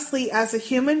 and honestly, as a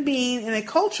human being in a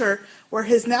culture where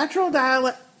his neutral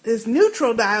dialect,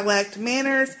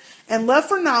 manners, and love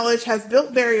for knowledge has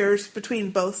built barriers between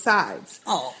both sides.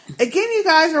 Oh. Again, you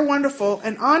guys are wonderful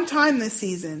and on time this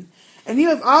season, and you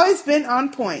have always been on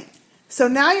point. So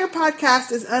now your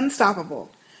podcast is unstoppable.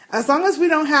 As long as we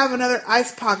don't have another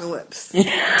ice apocalypse.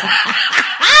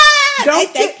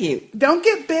 Thank you. Don't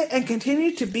get bit and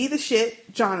continue to be the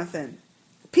shit, Jonathan.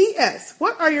 P.S.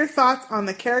 What are your thoughts on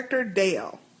the character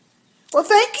Dale?" Well,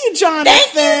 thank you, Jonathan.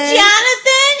 Thank you,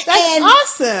 Jonathan. That's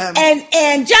awesome.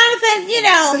 And Jonathan,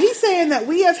 So he's saying that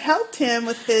we have helped him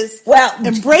with his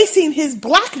embracing his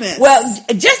blackness. Well,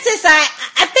 just as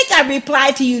I think I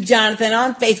replied to you, Jonathan,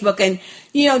 on Facebook, and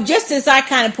just as I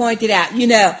kind of pointed out,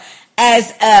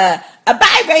 as a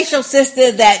biracial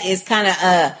sister that is kind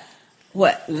of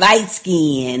light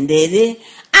skinned, I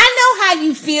know how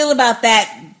you feel about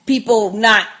that. People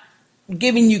not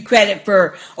giving you credit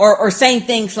for or saying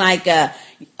things like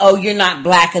you're not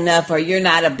black enough, or you're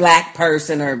not a black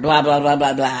person, or blah blah blah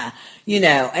blah blah,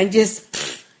 and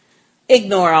just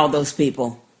ignore all those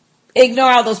people.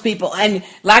 And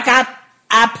like I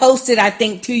posted, I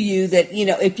think, to you that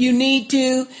if you need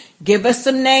to, give us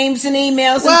some names and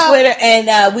emails on Twitter,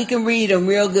 and we can read them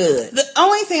real good. The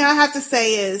only thing I have to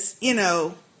say is,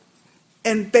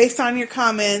 and based on your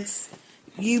comments,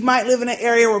 you might live in an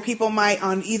area where people might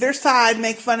on either side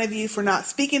make fun of you for not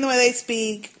speaking the way they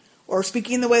speak, or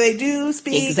speaking the way they do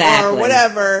speak, or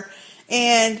whatever.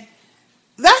 And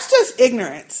that's just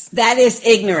ignorance. That is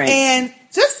ignorance. And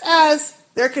just as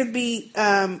there could be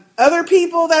other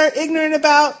people that are ignorant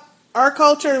about our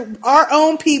culture, our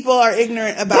own people are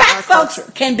ignorant about our culture.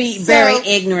 Folks can be very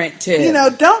ignorant too.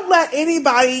 Don't let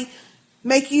anybody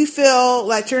make you feel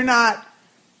like you're not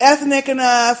ethnic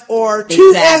enough, or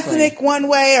too ethnic one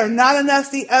way, or not enough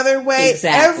the other way.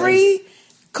 Exactly.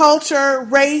 culture,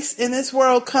 race in this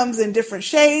world comes in different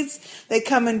shades. They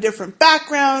come in different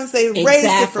backgrounds. They raise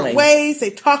different ways. They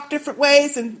talk different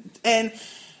ways. And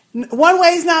one way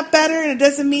is not better, and it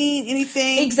doesn't mean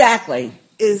anything. Exactly.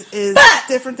 Is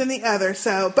different than the other.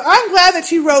 So, but I'm glad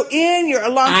that you wrote in. You're a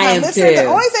long-time listener. Too. The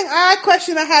only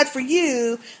question I had for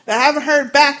you that I haven't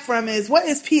heard back from is, what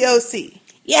is POC?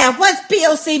 Yeah, what's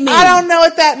POC mean? I don't know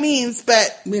what that means,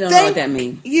 but we don't know what that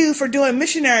means. You for doing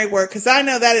missionary work, because I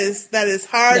know that is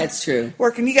hard. That's true.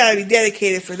 Work, and you got to be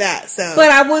dedicated for that. So,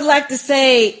 but I would like to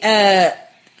say,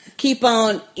 keep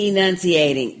on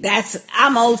enunciating.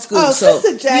 I'm old school. Oh, so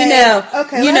Sister J.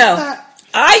 Okay,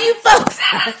 are you folks?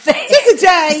 Sister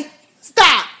J,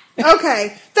 stop.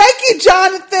 Okay, thank you,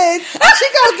 Jonathan. She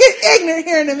gonna get ignorant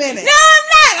here in a minute. No, I'm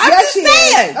not. I'm just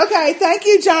saying. Okay, thank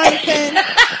you, Jonathan.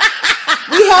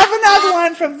 We have another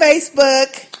one from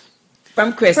Facebook.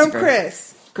 From Christopher.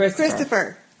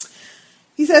 Christopher.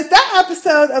 He says, that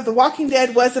episode of The Walking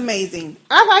Dead was amazing.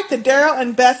 I like the Daryl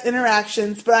and Beth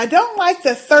interactions, but I don't like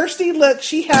the thirsty look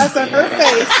she has on her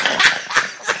face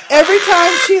every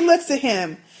time she looks at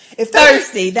him.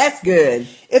 Thirsty, that's good.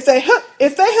 If they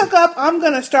hook up, I'm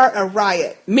going to start a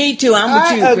riot. Me too. I'm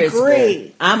with you, Christopher.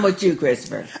 Agree. I'm with you,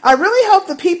 Christopher. I really hope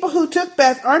the people who took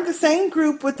Beth aren't the same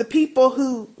group with the people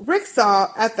who Rick saw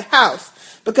at the house.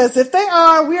 Because if they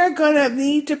are, we are going to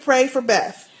need to pray for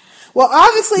Beth. Well,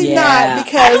 obviously not,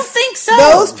 because I don't think so.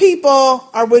 Those people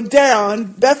are with Daryl,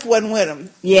 and Beth wasn't with him.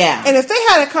 Yeah. And if they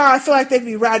had a car, I feel like they'd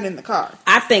be riding in the car.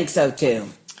 I think so, too.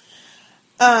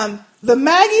 The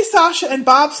Maggie, Sasha, and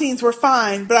Bob scenes were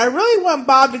fine, but I really want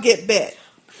Bob to get bit.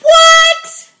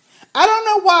 What? I don't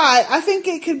know why. I think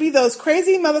it could be those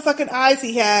crazy motherfucking eyes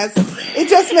he has. It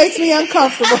just makes me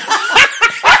uncomfortable.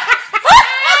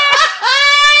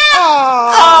 Oh,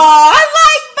 I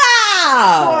like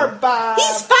Bob. Poor Bob.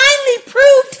 He's finally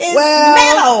proved his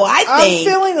mettle, I think.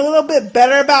 I'm feeling a little bit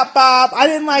better about Bob. I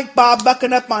didn't like Bob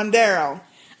bucking up on Daryl.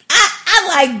 I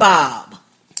like Bob.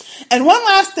 And one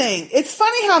last thing. It's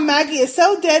funny how Maggie is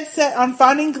so dead set on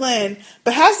finding Glenn,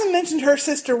 but hasn't mentioned her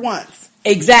sister once.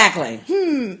 Exactly.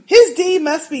 His D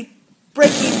must be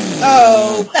breaking...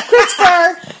 Oh,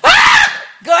 Christopher!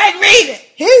 Go ahead and read it.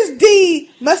 His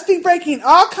D must be breaking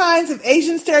all kinds of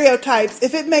Asian stereotypes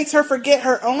if it makes her forget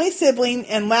her only sibling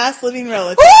and last living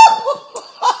relative.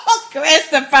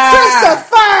 Christopher!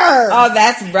 Oh,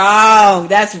 that's wrong.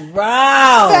 That's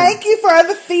wrong. Thank you for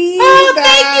the feedback. Oh,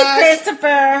 thank you,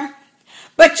 Christopher.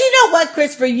 But you know what,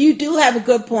 Christopher? You do have a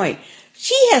good point.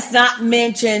 She has not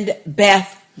mentioned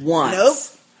Beth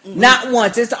once. Nope. Not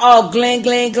once. It's all Glenn.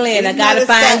 I gotta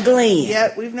find Glenn.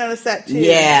 Yep, we've noticed that too.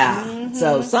 Yeah. Mm-hmm.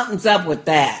 So something's up with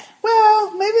that.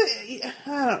 Well, maybe,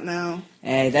 I don't know.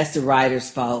 Hey, that's the writer's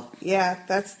fault. Yeah,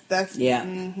 that's. Yeah.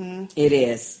 Mm-hmm. It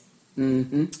is.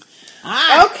 Mm-hmm.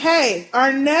 Okay,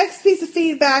 our next piece of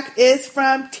feedback is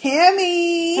from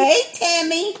Tammy. Hey,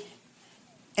 Tammy.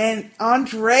 And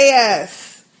Andreas.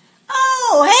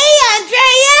 Oh, hey,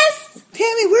 Andreas.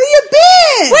 Tammy, where you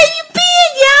been? Where you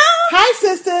been, y'all? Hi,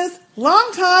 sisters.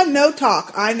 Long time no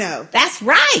talk, I know. That's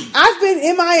right. I've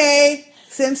been MIA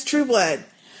since True Blood.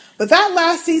 But that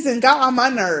last season got on my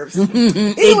nerves.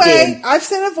 Anyway, I've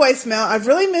sent a voicemail. I've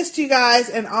really missed you guys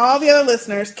and all the other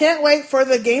listeners. Can't wait for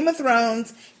the Game of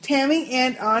Thrones, Tammy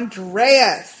and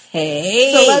Andreas.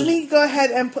 Hey. So let me go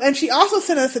ahead and she also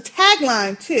sent us a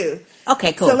tagline too.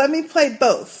 Okay, cool. So let me play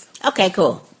both. Okay,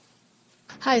 cool.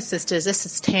 Hi, sisters. This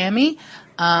is Tammy.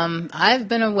 I've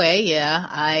been away,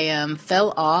 I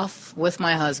fell off with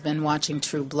my husband watching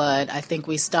True Blood. I think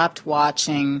we stopped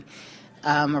watching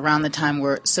around the time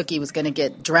where Sookie was going to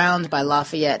get drowned by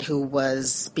Lafayette, who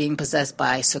was being possessed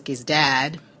by Sookie's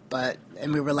dad.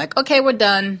 And we were like, okay, we're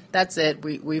done. That's it.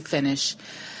 We finish.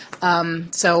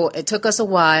 So it took us a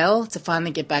while to finally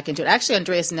get back into it. Actually,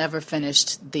 Andreas never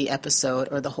finished the episode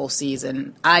or the whole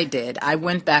season. I did. I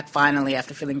went back finally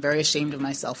after feeling very ashamed of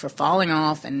myself for falling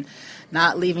off and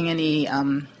not leaving any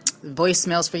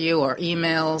voicemails for you or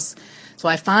emails. So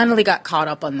I finally got caught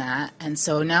up on that. And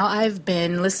so now I've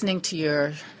been listening to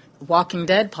your Walking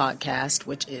Dead podcast,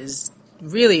 which is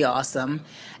really awesome.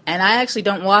 And I actually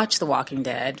don't watch The Walking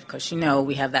Dead because,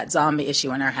 we have that zombie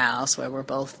issue in our house where we're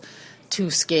both too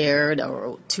scared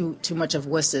or too much of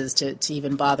wusses to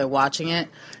even bother watching it.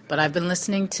 But I've been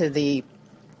listening to the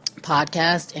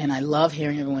podcast, and I love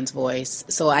hearing everyone's voice.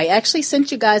 So I actually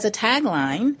sent you guys a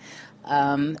tagline.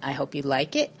 I hope you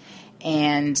like it.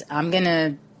 And I'm going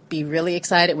to be really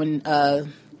excited when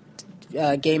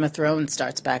Game of Thrones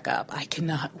starts back up. I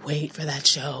cannot wait for that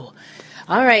show.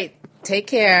 All right. Take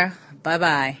care.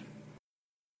 Bye-bye.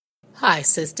 Hi,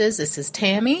 sisters. This is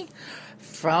Tammy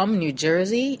from New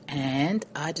Jersey, and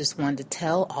I just wanted to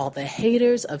tell all the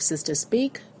haters of Sister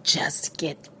Speak, just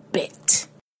get bit.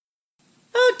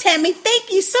 Oh, Tammy,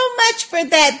 thank you so much for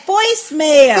that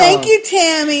voicemail. Thank you,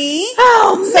 Tammy.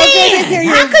 Oh, so good to hear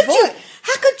your voice.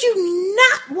 How could you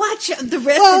not watch the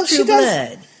rest of True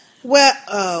Blood?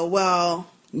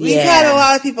 We've had a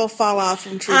lot of people fall off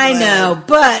from True Blood. I know,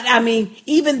 but I mean,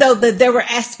 even though there were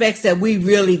aspects that we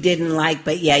really didn't like,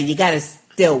 but yeah, you got to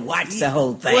still watch the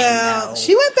whole thing. Well,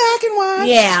 she went back and watched.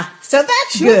 Yeah, so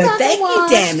that's good. Thank you,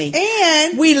 Tammy.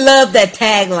 And we love that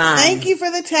tagline. Thank you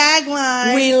for the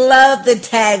tagline. We love the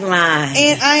tagline.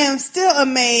 And I am still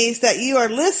amazed that you are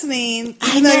listening,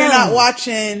 even though you're not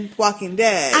watching Walking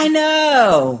Dead. I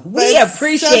know. We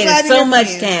appreciate it so much,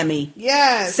 Tammy.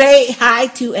 Yes. Say hi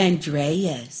to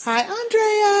Andreas. Hi,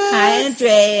 Andreas. Hi,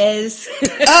 Andreas.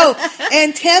 Oh,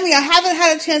 and Tammy, I haven't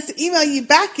had a chance to email you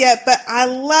back yet, but I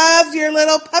loved your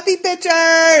little puppy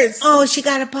pictures. Oh, she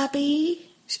got a puppy?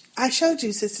 I showed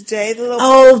you, Sister J, the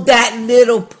little that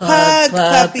little pug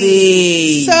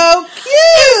puppy. So cute.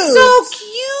 It's so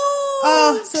cute.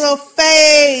 Oh, his little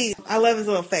face. I love his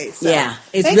little face. So. Yeah,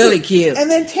 it's really cute. And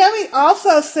then Tammy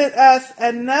also sent us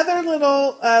another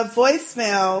little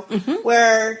voicemail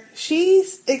where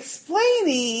she's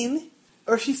explaining,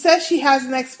 or she says she has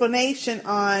an explanation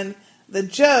on the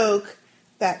joke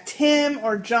that Tim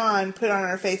or John put on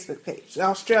our Facebook page,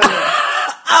 Australia.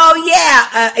 Oh,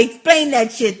 yeah. Explain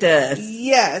that shit to us.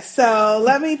 Yes. So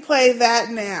let me play that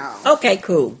now. Okay,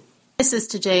 cool. Hi,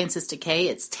 Sister J and Sister K.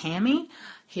 It's Tammy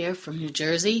here from New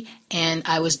Jersey. And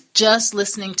I was just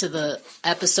listening to the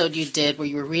episode you did where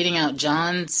you were reading out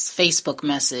John's Facebook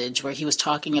message where he was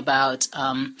talking about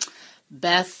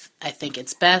Beth, I think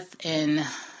it's Beth and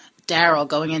Daryl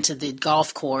going into the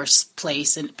golf course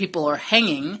place and people are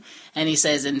hanging. And he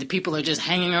says, and the people are just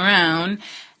hanging around.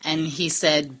 And he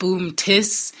said, boom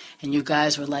tiss. And you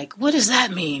guys were like, what does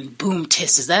that mean? Boom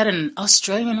tiss. Is that an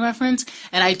Australian reference?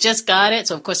 And I just got it.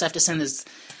 So, of course, I have to send this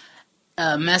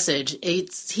message.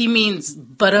 He means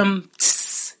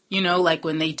tiss. You know, like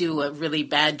when they do a really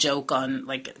bad joke on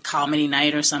like a comedy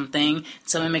night or something.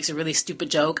 Someone makes a really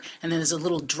stupid joke. And then there's a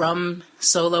little drum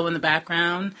solo in the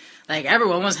background. Like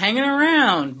everyone was hanging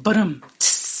around.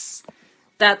 Tiss.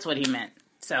 That's what he meant.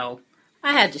 So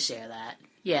I had to share that.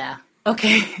 Yeah.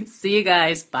 Okay, see you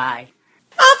guys. Bye.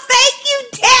 Oh, thank you,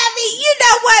 Tammy. You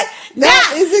know what?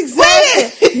 That is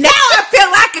exactly. Now I feel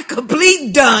like a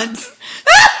complete dunce.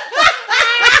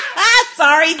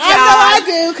 Sorry, John. I know I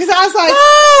do, because I was like,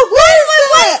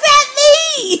 what's that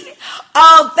mean?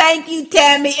 Oh, thank you,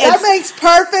 Tammy. That makes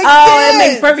perfect sense. Oh, it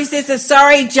makes perfect sense. And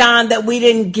sorry, John, that we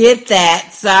didn't get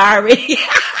that. Sorry.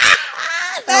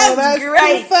 That's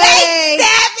great. Thanks,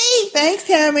 Tammy. Thanks,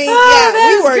 Tammy. Oh, yeah,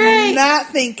 we were great. not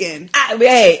thinking.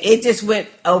 Hey, it just went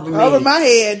over me. Over my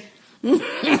head.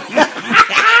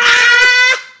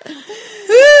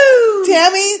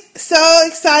 Tammy, so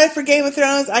excited for Game of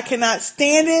Thrones. I cannot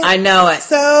stand it. I know it.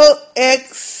 So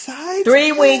excited.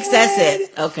 3 weeks, that's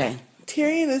it. Okay.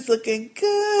 Tyrion is looking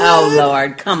good. Oh,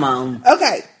 Lord, come on.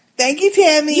 Okay. Thank you,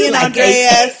 Tammy You and like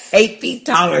Andreas. 8 feet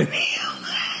taller than me.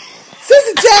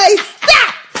 Sister J,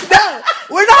 stop! No,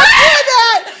 we're not doing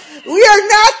that. We are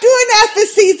not doing that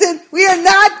this season. We are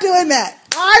not doing that.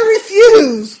 I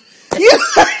refuse.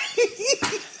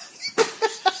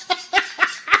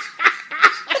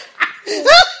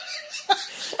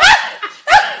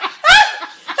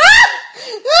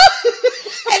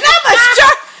 And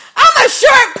I'm a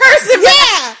short person.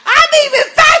 Yeah, I'm even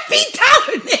 5 feet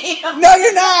taller than him. No,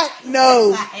 you're not.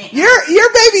 No,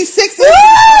 you're baby 6 inches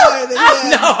taller than him.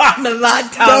 No, I'm a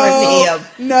lot taller than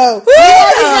him. No, we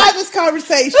already had this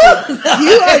conversation.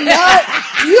 You are not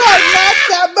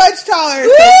that much taller.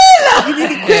 So you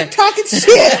need to quit talking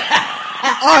shit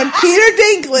on Peter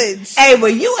Dinklage. Hey,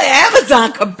 well, you at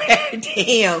Amazon compared to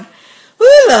him.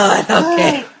 Ooh, Lord.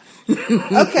 Okay.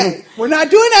 Okay, we're not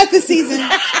doing that this season.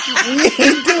 We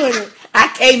ain't doing it. I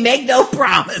can't make no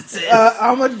promises.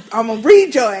 I'm gonna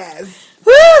read your ass.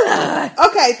 Woo, Lord.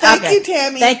 Okay, thank you,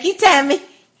 Tammy. Thank you, Tammy.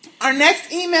 Our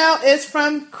next email is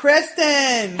from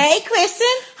Kristen. Hey, Kristen.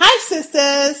 Hi,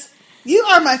 sisters. You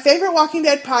are my favorite Walking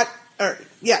Dead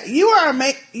you are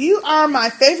my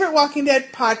favorite Walking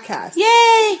Dead podcast.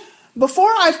 Yay!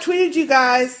 Before I've tweeted you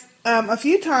guys a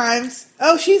few times.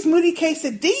 Oh, she's Moody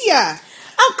Quesadilla.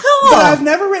 Oh, cool. But I've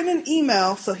never written an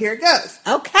email, so here it goes.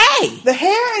 Okay. The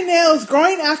hair and nails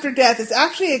growing after death is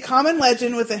actually a common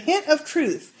legend with a hint of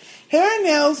truth. Hair and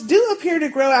nails do appear to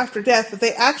grow after death, but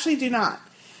they actually do not.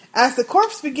 As the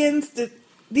corpse begins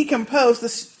decompose, the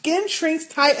skin shrinks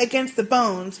tight against the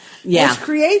bones, Yeah. which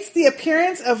creates the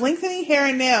appearance of lengthening hair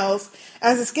and nails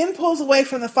as the skin pulls away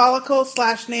from the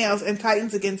follicle/nails and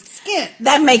tightens against the skin.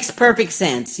 That makes perfect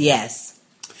sense, yes.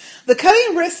 The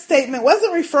cutting wrist statement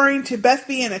wasn't referring to Beth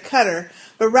being a cutter,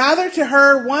 but rather to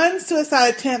her one suicide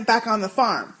attempt back on the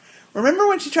farm. Remember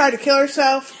when she tried to kill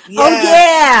herself? Oh,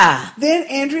 yeah. Then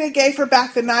Andrea gave her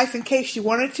back the knife in case she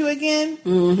wanted to again.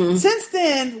 Mm-hmm. Since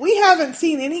then, we haven't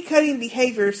seen any cutting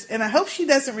behaviors, and I hope she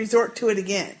doesn't resort to it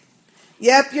again.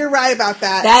 Yep, you're right about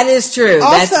that. That is true.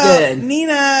 Also, That's good.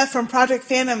 Nina from Project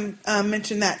Phantom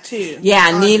mentioned that too.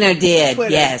 Yeah, Nina did.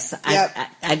 Twitter. Yes, Yep.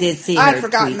 I did see her. I'd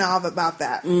forgotten tweet. all about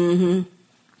that. Mm-hmm.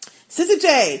 Sister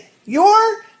J,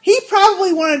 he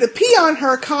probably wanted to pee on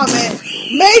her comment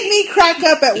made me crack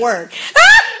up at work.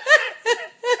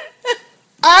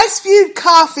 I spewed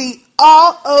coffee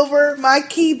all over my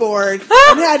keyboard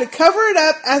and had to cover it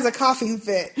up as a coughing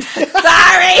fit. Sorry.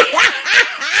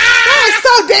 That was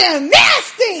so damn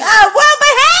nasty. Oh, well,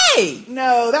 but hey.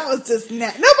 No, that was just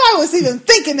nasty. Nobody was even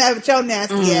thinking that with your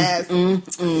nasty ass.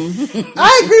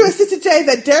 I agree with Sister J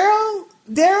that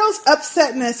Daryl's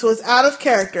upsetness was out of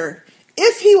character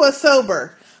if he was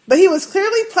sober. But he was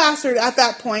clearly plastered at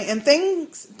that point, and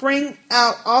things bring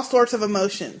out all sorts of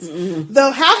emotions. Mm-hmm.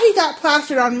 Though how he got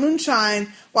plastered on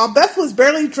moonshine while Beth was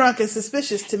barely drunk is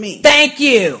suspicious to me. Thank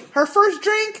you. Her first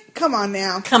drink? Come on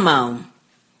now. Come on.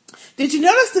 Did you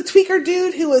notice the tweaker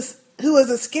dude who was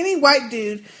a skinny white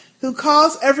dude who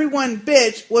calls everyone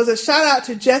bitch was a shout out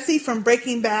to Jesse from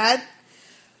Breaking Bad?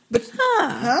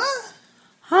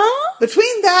 Huh?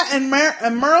 Between that and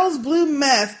Merle's Blue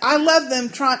Meth, I love them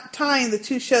tying the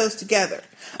two shows together.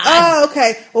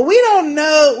 Okay. Well, we don't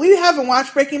know. We haven't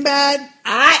watched Breaking Bad.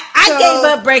 I gave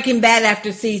up Breaking Bad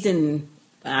after season,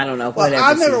 I don't know, whatever. Well,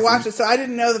 I've never season. watched it, so I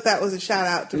didn't know that was a shout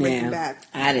out to Breaking Bad.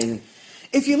 I didn't.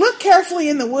 If you look carefully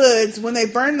in the woods when they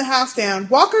burn the house down,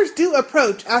 walkers do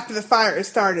approach after the fire is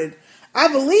started. I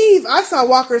believe I saw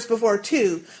walkers before,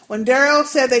 too, when Daryl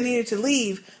said they needed to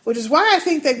leave, which is why I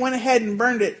think they went ahead and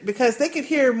burned it, because they could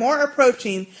hear more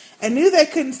approaching and knew they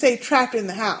couldn't stay trapped in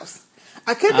the house.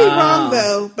 I could be wrong,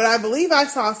 though, but I believe I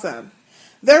saw some.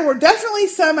 There were definitely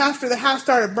some after the house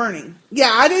started burning.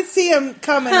 Yeah, I did see them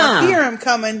coming, or hear them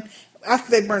coming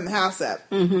after they burned the house up.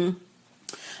 Mm-hmm.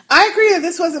 I agree that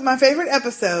this wasn't my favorite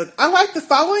episode. I like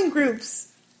following groups,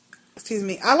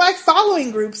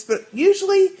 but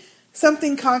usually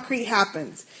something concrete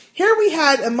happens. Here we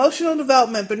had emotional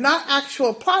development, but not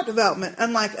actual plot development,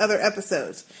 unlike other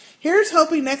episodes. Here's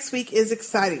hoping next week is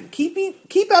exciting.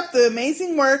 Keep up the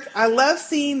amazing work. I love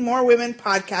seeing more women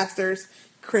podcasters.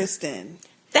 Kristen.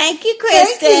 Thank you,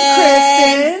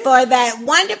 Kristen, for that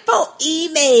wonderful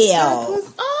email. That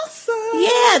was awesome.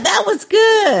 Yeah, that was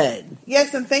good.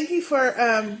 Yes, and thank you for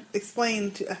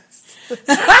explaining to us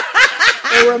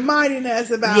or reminding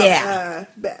us about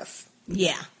Beth.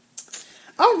 Yeah.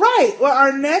 All right. Well,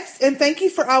 our next, and thank you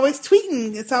for always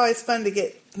tweeting. It's always fun to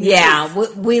get. Yeah,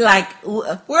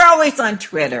 we're always on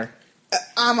Twitter.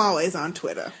 I'm always on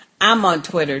Twitter. I'm on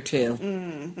Twitter too.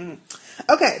 Mm-hmm.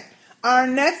 Okay. Our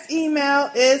next email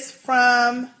is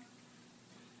from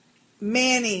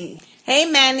Manny. Hey,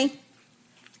 Manny.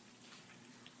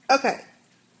 Okay.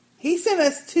 He sent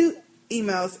us 2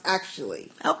 emails,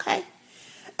 actually. Okay.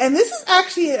 And this is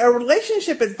actually a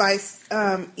relationship advice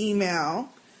email.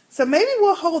 So maybe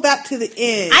we'll hold that to the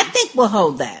end. I think we'll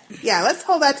hold that. Yeah, let's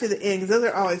hold that to the end, because those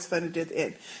are always fun to do at the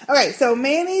end. Okay, so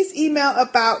Manny's email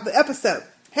about the episode.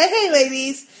 Hey,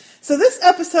 ladies. So this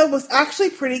episode was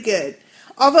actually pretty good.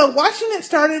 Although watching it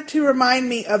started to remind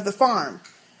me of the farm.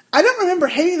 I don't remember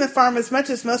hating the farm as much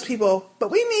as most people,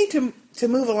 but we need to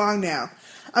move along now.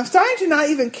 I'm starting to not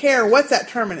even care what's at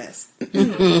Terminus.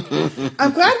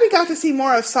 I'm glad we got to see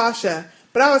more of Sasha,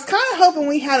 but I was kind of hoping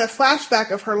we had a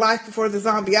flashback of her life before the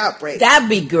zombie outbreak. That'd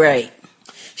be great.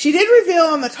 She did reveal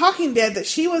on The Talking Dead that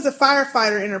she was a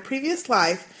firefighter in her previous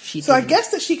life, I guess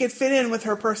that she could fit in with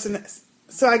her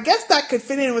So I guess that could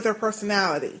fit in with her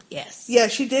personality. Yes. Yeah,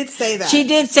 she did say that. She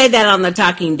did say that on The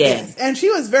Talking Dead. Yes. And she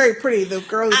was very pretty, the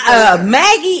girl who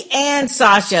Maggie and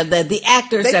Sasha, the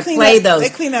actors that play those. They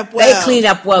clean up well. They clean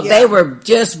up well. Yeah. They were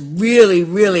just really,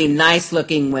 really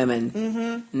nice-looking women.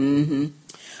 Mm-hmm. Mm-hmm.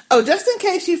 Oh, just in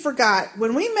case you forgot,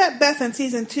 when we met Beth in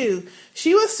season 2,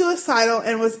 she was suicidal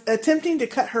and was attempting to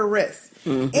cut her wrist.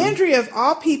 Mm-hmm. Andrea, of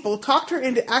all people, talked her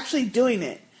into actually doing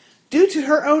it, due to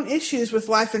her own issues with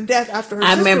life and death after her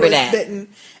sister was bitten,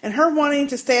 and her wanting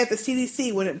to stay at the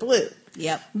CDC when it blew.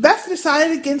 Yep. Beth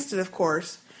decided against it, of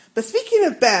course. But speaking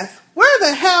of Beth, where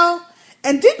the hell?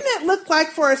 And didn't it look like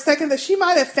for a second that she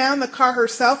might have found the car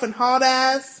herself and hauled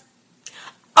ass?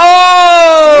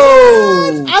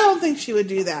 Oh! I don't think she would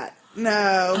do that.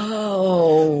 No.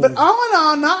 Oh. But all in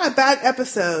all, not a bad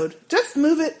episode. Just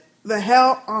move it the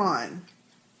hell on.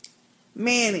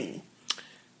 Manny.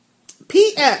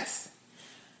 P.S.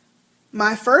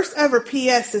 My first ever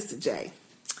P.S., Sister J.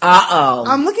 Uh-oh.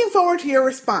 I'm looking forward to your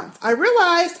response. I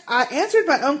realized I answered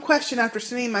my own question after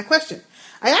sending my question.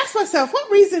 I asked myself,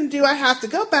 what reason do I have to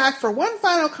go back for one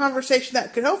final conversation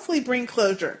that could hopefully bring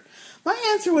closure? My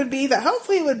answer would be that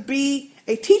hopefully it would be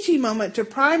a teaching moment to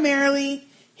primarily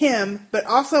him, but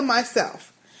also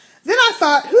myself. Then I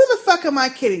thought, who the fuck am I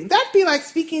kidding? That'd be like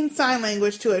speaking sign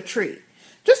language to a tree.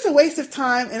 Just a waste of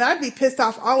time, and I'd be pissed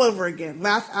off all over again.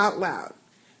 Laugh out loud.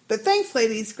 But thanks,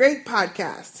 ladies. Great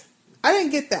podcast. I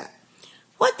didn't get that.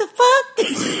 What the fuck?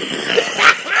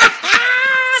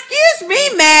 Excuse me,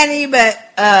 Manny, but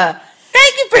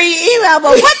thank you for your email,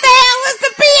 but what the hell is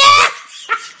the PS?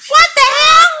 What the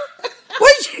hell?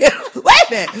 Wait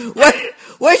a minute.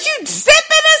 Was you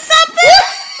sipping or something?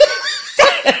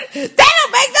 That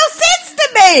don't make no sense to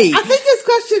me. I think his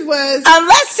question was...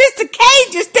 Unless Sister K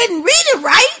just didn't read it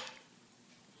right.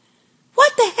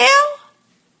 What the hell?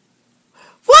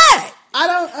 What? I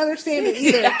don't understand it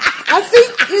either. I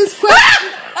think his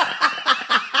question...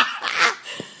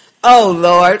 Oh,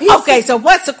 Lord. Okay, so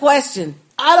what's the question?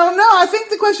 I don't know. I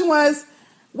think the question was,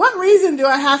 what reason do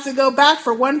I have to go back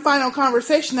for one final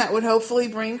conversation that would hopefully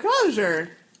bring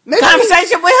closure? Maybe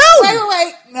conversation with who?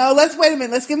 Wait. No, let's wait a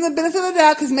minute. Let's give him the benefit of the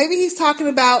doubt because maybe he's talking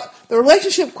about the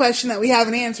relationship question that we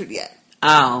haven't answered yet.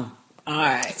 Oh, all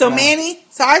right. So, Manny,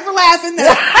 sorry for laughing.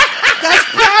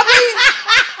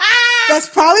 That's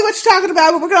probably what you're talking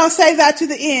about, but we're going to save that to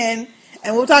the end,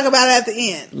 and we'll talk about it at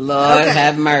the end. Lord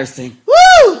have mercy.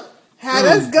 Woo! Had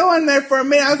us going there for a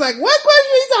minute. I was like, what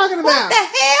question are you talking about? What the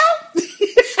hell?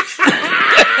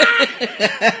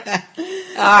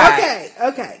 All right.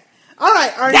 Okay. All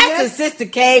right. That's a Sister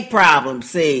K problem,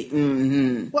 see.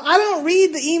 Mm-hmm. Well, I don't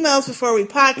read the emails before we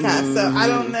podcast, so I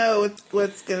don't know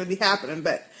what's going to be happening.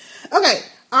 But, okay.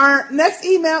 Our next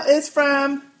email is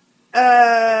from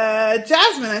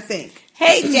Jasmine, I think.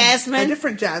 Hey, Jasmine. A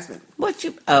different Jasmine.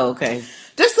 Oh, okay.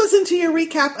 Just listen to your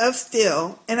recap of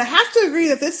Still, and I have to agree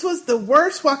that this was the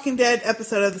worst Walking Dead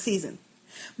episode of the season.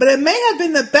 But it may have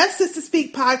been the best Sister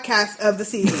Speak podcast of the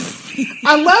season.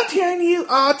 I loved hearing you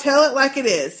all tell it like it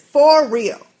is. For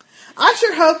real. I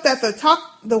sure hope that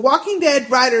the Walking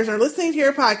Dead writers are listening to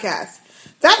your podcast.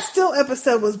 That Still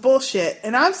episode was bullshit,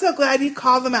 and I'm so glad you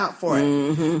called them out for it.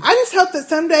 Mm-hmm. I just hope that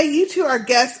someday you two are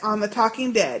guests on The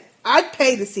Talking Dead. I'd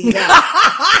pay to see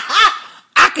that.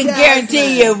 I can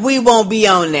guarantee you we won't be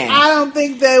on there. I don't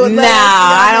think they would let us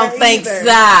I don't think either.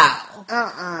 so.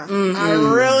 Mm-hmm. I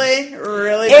really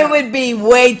it don't. Would be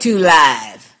way too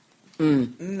live. No.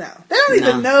 They don't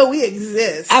even know we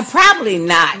exist. Probably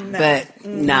not, but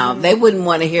no, they wouldn't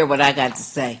want to hear what I got to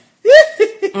say.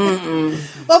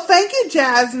 Well, thank you,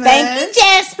 Jasmine. Thank you,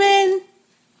 Jasmine.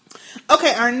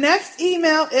 Okay, our next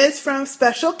email is from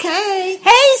Special K.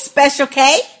 Hey, Special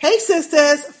K. Hey,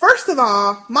 sisters. First of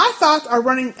all, my thoughts are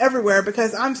running everywhere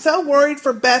because I'm so worried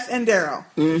for Beth and Daryl.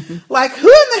 Mm-hmm. Like, who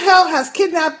in the hell has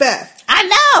kidnapped Beth? I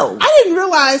know. I didn't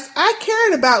realize I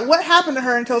cared about what happened to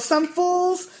her until some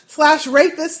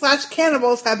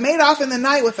fools/rapists/cannibals have made off in the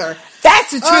night with her.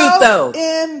 That's the truth, though.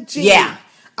 OMG. Yeah.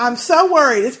 I'm so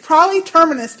worried. It's probably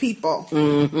Terminus people.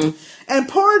 Mm-hmm. And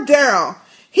poor Daryl.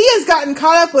 He has gotten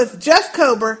caught up with Jeff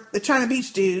Kober, the China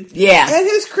Beach dude, and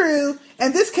his crew,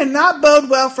 and this cannot bode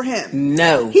well for him.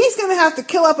 No. He's going to have to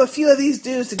kill up a few of these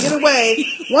dudes to get away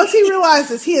once he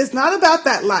realizes he is not about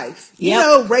that life. Yep. You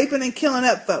know, raping and killing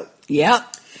up folk.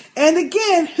 Yep. And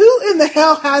again, who in the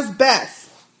hell has Beth?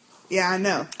 Yeah, I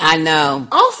know. I know.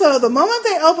 Also, the moment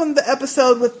they opened the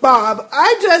episode with Bob,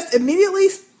 I just immediately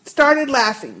started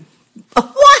laughing.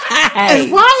 Why?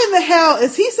 And why in the hell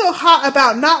is he so hot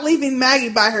about not leaving Maggie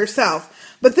by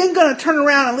herself, but then going to turn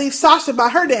around and leave Sasha by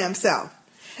her damn self?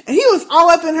 And he was all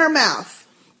up in her mouth.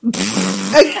 You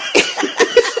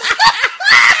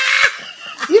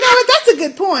know what? That's a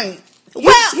good point.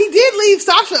 Well, he did leave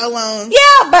Sasha alone.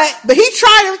 Yeah, but he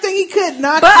tried everything he could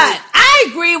not to. But I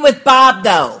agree with Bob,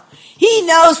 though. He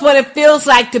knows what it feels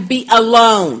like to be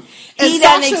alone. And he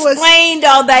done explained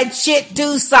all that shit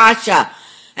to Sasha.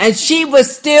 And she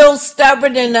was still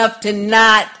stubborn enough to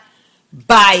not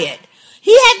buy it.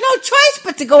 He had no choice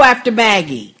but to go after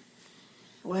Maggie.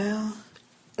 Well,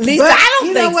 at least I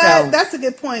don't think so. That's a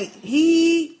good point.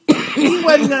 He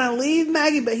wasn't going to leave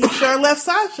Maggie, but he sure left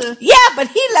Sasha. Yeah, but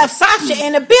he left Sasha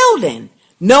in a building,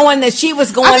 knowing that she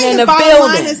was going in a building. I think the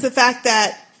bottom line is the fact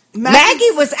that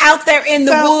Maggie was out there in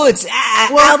the woods,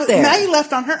 out there. Maggie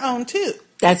left on her own, too.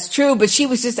 That's true, but she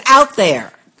was just out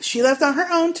there. She left on her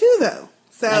own too, though.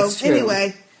 So That's true.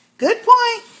 anyway, good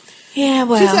point. Yeah,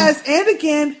 well. She says, and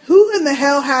again, who in the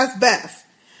hell has Beth?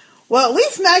 Well, at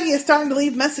least Maggie is starting to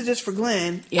leave messages for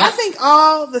Glenn. Yep. I think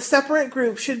all the separate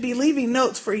groups should be leaving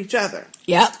notes for each other.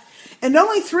 Yep. And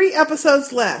only 3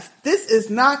 episodes left. This is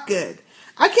not good.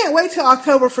 I can't wait till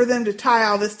October for them to tie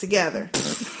all this together.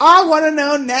 I want to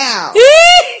know now.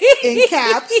 In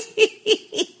caps.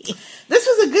 This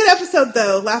was a good episode,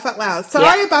 though. Laugh out loud.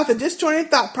 Sorry about the disjointed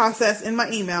thought process in my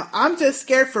email. I'm just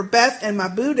scared for Beth and my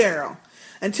boo Daryl.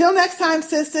 Until next time,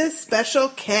 sisters, Special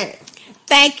K.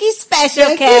 Thank you, Special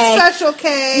K. Thank you, Special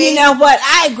K. You know what?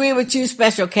 I agree with you,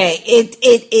 Special K.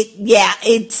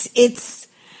 It's.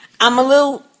 I'm a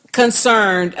little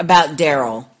concerned about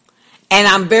Daryl. And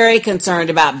I'm very concerned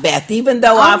about Beth, even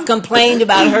though I've complained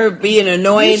about her being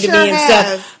annoying to me and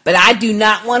stuff. But I do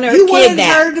not want her kidnapped. You wanted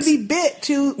her to be bit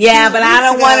too. Yeah, but I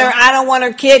don't want her. I don't want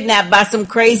her kidnapped by some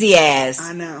crazy ass.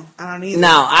 I know. I don't either.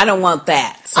 No, I don't want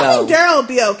that. So I think Daryl will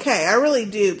be okay. I really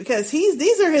do, because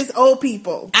these are his old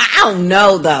people. I don't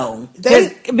know though,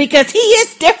 because he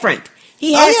is different.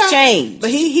 He has changed, but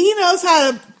he knows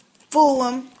how to fool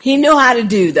them. He knew how to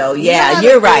do, though. Yeah,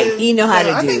 you're right. He knew how to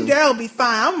do. I think Daryl will be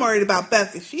fine. I'm worried about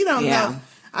Beth because she don't know.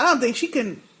 I don't think she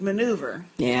can maneuver.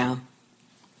 Yeah.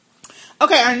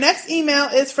 Okay, our next email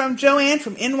is from Joanne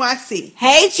from NYC.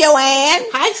 Hey, Joanne.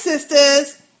 Hi,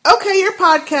 sisters. Okay, your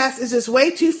podcast is just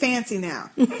way too fancy now.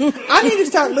 I need to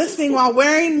start listening while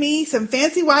wearing me some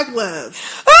fancy white gloves.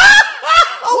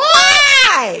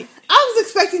 Why? I was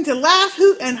expecting to laugh,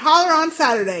 hoot, and holler on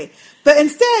Saturday, but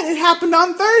instead it happened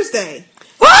on Thursday.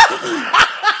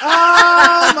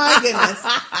 Oh my goodness.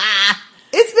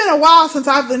 It's been a while since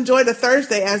I've enjoyed a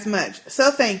Thursday as much, so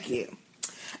thank you.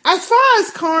 As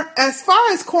far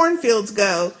as cornfields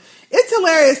go, it's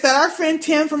hilarious that our friend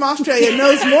Tim from Australia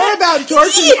knows more about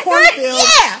Georgian cornfields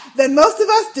than most of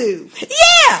us do.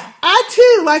 Yeah. I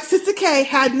too, like Sister K,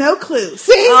 had no clue.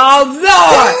 See? Oh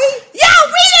Lord. Yo,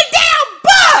 read a damn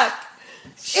book.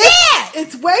 Shit.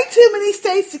 It's way too many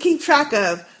states to keep track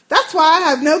of. That's why I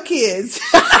have no kids.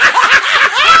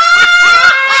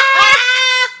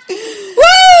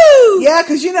 Woo! Yeah,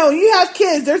 because when you have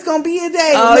kids, there's going to be a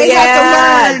day when they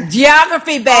have to learn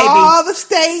geography, baby. All the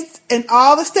states and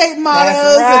all the state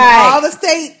mottos and all the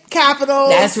state capitals.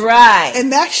 That's right.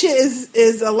 And that shit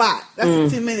is a lot.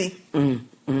 That's too many.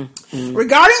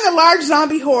 Regarding the large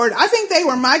zombie horde, I think they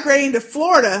were migrating to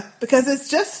Florida because it's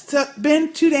just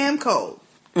been too damn cold.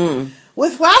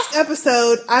 With last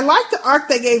episode, I liked the arc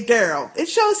they gave Daryl. It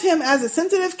shows him as a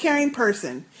sensitive, caring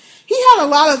person. He had a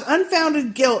lot of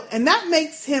unfounded guilt, and that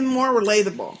makes him more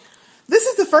relatable. This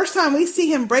is the first time we see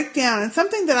him break down, and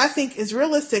something that I think is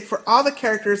realistic for all the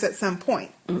characters at some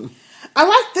point. I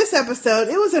liked this episode.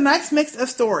 It was a nice mix of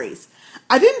stories.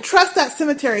 I didn't trust that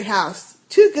cemetery house.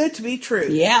 Too good to be true.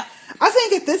 Yeah. I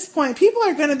think at this point, people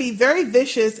are going to be very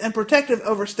vicious and protective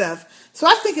over stuff, so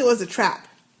I think it was a trap.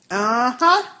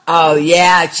 Uh-huh. Oh,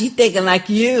 yeah. She's thinking like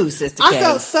you, Sister K. I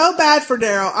felt so bad for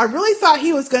Daryl. I really thought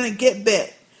he was going to get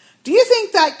bit. Do you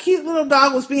think that cute little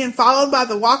dog was being followed by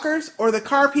the walkers, or the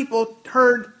car people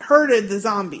herded the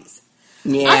zombies?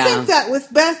 Yeah. I think that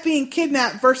with Beth being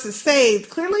kidnapped versus saved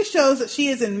clearly shows that she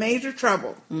is in major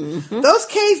trouble. Those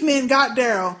cavemen got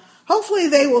Daryl. Hopefully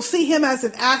they will see him as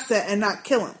an asset and not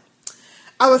kill him.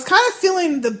 I was kind of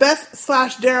feeling the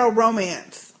Beth/Daryl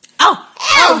romance. Oh,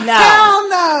 hell no. Hell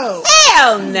no.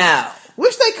 Hell no.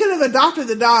 Wish they could have adopted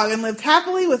the dog and lived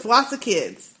happily with lots of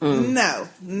kids. No.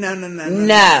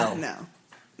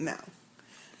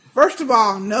 First of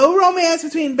all, no romance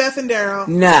between Beth and Daryl.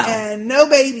 No. And no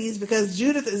babies because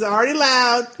Judith is already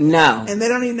loud. No. And they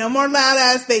don't need no more loud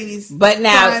ass babies. But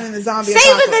now, in the zombie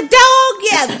saving the dog,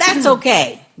 yeah, that's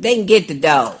okay. They can get the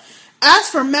dog. As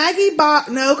for Maggie,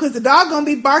 no, because the dog going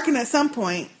to be barking at some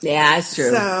point. Yeah, that's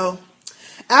true. So,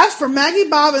 as for Maggie,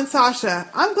 Bob, and Sasha,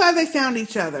 I'm glad they found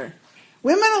each other.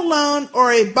 Women alone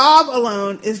or a Bob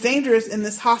alone is dangerous in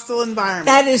this hostile environment.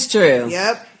 That is true.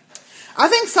 Yep. I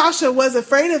think Sasha was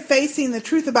afraid of facing the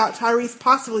truth about Tyrese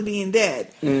possibly being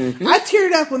dead. I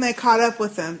teared up when they caught up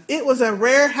with him. It was a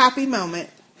rare, happy moment.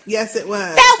 Yes, it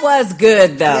was. That was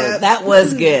good, though. Yep. That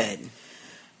was good.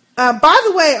 By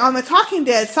the way, on The Talking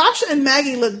Dead, Sasha and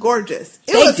Maggie looked gorgeous.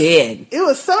 They did. It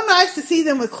was so nice to see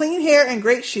them with clean hair and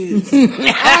great shoes.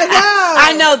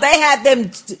 I know. They had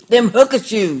them hooker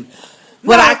shoes.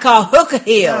 What I call hooker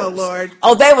heels. Oh, Lord.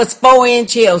 Oh, they was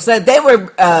 4-inch heels. So they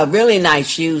were really nice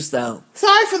shoes, though.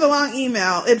 Sorry for the long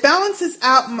email. It balances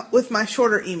out with my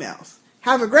shorter emails.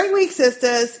 Have a great week,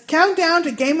 sisters. Countdown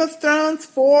to Game of Thrones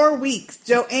 4 weeks.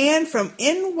 Joanne from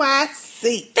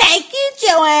NYC. Thank you,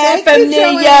 Joanne from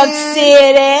New York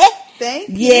City. Thank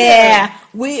you. Yeah.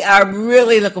 we are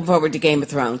really looking forward to Game of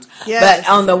Thrones. Yes. But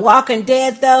on The Walking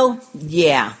Dead, though,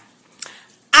 yeah.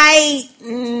 I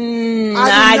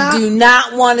do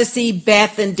not want to see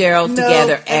Beth and Daryl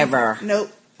together ever.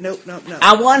 Nope.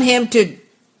 I want him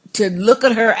to look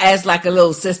at her as like a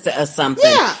little sister or something.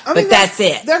 Yeah. I mean, but that's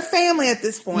it. They're family at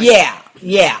this point.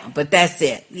 Yeah, but that's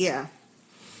it. Yeah.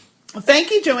 Well,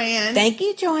 thank you, Joanne. Thank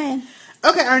you, Joanne.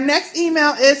 Okay, our next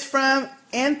email is from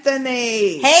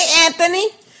Anthony. Hey, Anthony.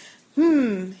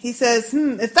 He says,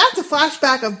 if that's a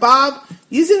flashback of Bob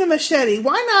using a machete,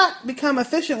 why not become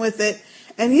efficient with it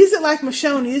and use it like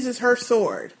Michonne uses her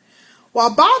sword?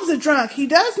 While Bob's a drunk, he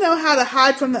does know how to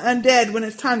hide from the undead when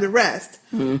it's time to rest.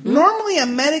 Mm-hmm. Normally, a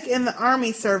medic in the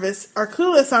army service are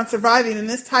clueless on surviving in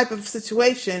this type of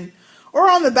situation or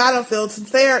on the battlefield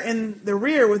since they are in the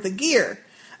rear with the gear.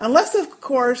 Unless, of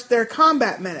course, they're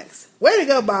combat medics. Way to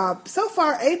go, Bob. So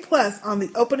far, A+ on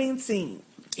the opening scene.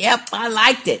 Yep, I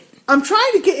liked it. I'm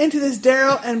trying to get into this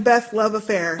Daryl and Beth love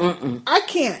affair. I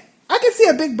can't. I can see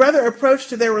a big brother approach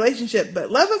to their relationship,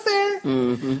 but love affair?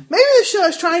 Maybe the show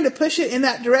is trying to push it in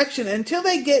that direction until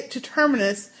they get to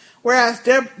Terminus, whereas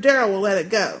Daryl will let it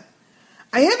go.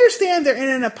 I understand they're in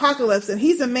an apocalypse and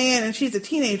he's a man and she's a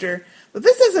teenager, but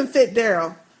this doesn't fit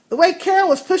Daryl. The way Carol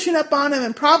was pushing up on him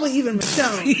and probably even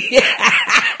Michonne.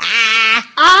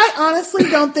 I honestly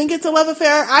don't think it's a love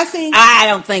affair. I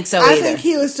don't think so either. I think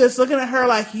he was just looking at her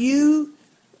like, you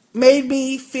made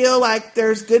me feel like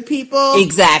there's good people.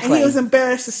 Exactly. And he was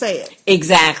embarrassed to say it.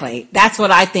 Exactly. That's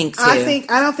what I think too. I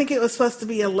don't think it was supposed to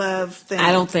be a love thing.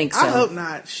 I don't think so. I hope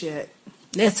not. Shit.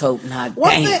 Let's hope not.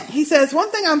 He says,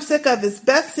 one thing I'm sick of is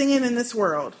Beth singing in this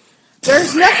world.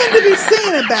 There's nothing to be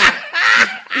singing about.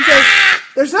 He says,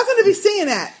 there's nothing to be singing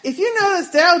at. If you notice,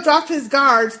 Daryl dropped his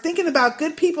guards thinking about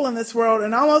good people in this world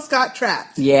and almost got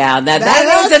trapped. Yeah, that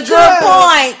is a good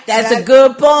point. That's a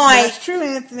good point. That's true,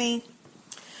 Anthony.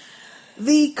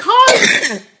 The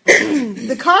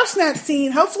car snatch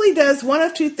scene hopefully does one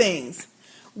of two things.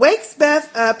 Wakes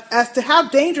Beth up as to how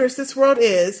dangerous this world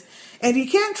is, and you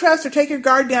can't trust or take your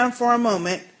guard down for a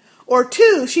moment. Or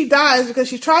two, she dies because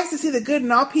she tries to see the good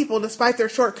in all people despite their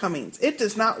shortcomings. It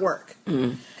does not work.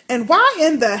 And why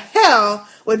in the hell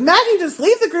would Maggie just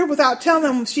leave the group without telling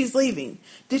them she's leaving?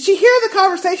 Did she hear the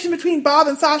conversation between Bob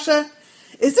and Sasha?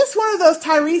 Is this one of those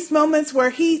Tyrese moments where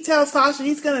he tells Sasha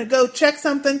he's going to go check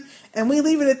something and we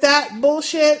leave it at that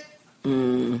bullshit?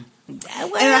 And I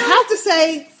have to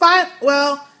say,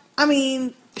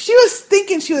 she was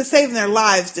thinking she was saving their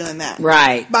lives doing that.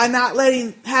 Right. By not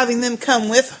having them come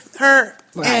with her.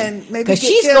 Right. And maybe because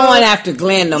she's going after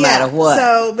Glenn no matter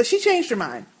what. But she changed her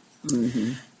mind.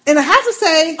 And I have to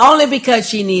say... Only because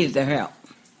she needed the help.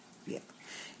 Yeah.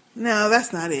 No,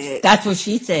 that's not it. That's what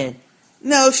she said.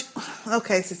 No.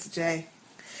 Okay, Sister J.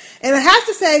 And I have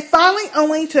to say, finally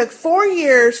only took 4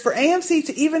 years for AMC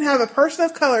to even have a person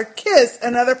of color kiss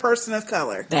another person of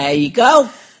color. There you go.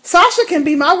 Sasha can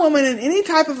be my woman in any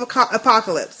type of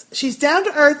apocalypse. She's down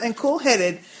to earth and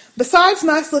cool-headed. Besides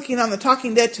nice looking on The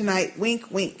Talking Dead tonight.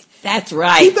 Wink, wink. That's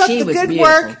right. Keep up the good beautiful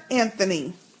work,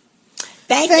 Anthony.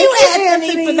 Thank you,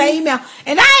 Anthony, for the email.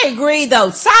 And I agree, though.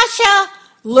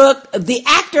 The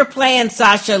actor playing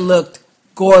Sasha looked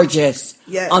gorgeous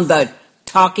on The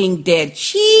Talking Dead.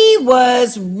 She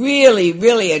was really,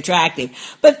 really attractive.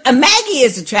 But Maggie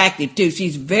is attractive, too.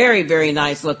 She's a very, very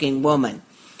nice looking woman.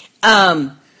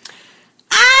 I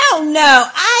don't know.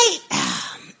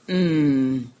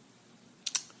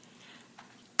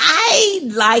 I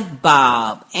like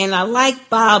Bob, and I like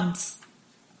Bob's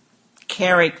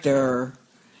character.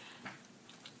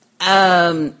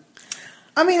 I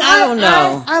don't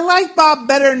know. I like Bob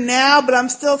better now, but I'm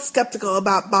still skeptical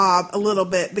about Bob a little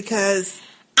bit because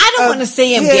I don't want to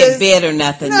see him get bit or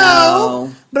nothing.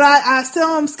 No, but I still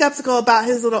am skeptical about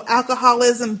his little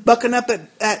alcoholism, bucking up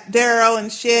at Daryl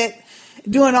and shit.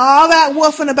 Doing all that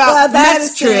woofing about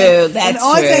medicine. True. That's and the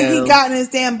only thing he got in his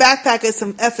damn backpack is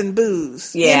some effing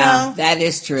booze. Yeah, that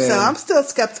is true. So I'm still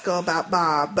skeptical about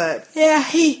Bob, but yeah,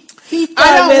 I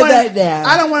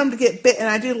don't want him to get bit, and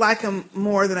I do like him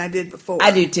more than I did before.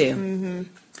 I do too.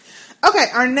 Okay,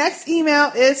 our next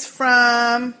email is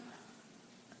from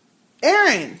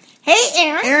Aaron. Hey,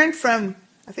 Aaron. Aaron from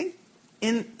the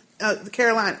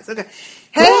Carolinas. Okay.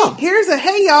 Hey, here's a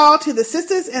hey y'all to the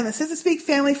Sisters and the Sister Speak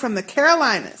family from the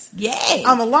Carolinas. Yay!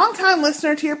 I'm a longtime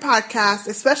listener to your podcast,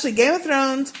 especially Game of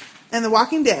Thrones and The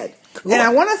Walking Dead. Cool. And I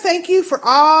want to thank you for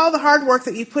all the hard work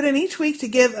that you put in each week to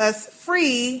give us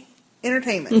free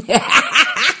entertainment.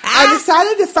 I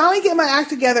decided to finally get my act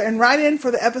together and write in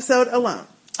for the episode alone.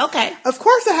 Okay. Of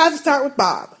course, I have to start with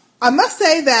Bob. I must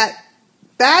say that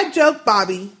bad joke,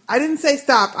 Bobby. I didn't say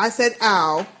stop. I said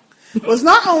ow. was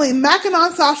not only macking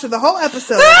on Sasha the whole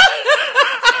episode,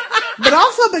 but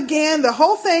also began the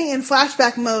whole thing in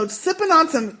flashback mode, sipping on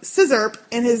some scissor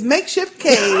in his makeshift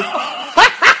cave.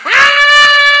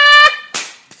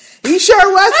 He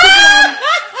sure was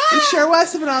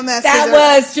sipping on that That scissor.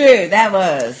 was true. That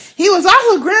was. He was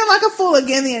also grinning like a fool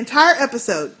again the entire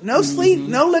episode. No sleep,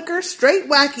 no liquor, straight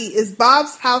wacky is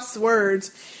Bob's house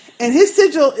words. And his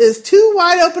sigil is 2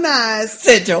 wide open eyes,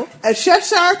 sigil, a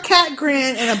Cheshire cat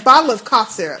grin, and a bottle of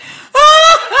cough syrup.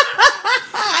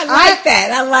 I like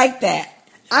that.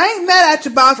 I ain't mad at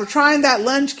you, Bob, for trying that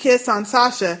lunge kiss on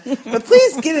Sasha, but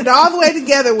please get it all the way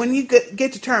together when you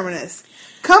get to Terminus.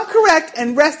 Come correct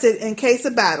and rested in case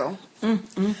of battle.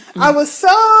 I was so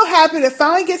happy to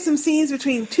finally get some scenes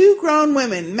between 2 grown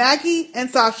women, Maggie and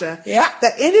Sasha,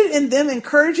 that ended in them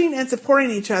encouraging and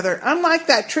supporting each other, unlike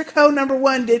that trick hoe number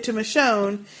 1 did to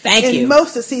Michonne in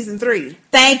most of season 3.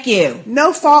 Thank you.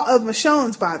 No fault of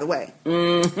Michonne's, by the way.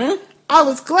 I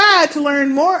was glad to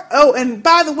learn more. Oh, and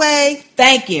by the way,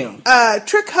 thank you.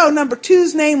 Trick hoe number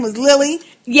 2's name was Lily.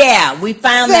 Yeah, we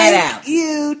found that out. Thank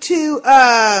you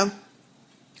to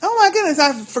oh my goodness,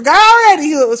 I forgot already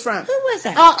who it was from. Who was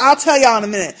that? I'll tell y'all in a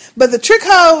minute. But the trick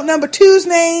hoe number 2's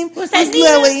name was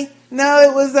Lily. No,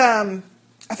 it was I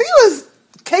think it was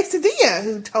Quesadilla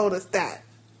who told us that.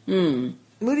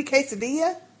 Moody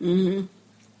Quesadilla.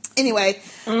 Anyway,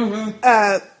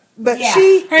 but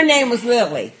her name was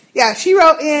Lily. Yeah, she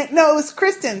wrote in. No, it was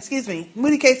Kristen. Excuse me,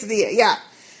 Moody Quesadilla. Yeah,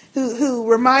 who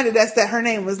reminded us that her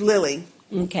name was Lily.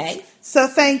 Okay. So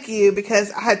thank you,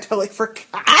 because I had totally forgot.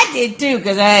 I did too,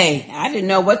 because I didn't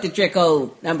know what the trick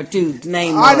hoe number 2's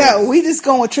name was. I know. We just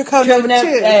going with trick hoe number 2.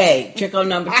 Hey, trick hoe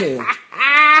number 2.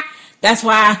 That's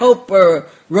why I hope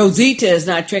Rosita is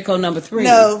not trick hoe number 3.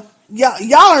 No.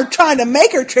 Y'all are trying to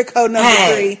make her trick hoe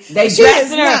number 3. They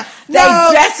dressing her.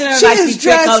 Dressing her like she's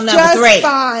trick hoe number 3.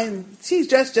 Fine. She's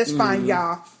dressed just fine,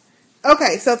 y'all.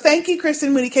 Okay, so thank you,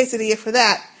 Kristen Moody Quesadilla, for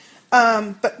that.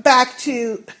 But back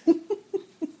to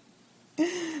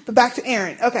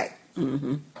Erin. Okay.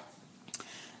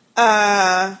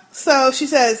 So she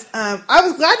says, I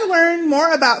was glad to learn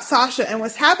more about Sasha and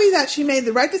was happy that she made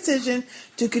the right decision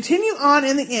to continue on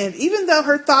in the end, even though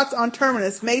her thoughts on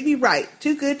Terminus may be right.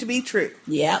 Too good to be true.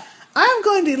 Yep. I'm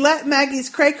going to let Maggie's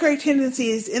cray-cray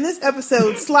tendencies in this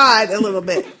episode slide a little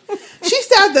bit. She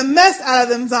stabbed the mess out of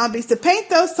them zombies to paint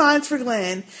those signs for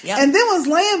Glenn, and then was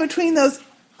laying between those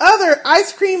other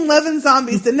ice cream loving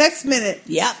zombies the next minute.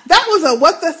 Yep. That was a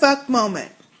what the fuck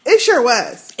moment. It sure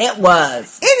was. It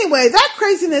was. Anyway, that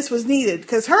craziness was needed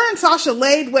because her and Sasha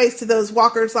laid waste to those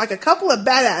walkers like a couple of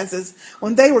badasses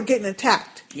when they were getting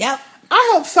attacked. Yep.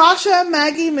 I hope Sasha,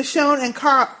 Maggie, Michonne,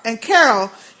 and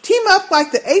Carol team up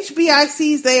like the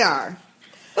HBICs they are.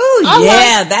 Ooh,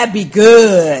 that'd be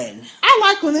good. I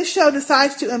like when this show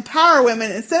decides to empower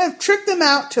women instead of trick them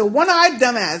out to one-eyed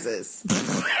dumbasses.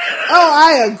 Oh,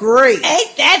 I agree.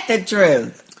 Ain't that the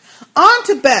truth? On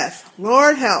to Beth,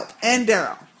 Lord help, and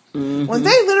Daryl. When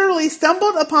they literally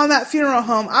stumbled upon that funeral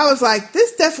home, I was like,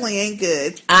 this definitely ain't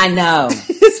good. I know.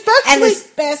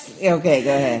 Especially, okay,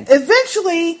 go ahead.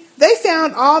 Eventually, they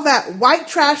found all that white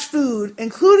trash food,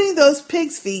 including those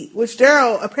pig's feet, which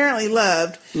Daryl apparently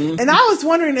loved. And I was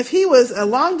wondering if he was a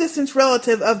long-distance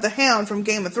relative of the Hound from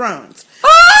Game of Thrones.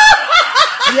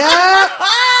 Yeah.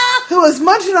 Who was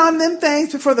munching on them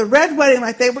things before the red wedding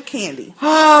like they were candy.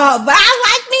 Oh, but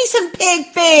I like me some pig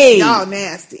feet. Y'all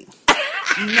nasty.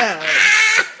 No.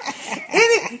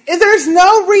 There's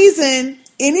no reason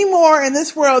anymore in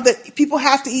this world that people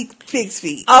have to eat pig's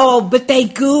feet. Oh, but they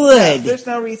good. No, there's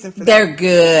no reason for that. They're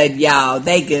good, y'all.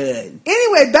 They good.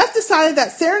 Anyway, Beth decided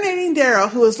that serenading Daryl,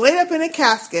 who was laid up in a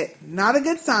casket, not a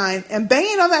good sign, and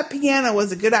banging on that piano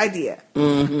was a good idea.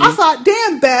 I thought,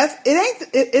 damn, Beth,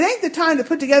 it ain't the time to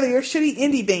put together your shitty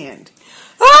indie band.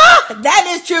 That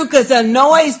is true, because the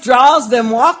noise draws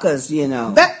them walkers, you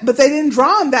know. But they didn't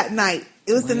draw them that night.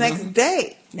 It was the next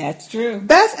day. That's true.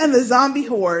 Beth and the zombie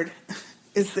horde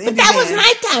is the indie band. But that was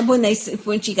nighttime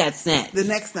when she got snatched. The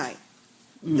next night.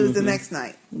 It was the next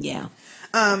night. Yeah.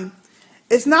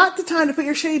 It's not the time to put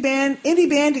your shitty indie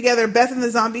band together, Beth and the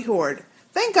zombie horde.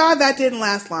 Thank God that didn't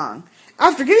last long.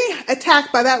 After getting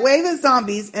attacked by that wave of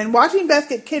zombies and watching Beth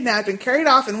get kidnapped and carried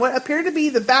off in what appeared to be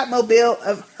the Batmobile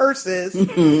of hearses,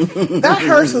 that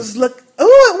hearse was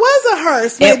it was a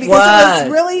hearse, maybe, because it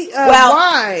was really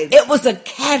wide. It was a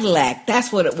Cadillac.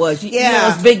 That's what it was. Yeah. You know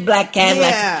those big black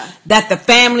Cadillacs that the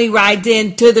family rides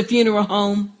in to the funeral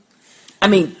home? I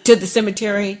mean, to the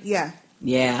cemetery? Yeah.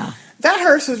 Yeah. That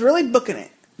hearse was really booking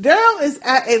it. Daryl is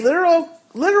at a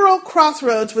literal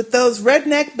crossroads with those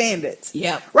redneck bandits.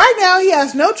 Yep. Right now, he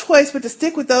has no choice but to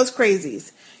stick with those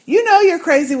crazies. You know you're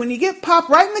crazy when you get popped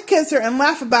right in the kisser and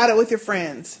laugh about it with your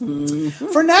friends.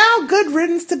 For now, good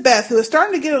riddance to Beth, who is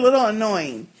starting to get a little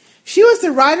annoying. She was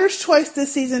the writer's choice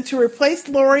this season to replace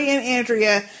Lori and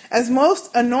Andrea as most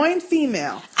annoying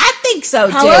female. I think so,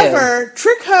 too. However,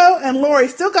 Trick-Ho and Lori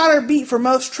still got her beat for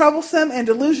most troublesome and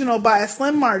delusional by a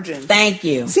slim margin. Thank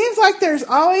you. Seems like there's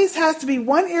always has to be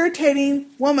one irritating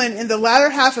woman in the latter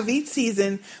half of each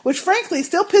season, which frankly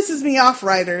still pisses me off,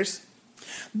 writers.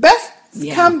 Beth,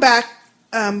 come back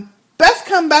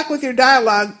with your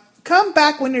dialogue. Come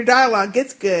back when your dialogue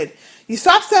gets good. You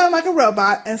stop sounding like a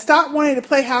robot and stop wanting to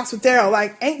play house with Daryl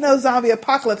like ain't no zombie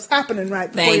apocalypse happening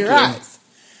right before your eyes.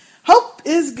 Hope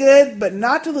is good, but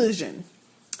not delusion.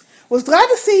 Was glad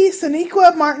to see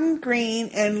Sonequa Martin Green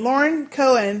and Lauren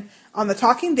Cohen on The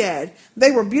Talking Dead.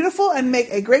 They were beautiful and make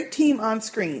a great team on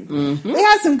screen. They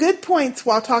had some good points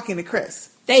while talking to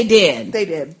Chris. They did. They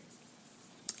did.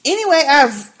 Anyway,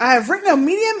 I have written a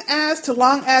medium as to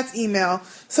long as email,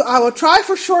 so I will try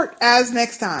for short as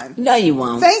next time. No, you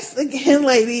won't. Thanks again,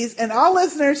 ladies, and all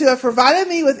listeners who have provided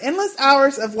me with endless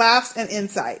hours of laughs and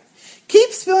insight.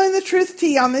 Keep spilling the truth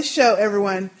tea on this show,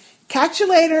 everyone. Catch you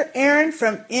later, Erin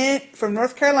from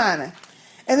North Carolina.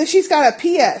 And then she's got a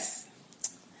P.S.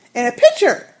 and a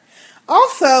picture.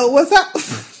 Also, was at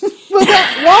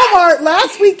Walmart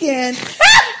last weekend.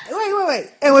 Wait.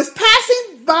 And was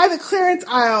passing by the clearance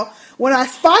aisle when I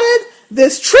spotted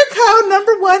this Trick-Ho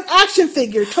 #1 action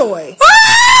figure toy.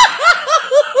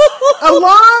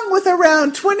 Along with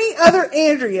around 20 other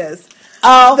Andreas.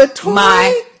 Oh,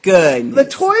 my goodness. The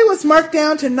toy was marked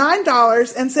down to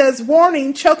 $9 and says,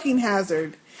 warning, choking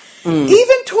hazard.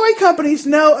 Even toy companies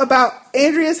know about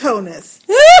Andrea's wholeness.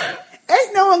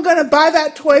 Ain't no one going to buy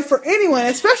that toy for anyone,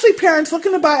 especially parents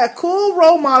looking to buy a cool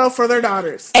role model for their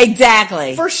daughters.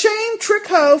 Exactly. For shame,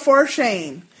 Trick-Ho, for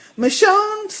shame.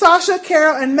 Michonne, Sasha,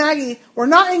 Carol, and Maggie were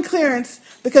not in clearance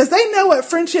because they know what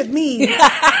friendship means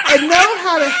and know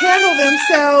how to handle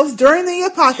themselves during the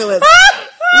apocalypse.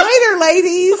 Later,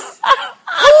 ladies.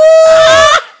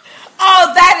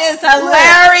 Oh, that is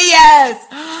hilarious.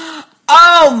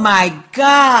 Oh, my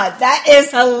God. That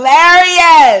is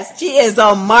hilarious. She is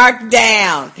on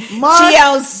markdown. She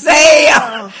on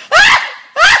sale.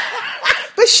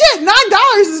 But shit, $9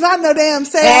 is not no damn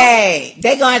sale. Hey,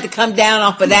 they're going to have to come down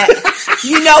off of that.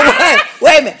 You know what?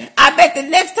 Wait a minute. I bet the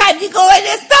next time you go in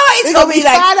this store, it's going to be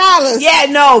like $5.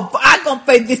 Yeah, no. I'm going to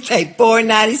pay this like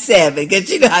 $4.97 because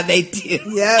you know how they do.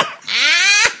 Yep.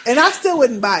 And I still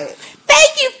wouldn't buy it.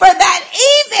 Thank you for that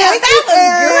email. That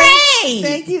was great.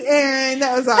 Thank you, Erin.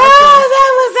 That was awesome. Oh,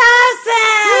 that was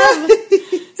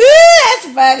awesome. That's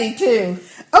funny, too.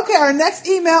 Okay, our next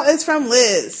email is from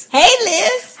Liz. Hey,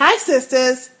 Liz. Hi,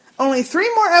 sisters. Only 3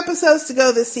 more episodes to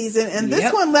go this season, and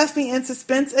this one left me in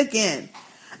suspense again.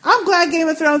 I'm glad Game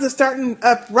of Thrones is starting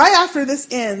up right after this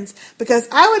ends, because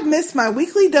I would miss my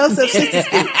weekly dose of Sister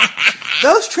Speak.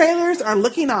 Those trailers are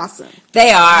looking awesome.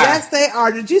 They are. Yes, they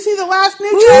are. Did you see the last new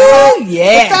trailer?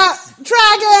 Yes. Without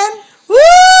Dragon. Woo!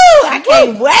 I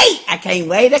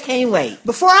can't wait.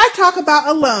 Before I talk about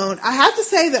Alone, I have to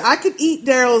say that I could eat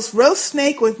Daryl's roast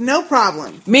snake with no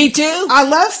problem. Me too. I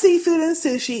love seafood and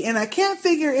sushi, and I can't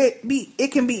figure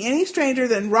it can be any stranger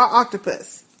than raw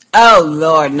octopus. Oh,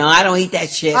 Lord, no, I don't eat that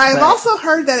shit. I have also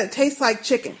heard that it tastes like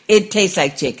chicken. It tastes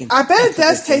like chicken. I bet it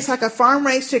does taste like a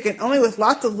farm-raised chicken, only with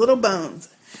lots of little bones.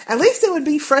 At least it would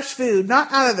be fresh food,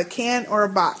 not out of a can or a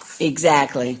box.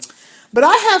 Exactly. But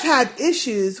I have had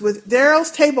issues with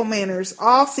Daryl's table manners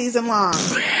all season long.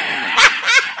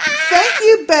 Thank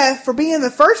you, Beth, for being the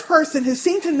first person who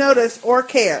seemed to notice or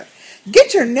care.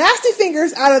 Get your nasty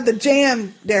fingers out of the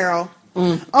jam, Daryl.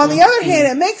 On the other hand,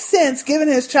 it makes sense given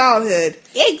his childhood.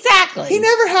 Exactly. He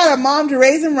never had a mom to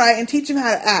raise him right and teach him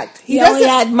how to act. He only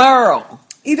had Merle.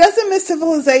 He doesn't miss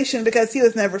civilization because he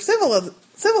was never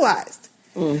civilized.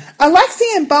 I like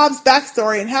seeing Bob's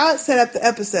backstory and how it set up the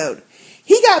episode.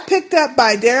 He got picked up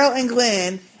by Daryl and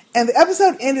Glenn, and the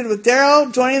episode ended with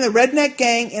Daryl joining the redneck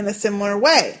gang in a similar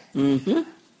way.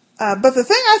 But the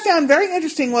thing I found very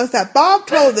interesting was that Bob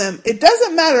told them, it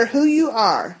doesn't matter who you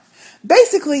are.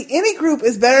 Basically, any group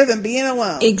is better than being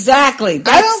alone. Exactly.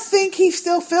 I don't think he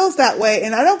still feels that way,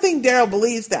 and I don't think Daryl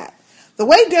believes that. The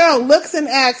way Daryl looks and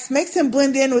acts makes him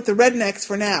blend in with the rednecks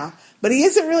for now, but he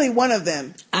isn't really one of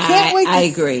them. I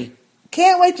agree.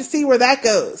 Can't wait to see where that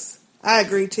goes. I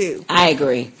agree, too. I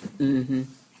agree.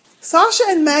 Sasha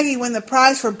and Maggie win the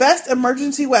prize for Best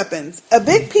Emergency Weapons. A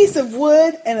big piece of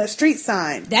wood and a street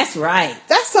sign. That's right.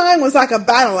 That sign was like a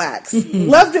battle axe.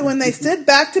 Loved it when they stood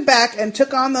back to back and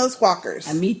took on those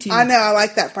walkers. Me too. I know, I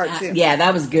like that part too. Yeah,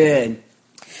 that was good.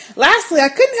 Lastly, I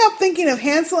couldn't help thinking of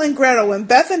Hansel and Gretel when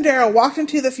Beth and Daryl walked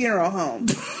into the funeral home.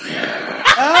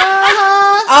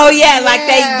 Oh, yeah, like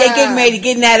they getting ready to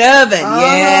get in that oven.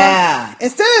 Yeah.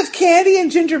 Instead of candy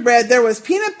and gingerbread, there was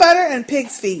peanut butter and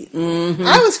pig's feet. Mm-hmm.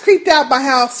 I was creeped out by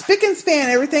how spick and span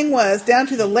everything was, down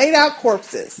to the laid out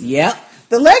corpses. Yep.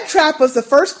 The leg trap was the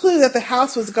first clue that the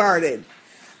house was guarded.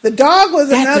 The dog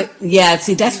was another...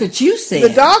 that's what you said.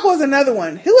 The dog was another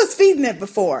one. Who was feeding it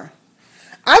before?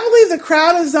 I believe the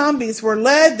crowd of zombies were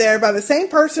led there by the same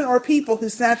person or people who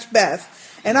snatched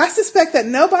Beth, and I suspect that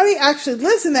nobody actually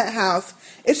lives in that house.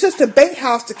 It's just a bait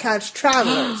house to catch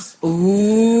travelers.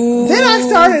 Ooh. Then I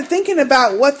started thinking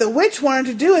about what the witch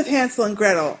wanted to do with Hansel and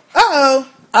Gretel.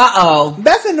 Uh-oh.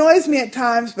 Beth annoys me at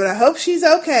times, but I hope she's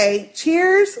okay.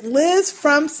 Cheers, Liz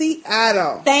from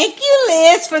Seattle. Thank you,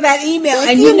 Liz, for that email.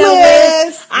 Thank and you, you know,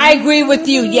 Liz, I agree with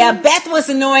you. Yeah, Beth was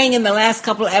annoying in the last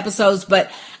couple of episodes,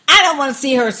 but I don't want to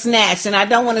see her snatched, and I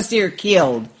don't want to see her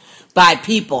killed by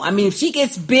people. I mean, if she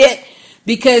gets bit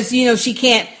because, you know, she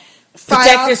can't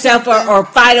protect herself or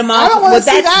fight them off, well,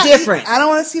 that's different. I don't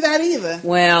want to see that either.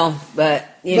 Well, but,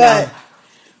 you know.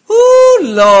 Ooh,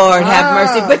 Lord, have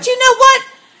mercy. But you know what?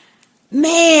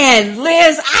 Man,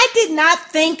 Liz, I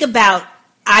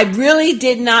really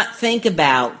did not think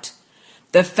about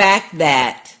the fact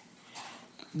that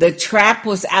the trap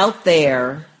was out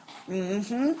there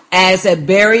as a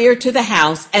barrier to the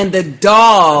house, and the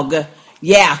dog,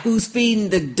 who's feeding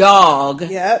the dog,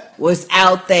 was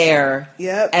out there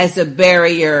as a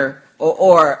barrier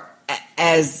or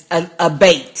as a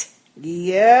bait.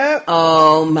 Yep.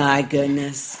 Oh, my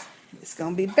goodness. It's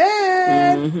going to be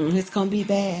bad. It's going to be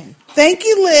bad. Thank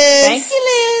you, Liz. Thank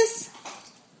you, Liz.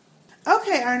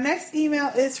 Okay, our next email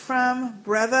is from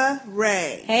Brother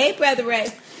Ray. Hey, Brother Ray.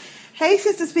 Hey,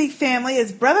 Sister Speak family.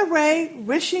 It's Brother Ray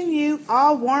wishing you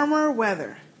all warmer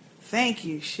weather. Thank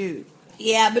you, shoot.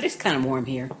 Yeah, but it's kind of warm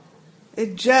here.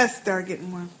 It just started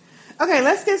getting warm. Okay,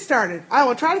 let's get started. I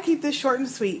will try to keep this short and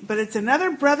sweet, but it's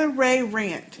another Brother Ray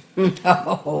rant.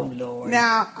 Oh, Lord.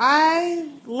 Now, I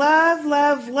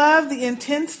love the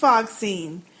intense fog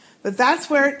scene, but that's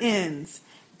where it ends.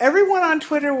 Everyone on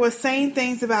Twitter was saying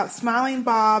things about Smiling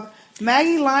Bob,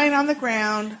 Maggie lying on the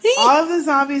ground, all of the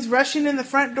zombies rushing in the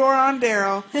front door on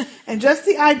Daryl, and just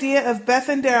the idea of Beth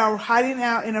and Daryl hiding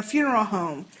out in a funeral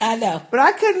home. I know. But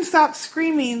I couldn't stop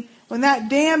screaming when that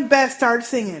damn Beth started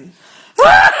singing.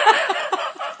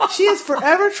 She is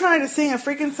forever trying to sing a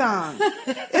freaking song.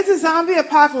 It's a zombie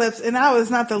apocalypse, and I was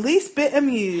not the least bit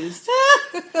amused.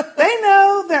 They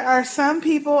know there are some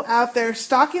people out there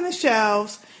stocking the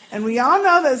shelves, and we all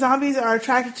know that zombies are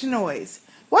attracted to noise.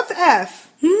 What the F?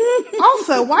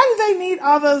 Also, why do they need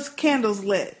all those candles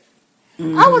lit?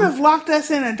 I would have locked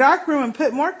us in a dark room and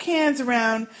put more cans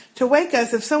around to wake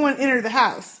us if someone entered the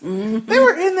house. They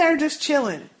were in there just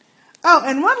chilling. Oh,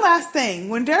 and one last thing.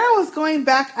 When Daryl was going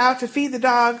back out to feed the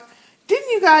dog,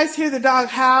 didn't you guys hear the dog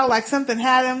howl like something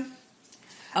had him?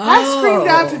 I screamed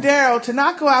out to Daryl to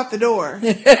not go out the door.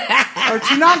 Or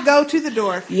to not go to the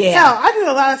door. Yeah. Hell, I did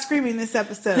a lot of screaming this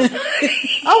episode.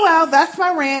 Oh, well, that's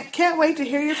my rant. Can't wait to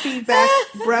hear your feedback,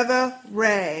 Brother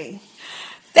Ray.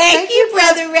 Thank you,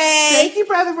 Brother Ray. Thank you,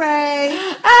 Brother Ray.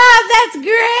 Oh, that's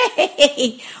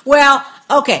great. Well,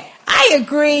 okay. I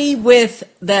agree with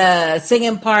the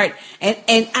singing part,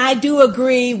 and I do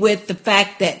agree with the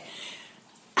fact that,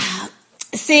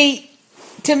 see,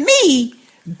 to me,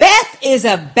 Beth is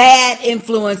a bad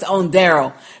influence on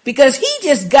Daryl because he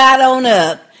just got on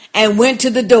up and went to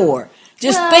the door.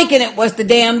 Just thinking it was the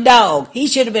damn dog. He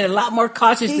should have been a lot more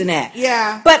cautious than that.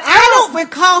 Yeah. But I don't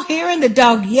recall hearing the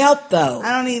dog yelp, though.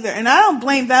 I don't either. And I don't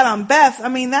blame that on Beth. I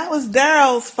mean, that was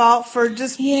Daryl's fault for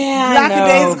just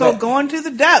lackadaisical going to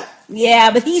the dope. Yeah,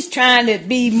 but he's trying to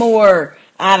be more,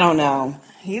 I don't know.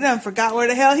 He done forgot where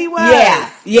the hell he was.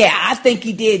 Yeah, I think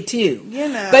he did, too. You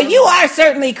know. But you are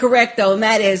certainly correct, though, and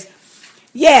that is,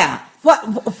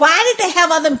 why did they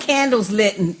have all them candles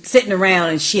lit and sitting around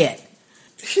and shit?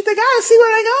 Shit, they gotta see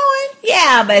where they're going.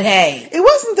 Yeah, but hey. It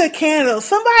wasn't the candles.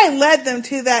 Somebody led them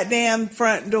to that damn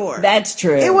front door. That's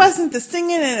true. It wasn't the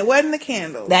singing and it wasn't the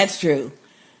candles. That's true.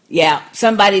 Yeah,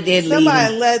 somebody did lead them.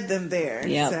 Somebody led them there.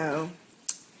 Yep. So,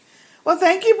 well,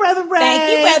 thank you, Brother Ray.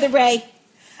 Thank you, Brother Ray.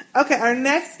 Okay, our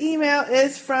next email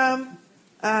is from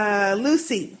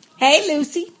Lucy. Hey,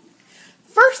 Lucy.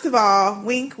 First of all,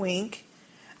 wink, wink,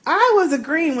 I was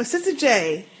agreeing with Sister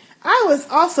J. I was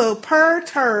also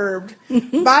perturbed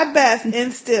by Beth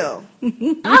and Still.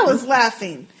 I was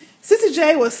laughing. Sister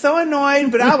J was so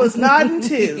annoyed, but I was nodding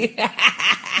too.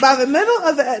 By the middle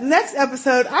of the next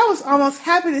episode, I was almost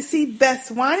happy to see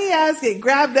Beth's whiny ass get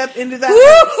grabbed up into that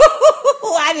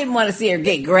house. I didn't want to see her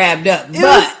get grabbed up,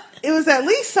 It was at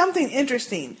least something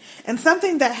interesting and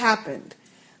something that happened.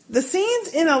 The scenes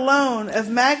in Alone of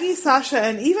Maggie, Sasha,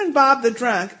 and even Bob the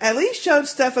Drunk at least showed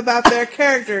stuff about their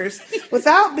characters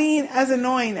without being as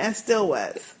annoying as Still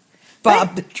was.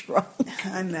 Bob the Drunk.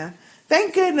 I know.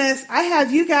 Thank goodness I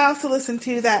have you gals to listen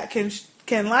to that can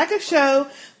like a show,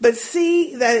 but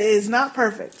see that it is not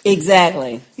perfect.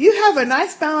 Exactly. You have a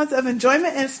nice balance of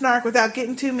enjoyment and snark without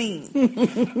getting too mean.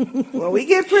 Well, we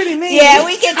get pretty mean. Yeah,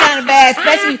 we get kind of bad,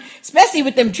 especially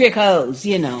with them trick hoes,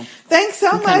 you know. Thanks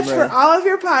so much for all of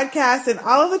your podcasts and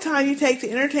all of the time you take to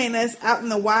entertain us out in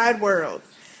the wide world.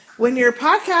 When your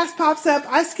podcast pops up,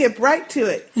 I skip right to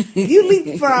it. You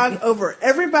leapfrog over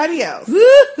everybody else.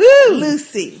 Woo-hoo!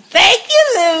 Lucy. Thank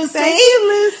you, Lucy. Thank you,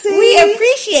 Lucy. We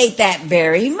appreciate that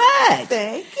very much.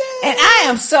 Thank you. And I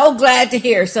am so glad to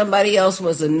hear somebody else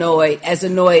was annoyed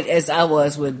as I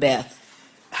was with Beth.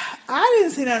 I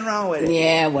didn't see nothing wrong with it.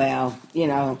 Yeah, well, you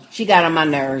know, she got on my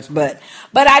nerves, but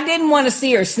I didn't want to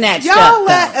see her snatched up. Y'all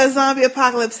let a zombie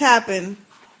apocalypse happen.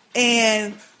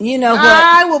 And you know what?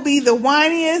 I will be the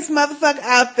whiniest motherfucker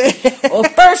out there. Well,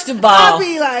 first of all, I'll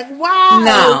be like, why?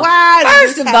 No. Why?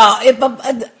 First of all,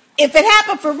 if it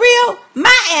happened for real,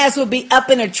 my ass would be up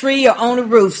in a tree or on a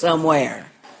roof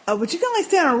somewhere. Oh, but you can only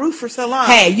stay on a roof for so long.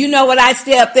 Hey, you know what? I'd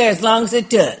stay up there as long as it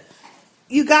took.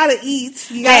 You gotta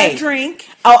eat. You gotta drink.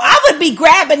 Oh, I would be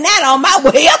grabbing that on my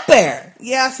way up there.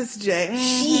 Yeah, Sister J.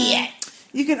 Shit.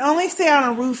 You can only stay on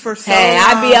a roof for so long. Hey,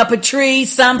 I'd be up a tree,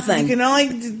 something. You can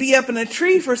only be up in a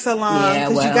tree for so long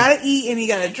because you gotta eat and you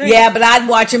gotta drink. Yeah, but I'd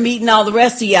watch them eating all the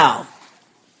rest of y'all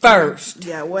first.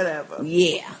 Yeah, whatever.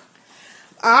 Yeah.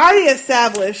 I already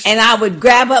established. And I would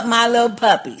grab up my little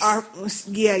puppies.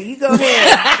 Yeah, you go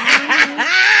ahead.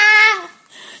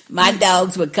 My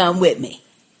dogs would come with me.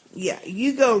 Yeah,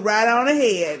 you go right on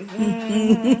ahead.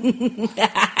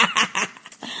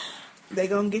 They're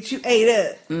going to get you ate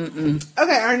up.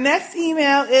 Okay, our next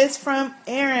email is from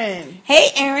Aaron. Hey,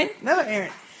 Aaron. Another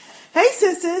Aaron. Hey,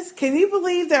 sisters. Can you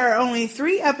believe there are only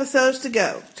 3 episodes to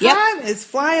go? Time is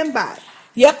flying by.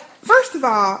 Yep. First of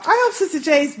all, I hope Sister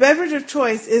J's beverage of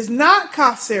choice is not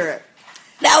cough syrup.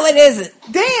 No, it isn't.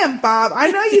 Damn, Bob.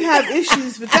 I know you have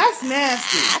issues, but that's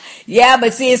nasty. Yeah,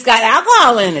 but see, it's got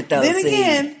alcohol in it, though. Then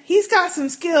again, he's got some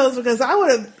skills because I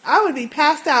would be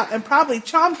passed out and probably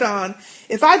chomped on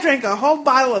if I drank a whole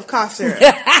bottle of cough syrup.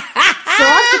 So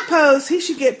I suppose he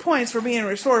should get points for being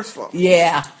resourceful.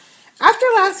 Yeah. After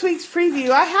last week's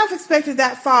preview, I half expected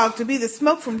that fog to be the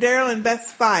smoke from Daryl and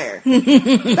Beth's fire.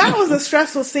 That was a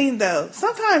stressful scene, though.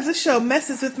 Sometimes this show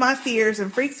messes with my fears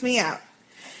and freaks me out.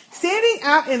 Standing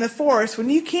out in the forest when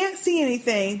you can't see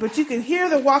anything, but you can hear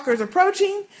the walkers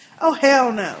approaching? Oh,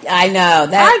 hell no. I know.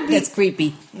 That's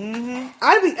creepy.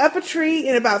 I'd be up a tree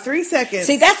in about 3 seconds.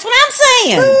 See, that's what I'm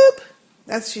saying. Boop.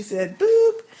 That's what she said.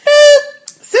 Boop. Boop.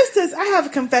 Sisters, I have a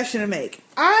confession to make.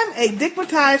 I'm a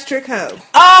digmatized trick hoe.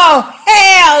 Oh,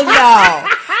 hell no.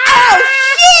 Oh,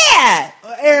 shit.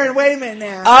 Aaron, wait a minute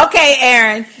now. Okay,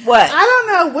 Aaron. What? I don't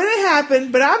know when it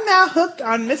happened, but I'm now hooked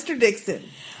on Mr. Dixon.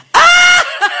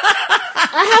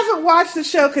 I haven't watched the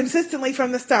show consistently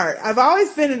from the start. I've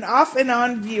always been an off and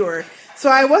on viewer, so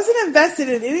I wasn't invested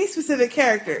in any specific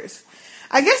characters.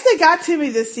 I guess they got to me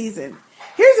this season.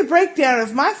 Here's a breakdown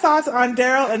of my thoughts on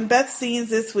Daryl and Beth's scenes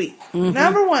this week.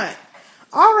 Number 1.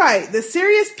 All right, the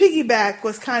serious piggyback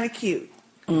was kind of cute.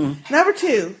 Number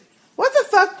 2. What the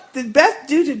fuck did Beth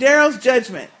do to Daryl's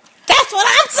judgment? That's what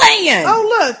I'm saying. Oh,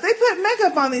 look, they put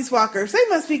makeup on these walkers. They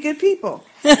must be good people.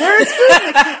 There's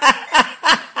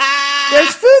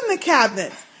food in the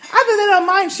cabinets. I bet they don't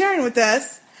mind sharing with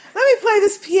us. Let me play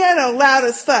this piano loud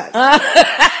as fuck.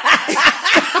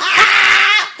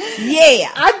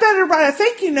 Yeah. I'd better write a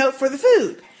thank you note for the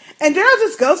food. And Daryl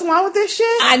just goes along with this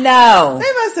shit? I know.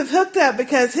 They must have hooked up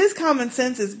because his common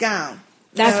sense is gone.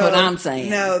 That's what I'm saying.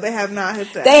 No, they have not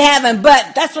hooked up. They haven't,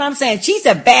 but that's what I'm saying. She's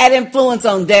a bad influence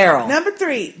on Daryl. Number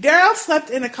 3, Daryl slept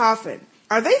in a coffin.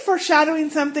 Are they foreshadowing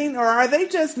something, or are they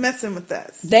just messing with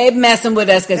us? They messing with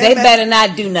us because they better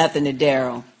not do nothing to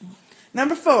Daryl.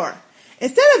 Number 4,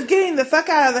 instead of getting the fuck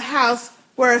out of the house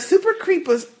where a super creep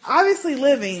was obviously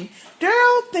living,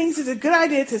 Daryl thinks it's a good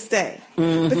idea to stay.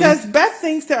 Because Beth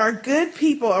thinks there are good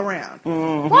people around.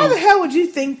 Why the hell would you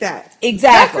think that?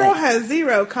 Exactly. That girl has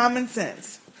 0 common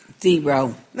sense.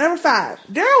 0. Number 5,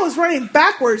 Daryl was running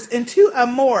backwards into a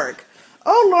morgue.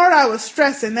 Oh, Lord, I was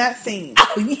stressing that scene.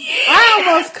 Oh, yeah. I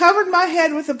almost covered my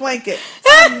head with a blanket.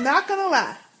 I'm not going to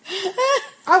lie.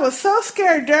 I was so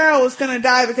scared Daryl was going to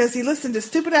die because he listened to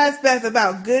stupid-ass Beth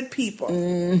about good people.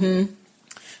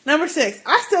 Number 6,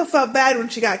 I still felt bad when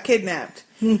she got kidnapped.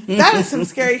 That is some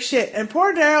scary shit, and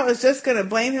poor Daryl is just going to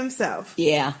blame himself.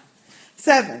 Yeah.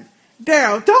 7,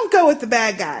 Daryl, don't go with the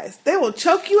bad guys. They will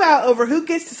choke you out over who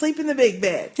gets to sleep in the big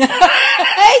bed. Ain't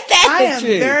that I am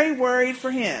true? very worried for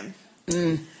him.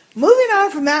 Moving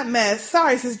on from that mess.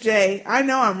 Sorry, Sis J. I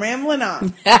know I'm rambling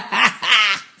on.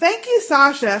 Thank you,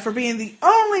 Sasha, for being the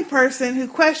only person who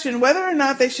questioned whether or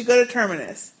not they should go to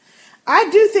Terminus. I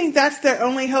do think that's their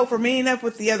only hope for meeting up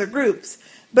with the other groups,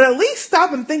 but at least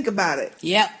stop and think about it.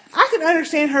 Yep. I can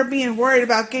understand her being worried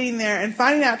about getting there and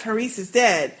finding out Therese is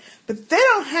dead, but they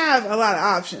don't have a lot of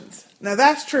options. Now,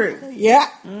 that's true. Yeah.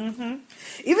 Mm-hmm.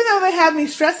 Even though they have me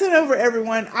stressing over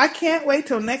everyone, I can't wait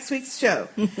till next week's show.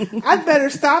 I'd better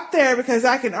stop there because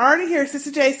I can already hear Sister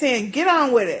J saying, get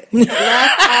on with it.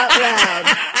 Laugh out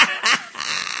loud.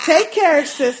 Take care,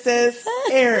 sisters.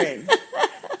 Aaron.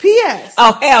 P.S.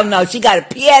 Oh, hell no. She got a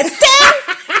P.S. too?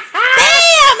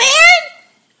 Damn, Aaron.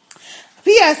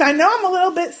 P.S. I know I'm a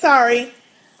little bit sorry.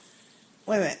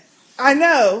 Wait a minute. I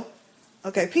know.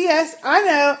 Okay, P.S. I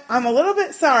know I'm a little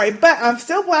bit sorry, but I'm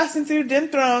still blasting through Dim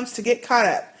Thrones to get caught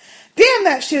up. Damn,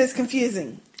 that shit is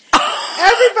confusing.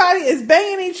 Everybody is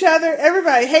banging each other.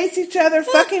 Everybody hates each other.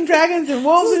 Fucking dragons and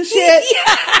wolves and shit.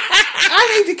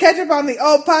 I need to catch up on the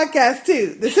old podcast,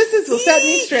 too. The sisters will set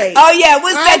me straight. Oh, yeah,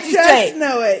 we'll set you straight. I just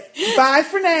know it. Bye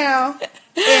for now.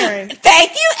 Aaron.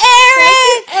 Thank you,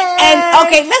 Aaron. And,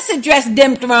 okay, let's address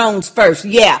Dim Thrones first.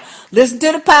 Yeah. Listen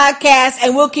to the podcast,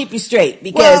 and we'll keep you straight.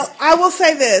 Because well, I will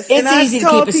say this. It's easy to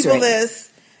keep it straight. I've told people this.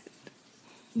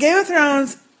 Game of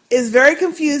Thrones is very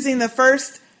confusing the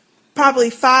first probably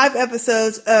 5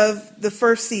 episodes of the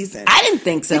first season. I didn't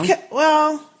think so.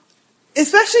 Well,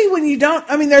 especially when you don't...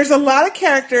 I mean, there's a lot of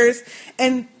characters,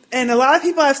 and a lot of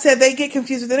people have said they get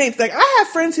confused with the names. Like, I have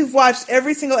friends who've watched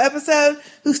every single episode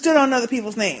who still don't know the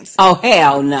people's names. Oh,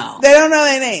 hell no. They don't know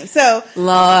their names. So,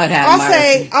 Lord have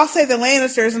mercy. I'll say the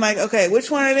Lannisters. I'm like, okay,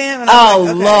 which one of them? And oh,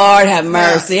 like, okay, Lord have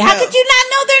mercy. How could you not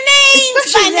know their names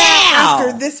especially by now?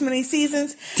 After this many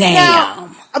seasons. Damn. Now,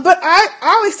 but I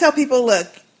always tell people, look,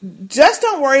 just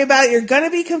don't worry about it. You're going to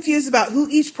be confused about who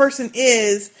each person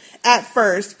is at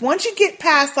first. Once you get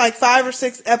past like 5 or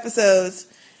 6 episodes,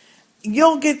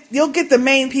 you'll get the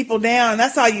main people down. And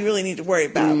that's all you really need to worry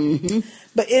about. Mm-hmm.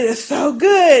 But it is so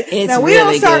good. It's now we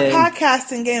really don't start good.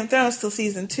 podcasting Game of Thrones till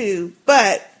season 2,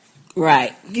 but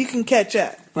right, you can catch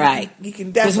up. Right, you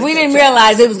can definitely. Because we didn't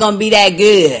realize it was going to be that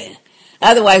good.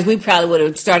 Otherwise, we probably would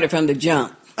have started from the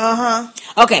jump.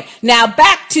 Okay, now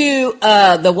back to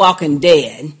The Walking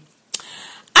Dead.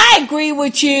 I agree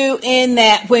with you in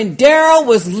that when Daryl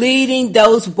was leading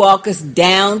those walkers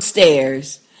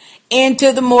downstairs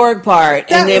into the morgue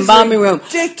part and the embalming room,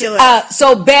 ridiculous.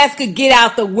 So Beth could get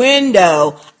out the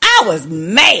window, I was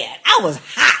mad. I was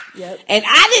hot. Yep. And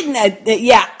I didn't,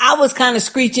 I was kind of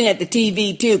screeching at the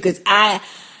TV too because I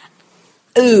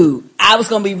was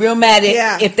gonna be real mad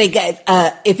if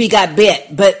he got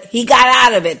bit, but he got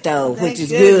out of it though, which is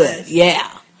good.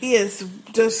 Yeah, he is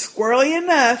just squirrely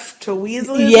enough to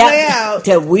weasel his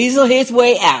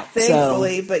way out.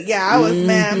 Thankfully, but I was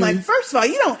mad. I'm like, first of all,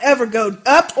 you don't ever go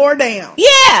up or down.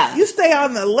 Yeah, you stay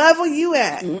on the level you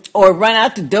at, or run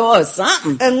out the door or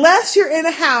something. Unless you're in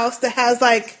a house that has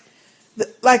like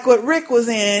what Rick was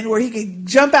in, where he could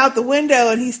jump out the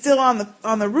window and he's still on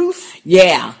the roof.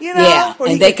 Yeah, you know, where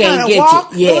and he they can't get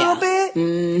walk you. A little bit.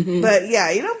 Mm-hmm. But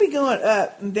you don't be going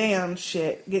up and down.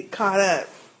 Shit, get caught up.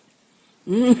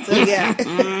 So Okay.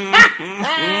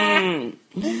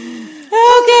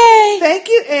 Thank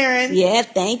you, Aaron. Yeah,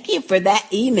 thank you for that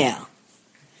email.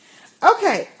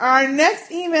 Okay, our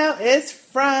next email is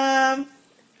from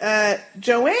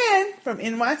Joanne from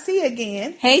NYC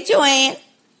again. Hey, Joanne.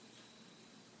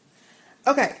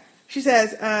 Okay, she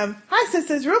says, hi,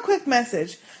 sisters, real quick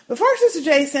message. Before Sister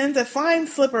J sends a fine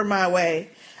slipper my way,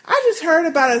 I just heard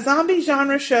about a zombie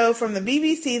genre show from the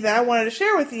BBC that I wanted to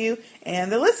share with you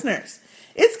and the listeners.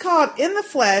 It's called In the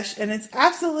Flesh, and it's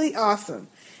absolutely awesome.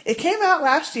 It came out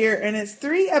last year, and it's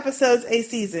 3 episodes a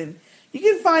season. You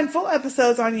can find full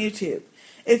episodes on YouTube.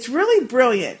 It's really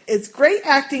brilliant. It's great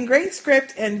acting, great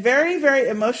script, and very, very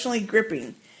emotionally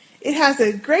gripping. It has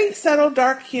a great, subtle,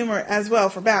 dark humor as well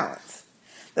for balance.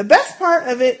 The best part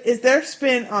of it is their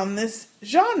spin on this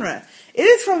genre. It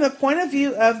is from the point of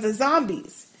view of the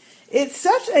zombies. It's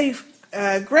such a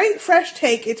great, fresh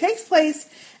take. It takes place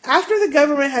after the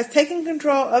government has taken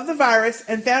control of the virus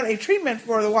and found a treatment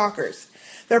for the walkers.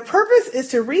 Their purpose is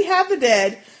to rehab the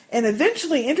dead and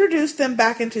eventually introduce them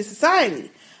back into society.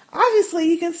 Obviously,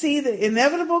 you can see the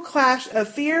inevitable clash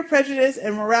of fear, prejudice,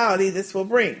 and morality this will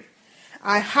bring.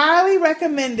 I highly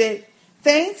recommend it.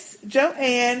 Thanks,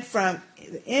 Joanne from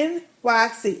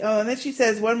NYC. Oh, and then she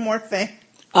says one more thing.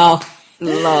 Oh.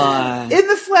 Lord. In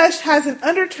the Flesh has an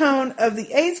undertone of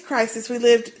the AIDS crisis we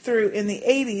lived through in the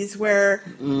 80s, where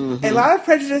a lot of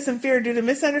prejudice and fear due to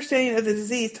misunderstanding of the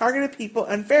disease targeted people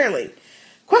unfairly.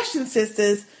 Question,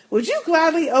 sisters, would you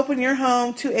gladly open your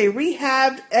home to a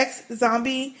rehabbed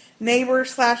ex-zombie neighbor /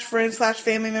 friend /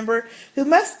 family member who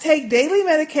must take daily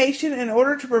medication in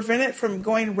order to prevent it from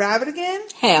going rabid again?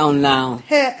 Hell no.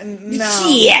 No.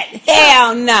 Shit.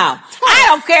 Hell no. I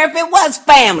don't care if it was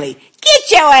family.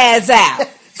 Get your ass out.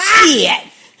 Shit.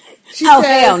 She oh,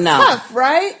 says, hell no. Tough,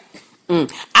 right? Now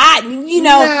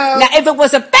if it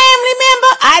was a family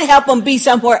member, I'd help them be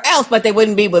somewhere else, but they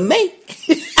wouldn't be with me.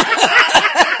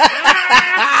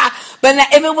 But now,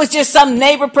 if it was just some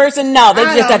neighbor person, no, they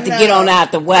just have to get on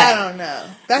out the way. I don't know.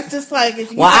 That's just like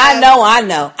if you. Well,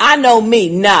 I know me.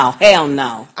 No, hell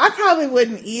no. I probably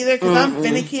wouldn't either because I'm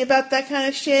finicky about that kind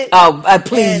of shit. Oh,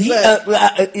 please. Look,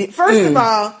 first of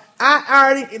all, I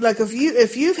already look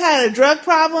if you've had a drug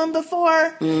problem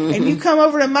before and you come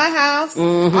over to my house,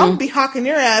 I'm gonna be hawking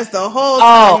your ass the whole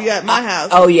time you at my house.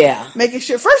 Oh yeah, making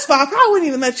sure. First of all, I probably wouldn't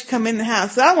even let you come in the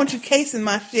house. So I don't want you casing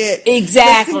my shit.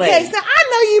 Exactly. Just in case. Now I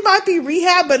know you might be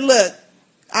rehab, but look,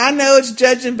 I know it's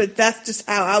judging, but that's just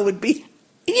how I would be.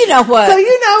 You know what? So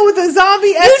with a zombie,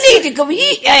 you need to go.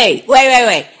 Hey,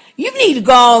 wait. You need to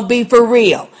go and be for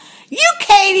real.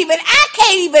 I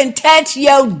can't even touch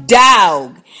your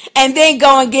dog. And then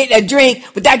go and get a drink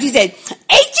without you saying, ain't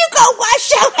you gonna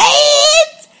wash your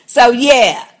hands? So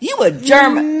yeah, you a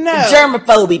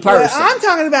germaphobe person. What I'm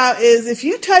talking about is if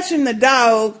you touching the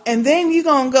dog and then you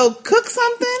gonna go cook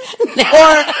something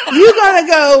or you gonna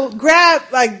go grab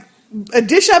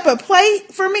dish up a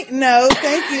plate for me? No,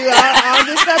 thank you. I'll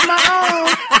dish up my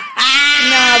own.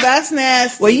 No, that's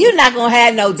nasty. Well, you're not going to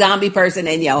have no zombie person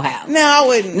in your house. No, I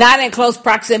wouldn't. Not in close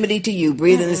proximity to you,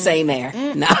 breathing the same air.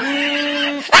 No.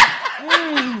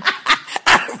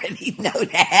 I already know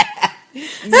that.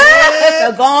 Yeah.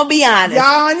 So go and be honest.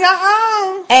 Y'all on your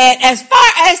own. And as far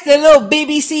as the little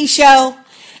BBC show,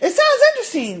 it sounds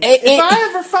interesting. If I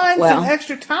ever find some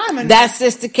extra time in that's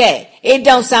Sister K. It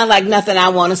don't sound like nothing I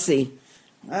want to see.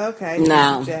 Okay.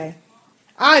 No. Jay.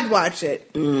 I'd watch it.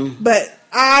 But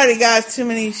I already got too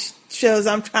many shows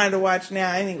I'm trying to watch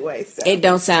now anyway. So. It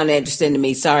don't sound interesting to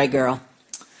me. Sorry, girl.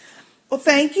 Well,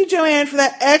 thank you, Joanne, for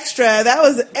that extra. That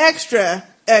was extra.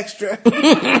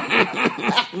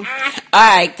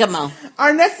 All right, come on.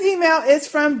 Our next email is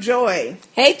from Joy.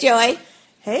 Hey, Joy.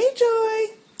 Hey,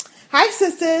 Joy. Hi,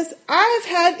 sisters. I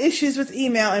have had issues with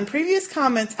email and previous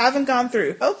comments haven't gone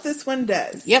through. Hope this one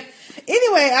does. Yep.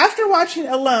 Anyway, after watching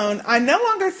Alone, I no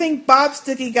longer think Bob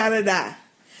Sticky gotta die.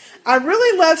 I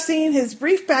really love seeing his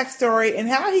brief backstory and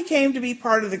how he came to be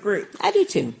part of the group. I do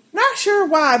too. Not sure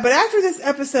why, but after this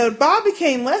episode, Bob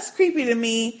became less creepy to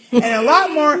me and a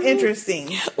lot more interesting.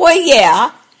 Well,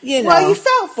 yeah. You know. Well, you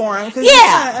felt for him because you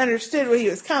kind of understood where he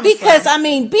was coming from. Because, I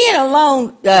mean, being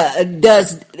alone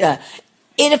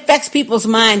it affects people's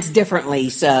minds differently,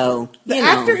 so, The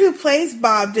actor who plays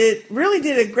Bob really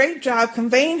did a great job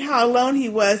conveying how alone he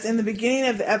was in the beginning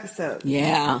of the episode.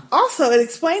 Yeah. Also, it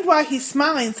explained why he's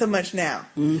smiling so much now.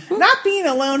 Not being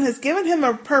alone has given him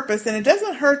a purpose, and it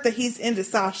doesn't hurt that he's into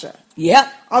Sasha.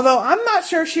 Yep. Although I'm not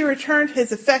sure she returned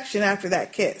his affection after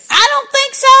that kiss. I don't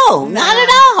think so. Not at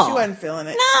all. She wasn't feeling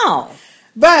it. No.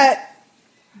 But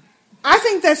I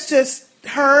think that's just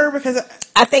her because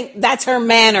I think that's her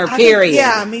manner,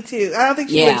 period. Me too. I don't think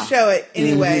she would show it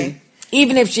anyway.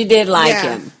 Even if she did like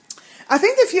him. I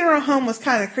think the funeral home was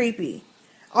kind of creepy.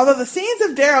 Although the scenes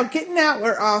of Daryl getting out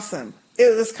were awesome.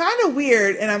 It was kind of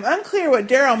weird, and I'm unclear what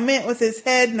Daryl meant with his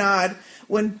head nod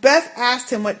when Beth asked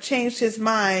him what changed his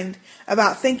mind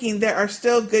about thinking there are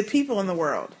still good people in the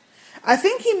world. I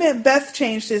think he meant Beth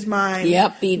changed his mind.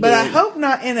 Yep, he did. But I hope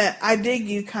not in a I dig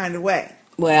you kind of way.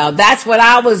 Well, that's what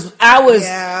I was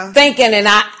thinking, and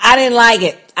I didn't like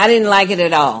it. I didn't like it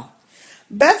at all.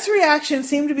 Beth's reaction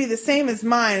seemed to be the same as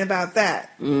mine about that.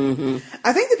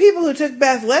 I think the people who took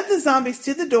Beth led the zombies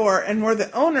to the door and were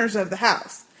the owners of the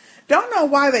house. Don't know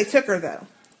why they took her, though.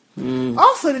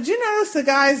 Also, did you notice the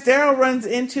guys Daryl runs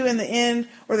into in the end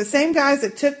were the same guys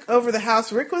that took over the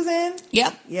house Rick was in?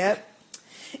 Yep.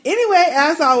 Anyway,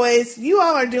 as always, you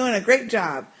all are doing a great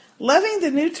job. Loving the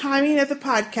new timing of the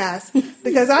podcast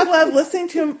because I love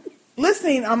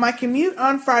listening on my commute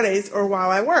on Fridays or while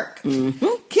I work.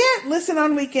 Can't listen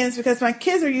on weekends because my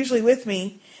kids are usually with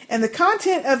me, and the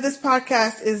content of this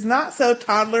podcast is not so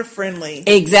toddler friendly.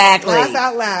 Exactly. Laugh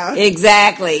out loud.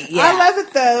 Exactly. Yeah. I love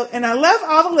it though, and I love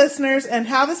all the listeners and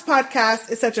how this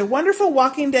podcast is such a wonderful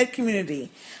Walking Dead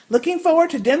community. Looking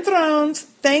forward to Dim Thrones.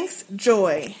 Thanks,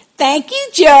 Joy. Thank you,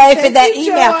 Joy, for that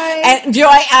email. And Joy,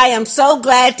 I am so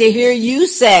glad to hear you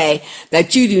say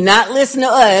that you do not listen to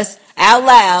us out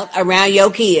loud around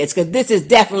your kids, because this is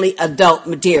definitely adult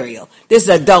material. This is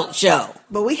an adult show.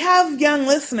 But we have young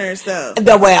listeners, though.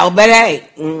 But hey.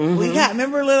 Mm-hmm. We got,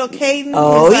 remember little Caden?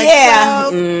 Oh, like yeah.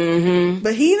 12? Mm-hmm.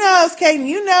 But he knows, Caden,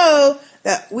 you know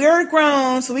that we're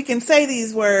grown, so we can say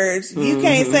these words. You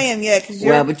can't say them yet, because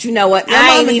but you know what? Your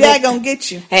mom and dad going to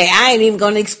get you. Hey, I ain't even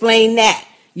going to explain that.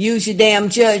 Use your damn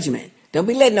judgment. Don't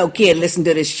be letting no kid listen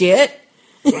to this shit.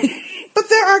 But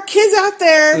there are kids out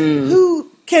there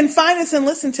who can find us and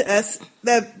listen to us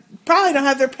that probably don't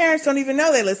have their parents, don't even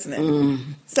know they're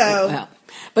listening. So,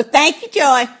 but thank you,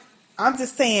 Joy. I'm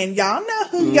just saying, y'all know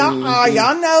who y'all are.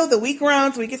 Y'all know that we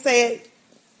grown, so we can say it.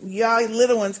 Y'all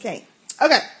little ones can't.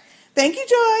 Okay. Thank you,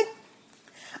 Joy.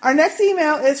 Our next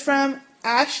email is from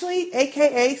Ashley,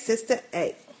 a.k.a. Sistah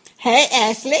A. Hey,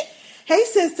 Ashley. Hey,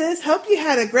 sisters. Hope you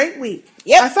had a great week.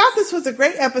 Yep. I thought this was a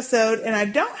great episode, and I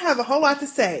don't have a whole lot to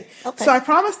say. Okay. So I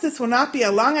promise this will not be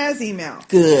a long-ass email.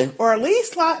 Good. Or at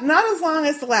least not as long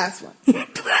as the last one.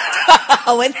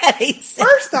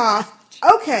 First off,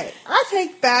 okay, I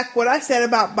take back what I said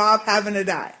about Bob having to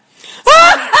die.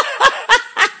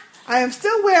 I am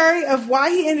still wary of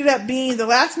why he ended up being the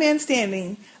last man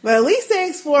standing, but at least they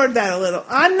explored that a little.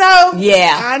 I know.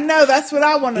 Yeah. I know. That's what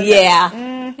I want to know. Yeah.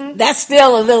 Mm-hmm. That's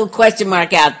still a little question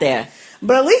mark out there.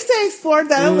 But at least they explored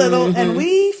that a little, and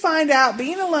we find out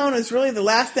being alone is really the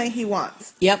last thing he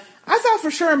wants. Yep. I thought for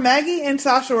sure Maggie and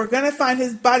Sasha were going to find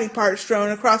his body parts strewn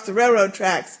across the railroad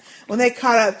tracks when they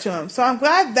caught up to him. So I'm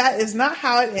glad that is not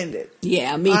how it ended.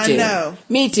 Yeah, me too. I know.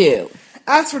 Me too.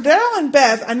 As for Daryl and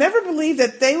Beth, I never believed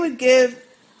that they would give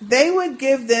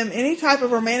them any type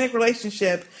of romantic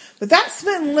relationship, but that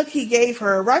smitten look he gave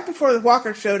her right before the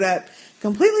Walker showed up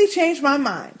completely changed my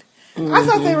mind. I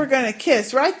thought they were going to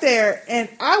kiss right there, and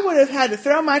I would have had to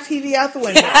throw my TV out the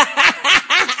window.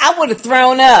 I would have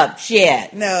thrown up.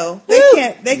 Shit. No, they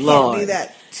can't. They can't do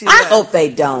that. I hope they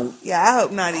don't. Yeah, I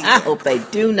hope not either. I hope they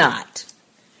do not.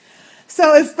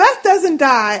 So if Beth doesn't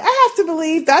die, I have to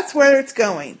believe that's where it's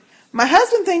going. My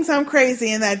husband thinks I'm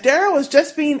crazy and that Daryl was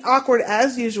just being awkward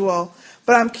as usual,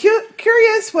 but I'm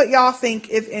curious what y'all think,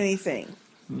 if anything.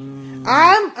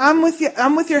 I'm with you.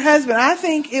 I'm with your husband. I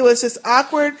think it was just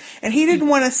awkward, and he didn't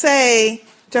want to say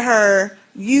to her,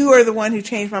 "You are the one who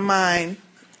changed my mind."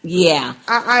 Yeah,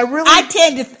 I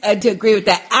tend to agree with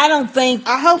that. I don't think.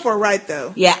 I hope we're right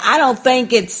though. Yeah, I don't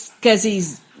think it's because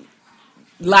he's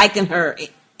liking her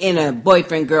in a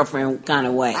boyfriend girlfriend kind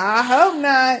of way. I hope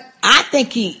not. I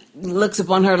think he looks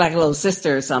upon her like a little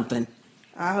sister or something.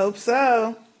 I hope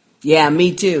so. Yeah,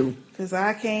 me too. Because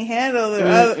I can't handle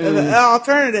the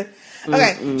alternative.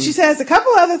 Okay, she says a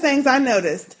couple other things I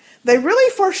noticed. They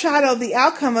really foreshadowed the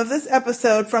outcome of this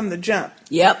episode from the jump.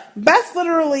 Yep. Beth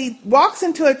literally walks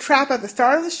into a trap at the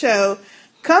start of the show.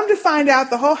 Come to find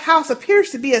out, the whole house appears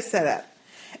to be a setup.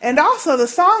 And also, the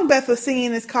song Beth was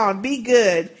singing is called Be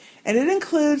Good, and it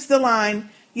includes the line,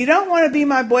 "You don't want to be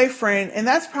my boyfriend, and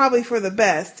that's probably for the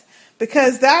best,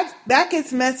 because that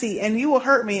gets messy, and you will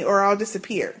hurt me or I'll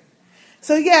disappear."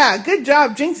 So yeah, good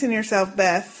job jinxing yourself,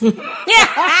 Beth. Speaking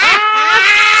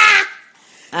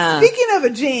of a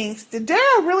jinx, did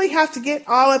Daryl really have to get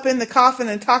all up in the coffin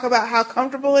and talk about how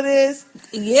comfortable it is?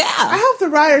 Yeah. I hope the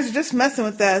writers are just messing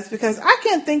with us, because I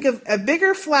can't think of a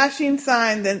bigger flashing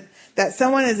sign than that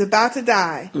someone is about to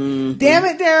die. Damn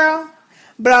it, Daryl.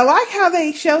 But I like how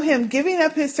they show him giving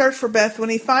up his search for Beth when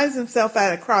he finds himself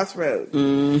at a crossroad.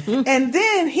 And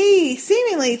then he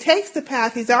seemingly takes the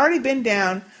path he's already been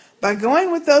down by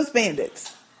going with those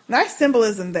bandits. Nice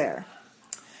symbolism there.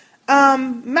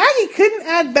 Maggie couldn't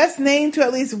add Beth's name to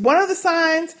at least one of the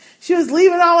signs. She was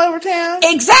leaving all over town.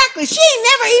 Exactly. She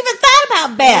never even thought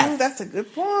about Beth. That's a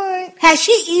good point. Has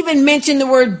she even mentioned the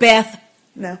word Beth?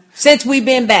 No. Since we've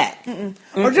been back?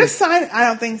 Or just sign it. I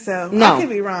don't think so. No. I could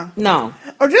be wrong. No.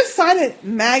 Or just sign it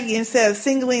Maggie instead of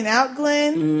singling out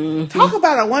Glenn. Talk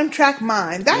about a one-track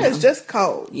mind. That is just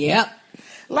cold. Yep.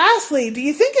 Lastly, do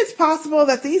you think it's possible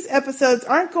that these episodes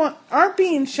aren't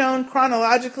being shown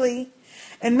chronologically?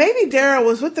 And maybe Daryl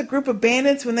was with the group of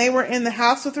bandits when they were in the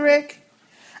house with Rick?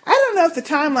 I don't know if the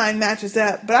timeline matches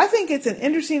up, but I think it's an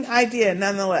interesting idea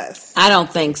nonetheless. I don't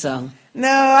think so. No,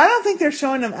 I don't think they're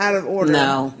showing them out of order.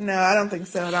 No. No, I don't think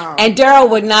so at all. And Daryl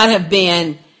would not have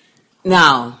been...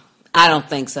 No. I don't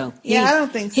think so. I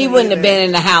don't think so He wouldn't have either. been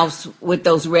in the house with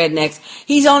those rednecks.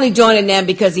 He's only joining them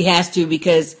because he has to,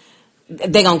 because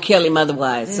they're going to kill him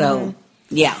otherwise. So,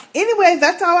 yeah. Anyway,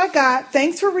 that's all I got.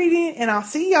 Thanks for reading, and I'll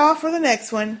see y'all for the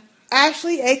next one.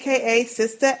 Ashley, a.k.a.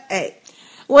 Sistah A.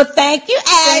 Well, thank you,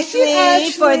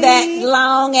 Ashley, for that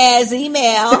long-ass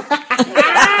email.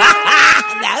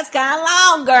 That was kind of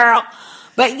long, girl.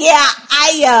 But, yeah,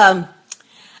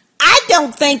 I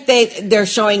don't think they're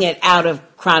showing it out of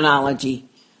chronology.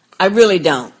 I really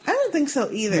don't. I don't think so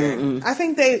either. I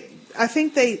think they,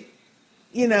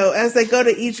 as they go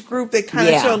to each group, they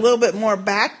kind of show a little bit more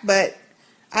back, but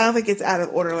I don't think it's out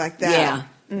of order like that.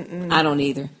 Yeah. I don't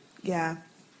either. Yeah.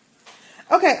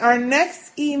 Okay, our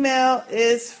next email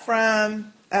is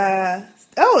from,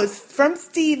 it's from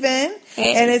Steven,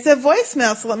 and it's a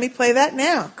voicemail, so let me play that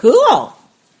now. Cool.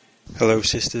 Hello,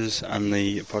 sisters and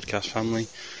the podcast family.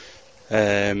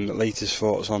 Latest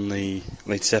thoughts on the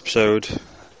latest episode.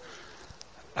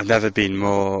 I've never been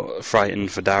more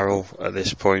frightened for Daryl at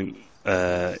this point.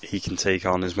 He can take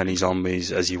on as many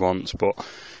zombies as he wants, but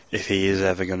if he is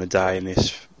ever going to die in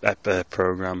this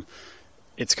programme,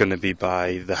 it's going to be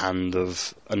by the hand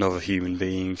of another human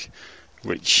being,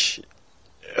 which,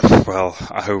 well,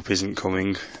 I hope isn't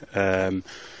coming. Beth,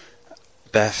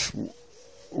 I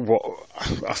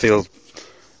feel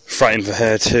frightened for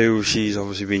her too. She's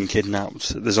obviously been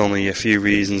kidnapped. There's only a few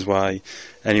reasons why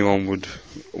anyone would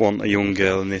want a young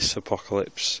girl in this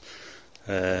apocalypse,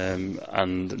 and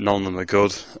none of them are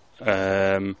good.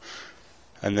 And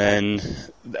then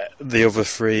the other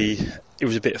three, it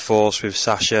was a bit forced with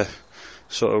Sasha.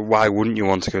 Sort of, why wouldn't you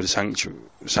want to go to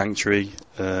Sanctuary?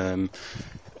 There's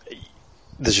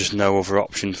just no other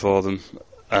option for them,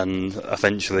 and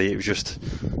eventually it was just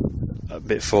a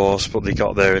bit forced, but they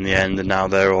got there in the end, and now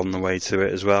they're on the way to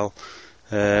it as well.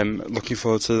 Looking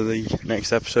forward to the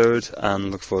next episode,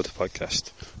 and look forward to the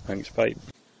podcast. Thanks, bye.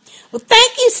 Well,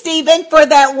 thank you, Stephen, for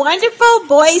that wonderful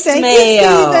voicemail. Thank you,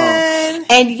 Stephen.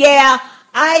 And yeah,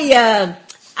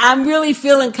 I'm really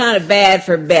feeling kind of bad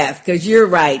for Beth, because you're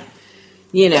right.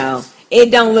 It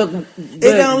don't look good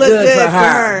for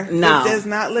her. No, it does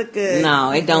not look good.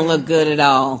 No, it don't look good at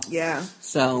all. Yeah.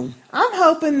 So I'm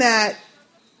hoping that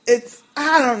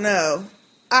I don't know.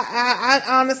 I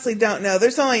honestly don't know.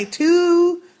 There's only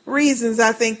 2 reasons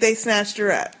I think they snatched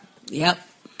her up. Yep.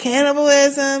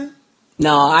 Cannibalism.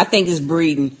 No, I think it's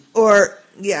breeding. Or,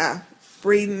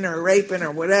 breeding or raping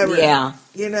or whatever. Yeah.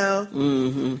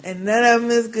 Mm-hmm. And none of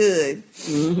them is good.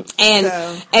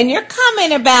 Mm-hmm. And your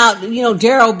comment about,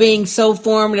 Daryl being so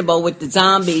formidable with the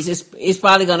zombies is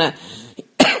probably going to,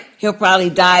 he'll probably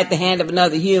die at the hand of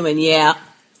another human. Yeah.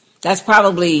 That's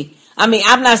probably, I'm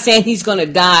not saying he's going to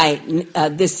die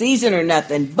this season or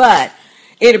nothing, but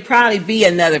it'll probably be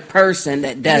another person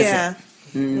that does it.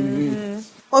 Mm-hmm.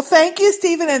 Well, thank you,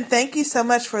 Stephen, and thank you so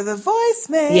much for the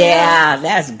voicemail. Yeah,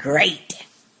 that's great.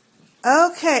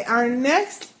 Okay, our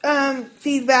next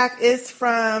feedback is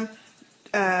from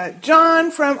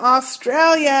John from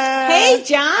Australia. Hey,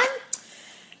 John.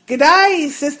 G'day,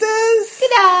 sisters.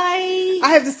 G'day. I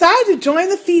have decided to join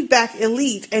the feedback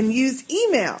elite and use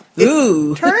email.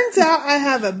 Ooh. It turns out I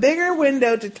have a bigger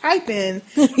window to type in,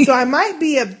 so I might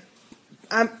be a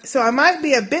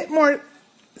bit more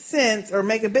sense, or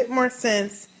make a bit more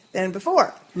sense than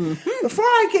before. Mm-hmm. Before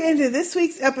I get into this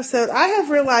week's episode, I have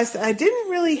realized that I didn't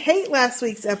really hate last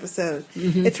week's episode.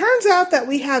 Mm-hmm. It turns out that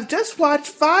we have just watched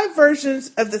 5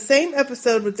 versions of the same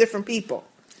episode with different people.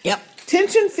 Yep.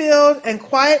 Tension-filled and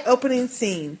quiet opening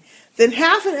scene. Then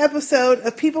half an episode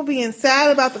of people being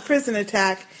sad about the prison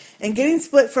attack and getting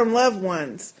split from loved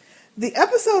ones. The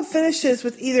episode finishes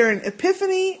with either an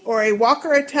epiphany or a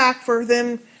Walker attack for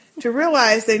them to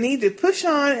realize they need to push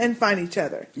on and find each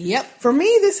other. Yep. For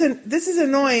me, this is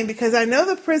annoying because I know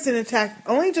the prison attack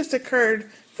only just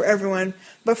occurred for everyone,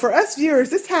 but for us viewers,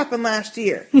 this happened last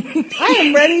year. I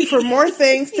am ready for more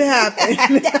things to happen.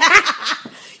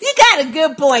 You got a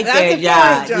good point there,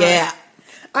 John. Yeah.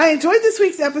 I enjoyed this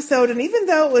week's episode, and even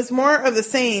though it was more of the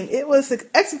same, it was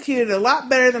executed a lot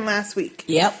better than last week.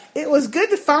 Yep. It was good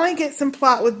to finally get some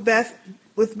plot with Beth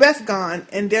gone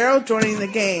and Daryl joining the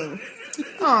game.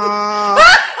 Aww.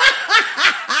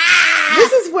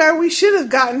 This is where we should have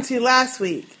gotten to last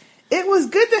week. It was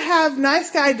good to have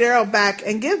nice guy Daryl back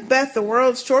and give Beth the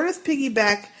world's shortest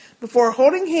piggyback before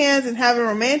holding hands and having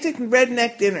romantic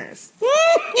redneck dinners.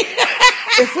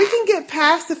 If we can get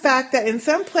past the fact that in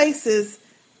some places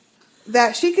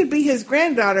that she could be his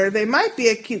granddaughter. They might be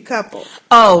a cute couple.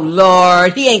 Oh,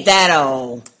 Lord, he ain't that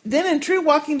old. Then in true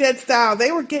Walking Dead style,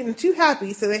 they were getting too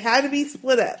happy, so they had to be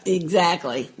split up.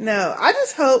 Exactly. No, I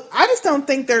just don't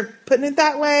think they're putting it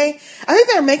that way. I think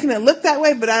they're making it look that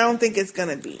way, but I don't think it's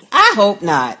going to be. I hope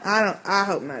not. I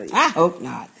hope not either. I hope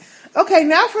not. Okay,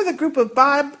 now for the group of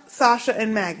Bob, Sasha,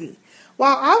 and Maggie.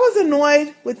 While I was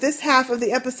annoyed with this half of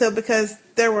the episode because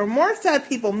there were more sad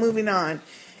people moving on,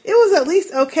 it was at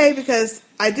least okay because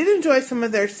I did enjoy some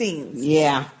of their scenes.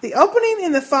 Yeah. The opening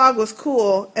in the fog was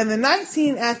cool, and the night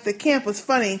scene at the camp was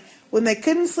funny when they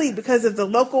couldn't sleep because of the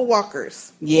local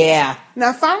walkers. Yeah.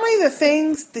 Now, finally, the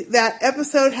things that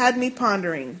episode had me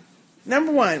pondering.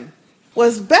 Number 1,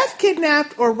 was Beth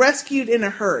kidnapped or rescued in a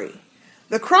hurry?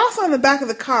 The cross on the back of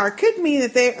the car could mean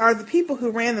that they are the people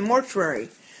who ran the mortuary.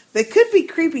 They could be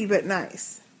creepy but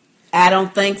nice. I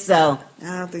don't think so.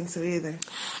 I don't think so either.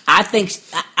 I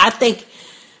think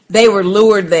they were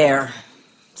lured there.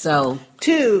 So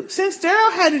 2, since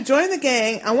Daryl had to join the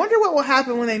gang, I wonder what will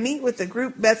happen when they meet with the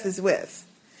group Beth is with.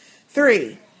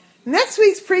 3, next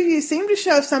week's preview seemed to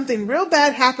show something real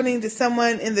bad happening to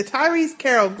someone in the Tyrese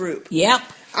Carroll group. Yep.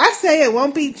 I say it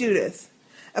won't be Judith.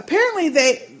 Apparently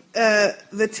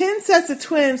the 10 sets of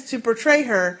twins to portray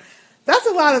her, that's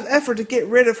a lot of effort to get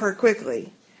rid of her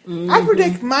quickly. Mm-hmm. I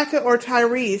predict Micah or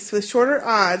Tyrese with shorter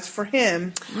odds for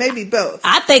him, maybe both.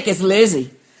 I think it's Lizzie.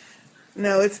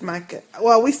 No, it's Micah.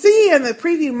 Well, we see in the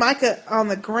preview Micah on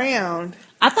the ground.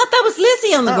 I thought that was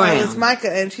Lizzie on the ground. It was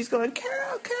Micah, and she's going,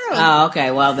 Carol, Carol. Oh,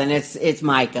 okay. Well, then it's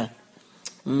Micah.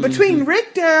 Mm-hmm. Between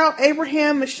Rick, Daryl,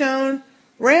 Abraham, Michonne,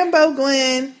 Rambo,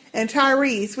 Glenn, and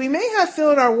Tyrese, we may have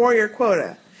filled our warrior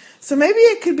quota. So maybe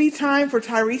it could be time for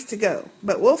Tyrese to go,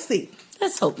 but we'll see.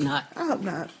 Let's hope not. I hope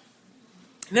not.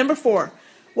 Number 4,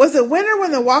 was it winter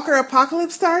when the Walker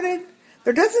apocalypse started?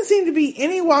 There doesn't seem to be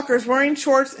any walkers wearing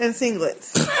shorts and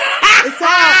singlets.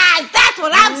 That's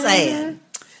what I'm saying.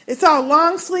 It's all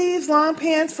long sleeves, long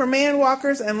pants for man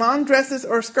walkers, and long dresses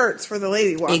or skirts for the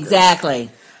lady walkers. Exactly.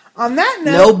 On that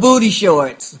note, no booty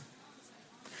shorts.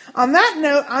 On that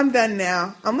note, I'm done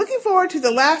now. I'm looking forward to the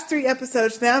last 3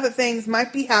 episodes now that things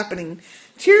might be happening.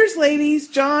 Cheers, ladies.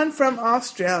 John from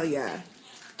Australia.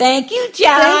 Thank you,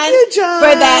 John. Thank you, John.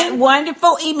 For that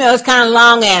wonderful email. It's kind of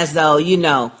long as though, you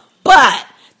know. But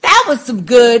that was some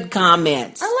good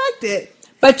comments. I liked it.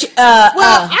 But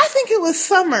I think it was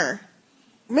summer.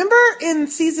 Remember in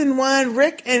season 1,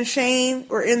 Rick and Shane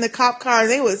were in the cop car.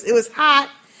 It was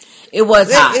hot. It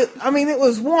was hot. It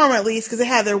was warm at least because they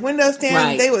had their windows down.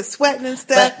 Right. They was sweating and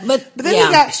stuff. But then he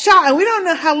got shot, and we don't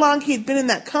know how long he'd been in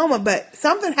that coma, but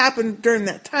something happened during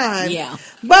that time. Yeah.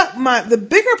 But the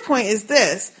bigger point is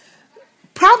this.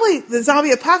 Probably the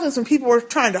zombie apocalypse when people were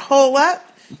trying to hole up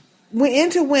went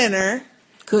into winter.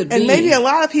 Could be. And maybe a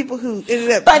lot of people who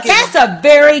ended up But that's a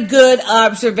very good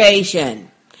observation.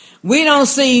 We don't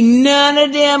see none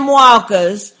of them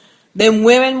walkers, them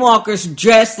women walkers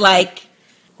dressed like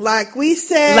we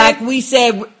said,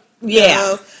 yeah.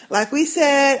 No, like we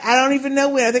said, I don't even know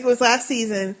when. I think it was last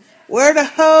season. Where the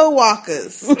hoe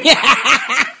walkers? Where the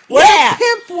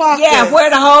pimp walkers? Yeah,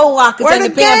 where the hoe walkers and the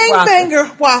the pimp walkers?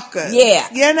 gangbanger walkers? Yeah,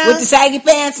 you know, with the saggy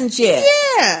pants and shit.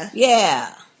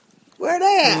 Yeah. Where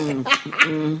they at?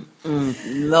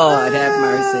 Lord have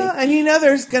mercy. And you know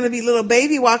there's going to be little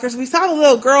baby walkers. We saw the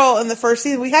little girl in the first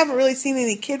season. We haven't really seen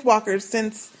any kid walkers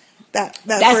since that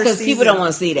That's first because season. people don't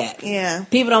want to see that. Yeah.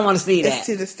 People don't want to see that. It's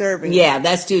too disturbing. Yeah,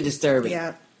 that's too disturbing.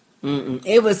 Yeah.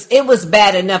 It was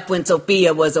bad enough when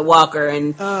Sophia was a walker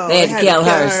and they had to kill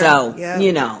her. So,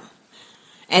 you know.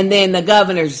 And then the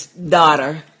governor's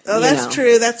daughter. Oh, that's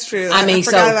true. That's true. I mean, I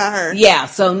forgot about her. Yeah,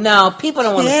 so no, people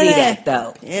don't want to see that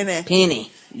though.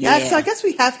 Penny. Yeah. So I guess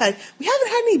we haven't had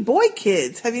any boy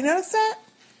kids. Have you noticed that?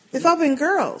 They've all been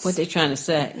girls. What they trying to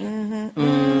say?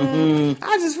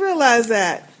 I just realized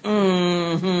that.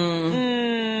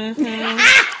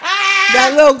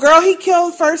 That little girl he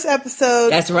killed first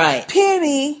episode. That's right.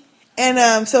 Penny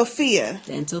and Sophia.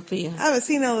 And Sophia. I haven't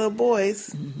seen no little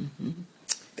boys.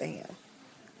 Damn.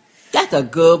 That's a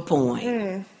good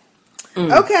point.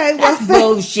 Okay, that's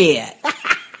bullshit.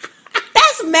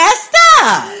 That's messed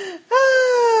up.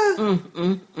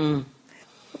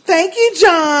 Thank you,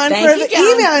 John, for the John.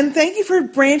 email, and thank you for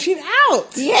branching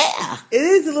out. Yeah. It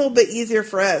is a little bit easier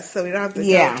for us, so we don't have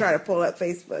to try to pull up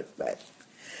Facebook. But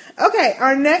okay,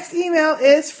 our next email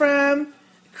is from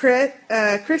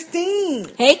Christine.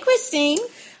 Hey, Christine.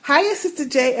 Hiya, Sister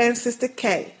J and Sister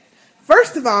K.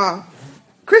 First of all,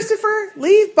 Christopher,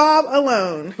 leave Bob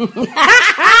alone.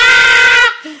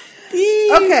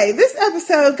 Okay, this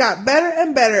episode got better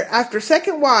and better. After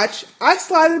second watch, I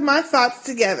slotted my thoughts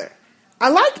together. I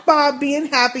liked Bob being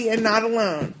happy and not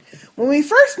alone. When we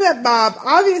first met Bob,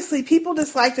 obviously people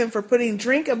disliked him for putting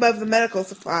drink above the medical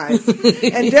supplies.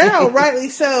 And Daryl, rightly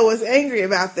so, was angry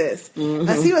about this,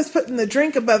 as he was putting the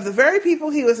drink above the very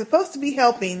people he was supposed to be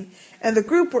helping, and the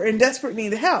group were in desperate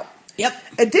need of help. Yep.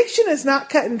 Addiction is not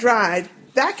cut and dried.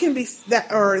 That can be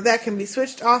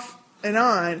switched off and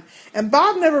on. And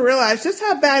Bob never realized just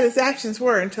how bad his actions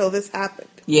were until this happened.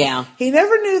 Yeah. He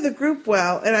never knew the group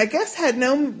well, and I guess had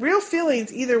no real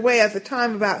feelings either way at the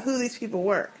time about who these people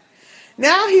were.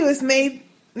 Now he has made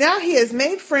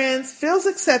friends, feels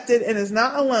accepted, and is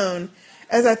not alone,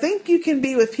 as I think you can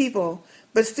be with people,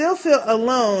 but still feel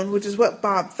alone, which is what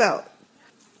Bob felt.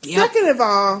 Yep. Second of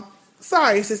all,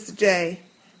 sorry, Sister J,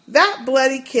 that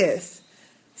bloody kiss.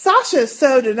 Sasha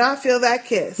so did not feel that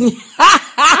kiss.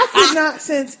 I could not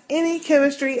sense any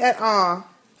chemistry at all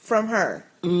from her.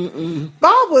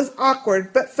 Bob was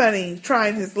awkward but funny,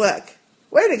 trying his luck.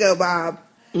 Way to go, Bob.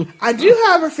 I do,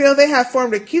 however, feel they have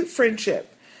formed a cute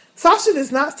friendship. Sasha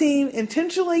does not seem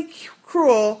intentionally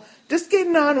cruel, just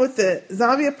getting on with the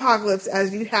zombie apocalypse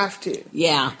as you have to.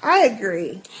 Yeah. I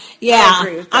agree. Yeah. I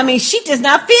agree with that. I mean, she just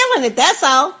not feeling it, that's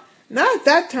all. Not at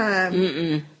that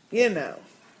time. You know.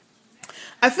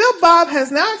 I feel Bob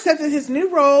has now accepted his new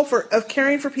role of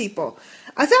caring for people.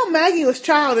 I felt Maggie was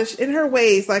childish in her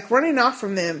ways, like running off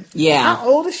from them. Yeah. How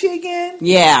old is she again?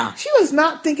 Yeah. She was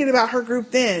not thinking about her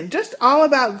group then, just all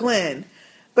about Glenn.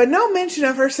 But no mention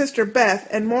of her sister Beth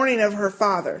and mourning of her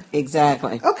father.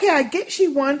 Exactly. Okay, I get she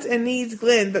wants and needs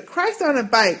Glenn, but Christ on a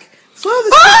bike. Slow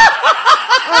the shit.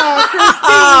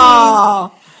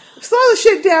 Oh, Christine. Slow the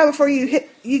shit down before you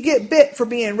get bit for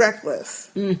being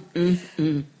reckless.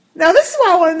 Now, this is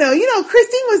what I want to know. You know,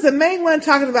 Christine was the main one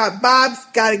talking about Bob's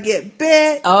got to get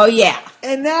bit. Oh, yeah.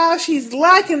 And now she's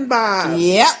liking Bob.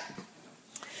 Yep.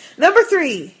 Number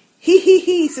 3.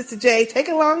 He, Sister J. Take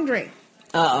a long drink.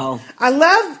 Uh-oh.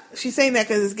 She's saying that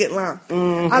because it's getting long.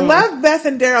 I love Beth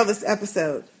and Daryl this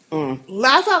episode.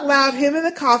 Laugh out loud, him in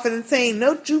the coffin and saying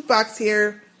no jukebox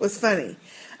here was funny.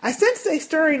 I sensed a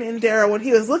stirring in Daryl when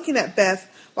he was looking at Beth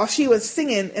while she was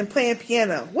singing and playing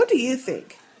piano. What do you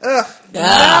think? Ugh.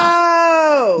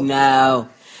 No.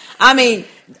 I mean,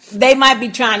 they might be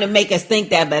trying to make us think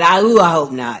that, but I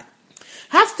hope not.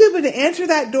 How stupid to enter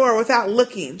that door without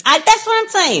looking. That's what I'm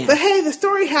saying. But hey, the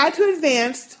story had to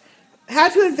advance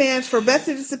for Beth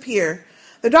to disappear.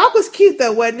 The dog was cute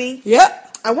though, wasn't he?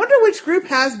 Yep. I wonder which group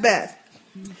has Beth.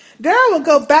 Daryl will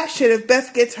go batshit if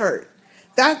Beth gets hurt.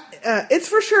 It's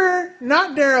for sure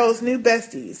not Daryl's new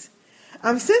besties.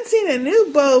 I'm sensing a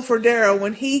new bow for Daryl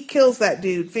when he kills that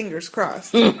dude. Fingers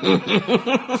crossed.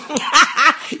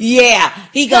 Yeah,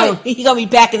 he gonna be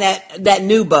packing that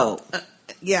new bow.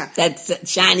 Yeah, that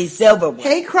shiny silver one.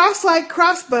 Hey, cross like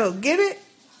crossbow. Get it?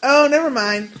 Oh, never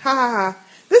mind. Ha ha ha.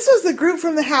 This was the group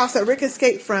from the house that Rick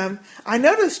escaped from. I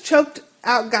noticed choked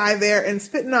out guy there and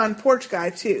spitting on porch guy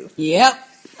too. Yep.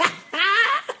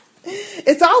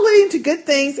 It's all leading to good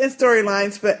things and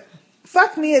storylines, but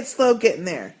fuck me, it's slow getting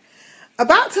there.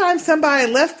 About time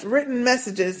somebody left written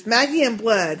messages, Maggie and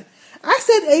Blood. I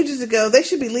said ages ago they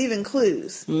should be leaving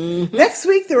clues. Next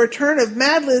week, the return of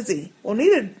Mad Lizzie. Will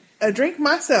need a drink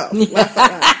myself.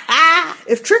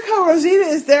 If Trick-Ho Rosita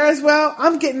is there as well,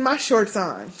 I'm getting my shorts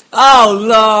on. Oh,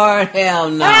 Lord,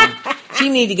 hell no. She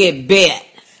need to get bit.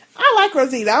 I like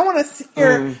Rosita. I want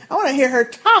to hear her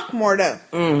talk more though.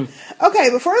 Okay,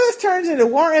 before this turns into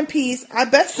War and Peace, I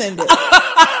best send it.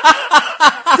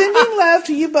 Sending love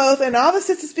to you both and all the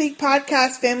Sister Speak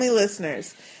podcast family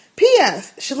listeners.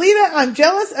 P.S. Shalita, I'm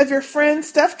jealous of your friend's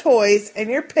stuffed toys and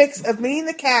your pics of meeting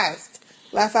the cast.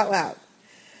 Laugh out loud.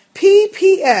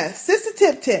 P.P.S. Sister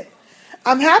Tip Tip.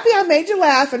 I'm happy I made you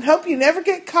laugh and hope you never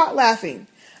get caught laughing.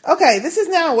 Okay, this is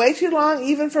now way too long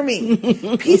even for me.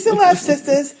 Peace and love,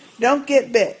 sisters. Don't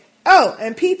get bit. Oh,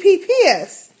 and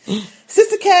P.P.P.S.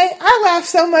 Sister K, I laughed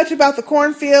so much about the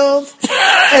cornfields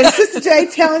and Sister J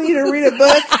telling you to read a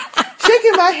book,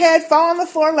 shaking my head, fall on the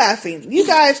floor laughing. You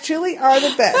guys truly are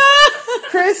the best.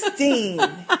 Christine.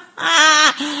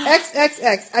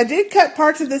 XXX. I did cut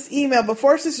parts of this email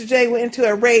before Sister J went into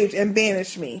a rage and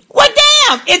banished me. Well,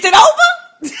 damn! Is it over?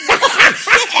 Is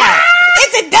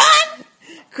it done?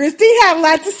 Christine had a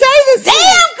lot to say this week.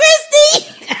 Damn, Christine!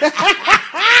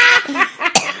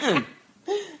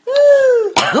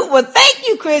 Well, thank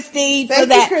you, Christine, for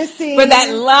that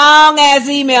long ass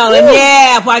email. And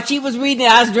yeah, while she was reading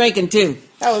it, I was drinking too.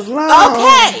 That was long.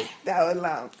 Okay, that was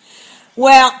long.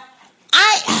 Well,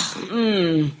 I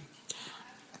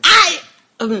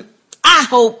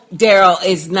hope Daryl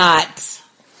is not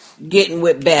getting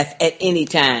with Beth at any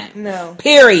time. No.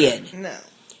 Period. No.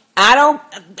 I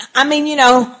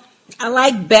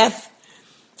like Beth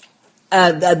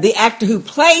the actor who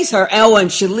plays her, Ellen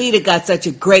Shalita, got such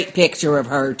a great picture of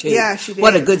her too. Yeah, she did.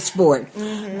 What a good sport.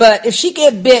 But if she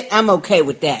get bit, I'm okay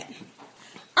with that.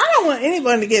 I don't want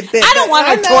anyone to get bit. I don't want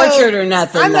her tortured or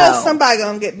nothing. I know though. somebody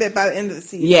gonna get bit by the end of the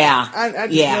season. Yeah, I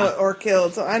just know it, or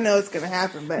killed. So I know it's gonna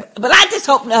happen. But I just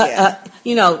hope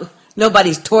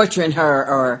nobody's torturing her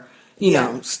or you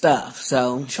know stuff.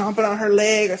 So chomping on her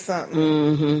leg or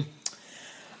something.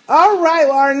 All right,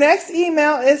 well, our next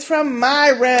email is from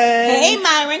Myron. Hey,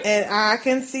 Myron. And I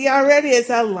can see already it's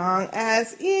a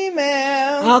long-ass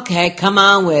email. Okay, come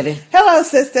on with it. Hello,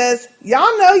 sisters.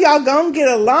 Y'all know y'all gonna get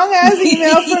a long-ass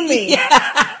email from me.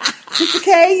 Sister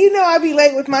K, you know I be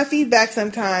late with my feedback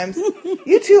sometimes.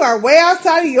 You two are way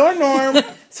outside of your norm,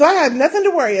 so I have nothing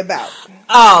to worry about.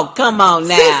 Oh, come on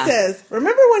now. Sisters,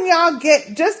 remember when y'all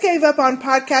just gave up on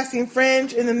podcasting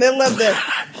Fringe in the middle of the...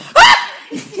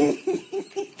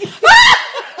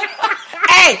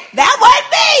 Hey, that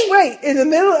wasn't me. Wait, in the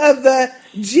middle of the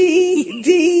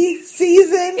GD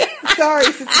season? Sorry,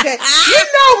 Sister K. You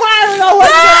know Myron, I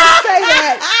wasn't going to say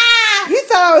that. You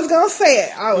thought I was going to say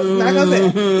it. I was not going to say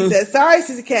it. He said, sorry,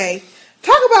 Sister K.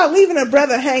 Talk about leaving a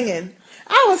brother hanging.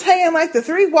 I was hanging like the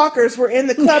three walkers were in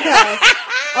the clubhouse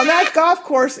on that golf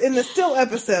course in the Still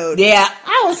episode. Yeah.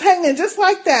 I was hanging just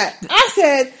like that. I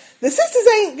said, the sisters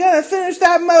ain't going to finish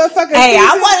that motherfucker Hey, season.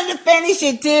 I wanted to finish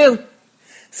it too.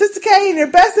 Sister K, in your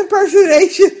best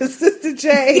impersonation of Sister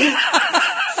J,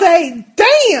 say,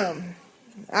 damn.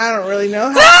 I don't really know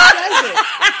how to say it.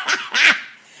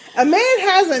 A man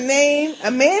has a name.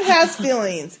 A man has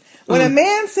feelings. When a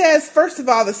man says, first of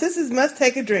all, the sisters must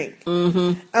take a drink.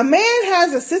 A man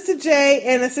has a Sister J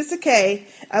and a Sister K.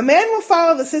 A man will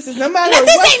follow the sisters no matter what.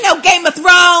 This ain't no Game of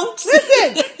Thrones.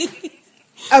 Listen.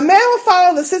 A man will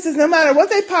follow the sisters no matter what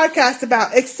they podcast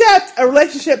about, except a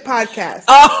relationship podcast.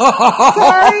 Oh.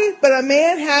 Sorry, but a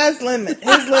man has his limits.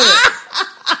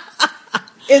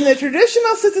 In the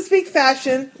traditional Sister Speak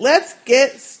fashion, let's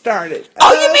get started.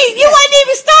 Oh, you mean you wasn't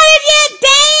even started yet?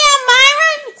 Damn,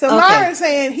 Myron. So Myron's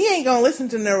saying he ain't gonna listen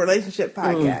to no relationship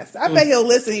podcast. I bet he'll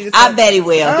listen. I bet he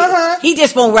will. He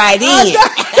just won't write in.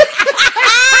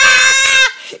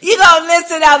 You gonna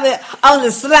listen on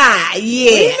the slide,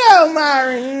 yeah. We know,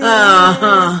 Myron.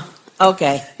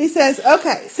 Okay. He says,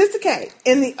 okay, Sister K,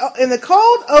 in the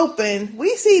cold open,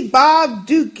 we see Bob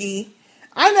Dookie.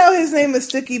 I know his name is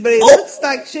Stookie, but he looks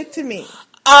like shit to me.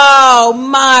 Oh,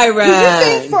 Myron. Did you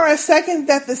think for a second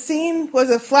that the scene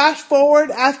was a flash forward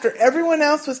after everyone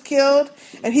else was killed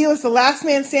and he was the last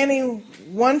man standing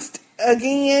once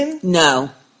again? No.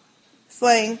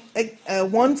 Slang,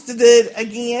 once did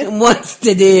again. Once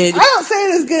did. I don't say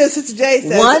it as good as Sister J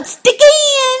says. Once again.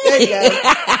 There you go.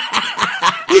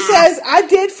 He says, I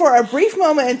did for a brief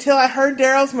moment until I heard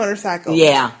Daryl's motorcycle.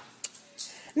 Yeah.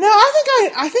 No,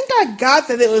 I think I got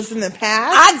that it was in the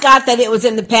past. I got that it was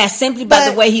in the past simply by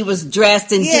the way he was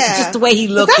dressed and just the way he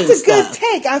looked. But that's a good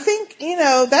take. I think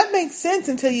that makes sense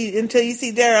until you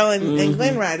see Daryl and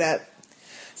Glenn ride up.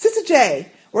 Sister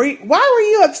J, why were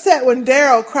you upset when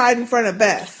Daryl cried in front of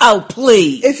Beth? Oh,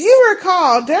 please. If you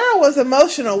recall, Daryl was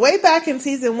emotional way back in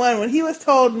season 1 when he was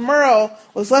told Merle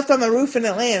was left on the roof in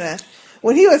Atlanta,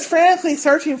 when he was frantically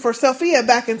searching for Sophia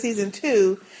back in season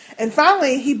 2, and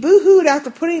finally he boo-hooed after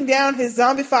putting down his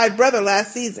zombified brother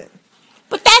last season.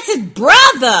 But that's his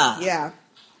brother. Yeah.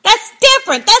 That's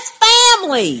different. That's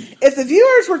family. If the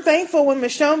viewers were thankful when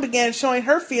Michonne began showing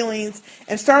her feelings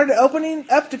and started opening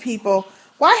up to people,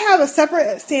 why have a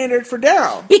separate standard for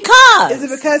Daryl? Because. Is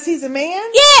it because he's a man?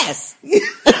 Yes. Shit.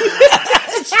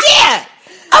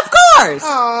 Of course.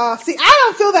 Aw, see, I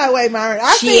don't feel that way, Myron.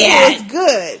 I think it was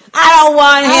good. I don't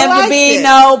want him to be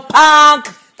no punk.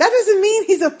 That doesn't mean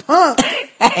he's a punk.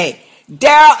 Hey,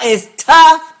 Daryl is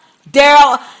tough.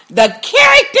 Daryl, the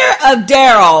character of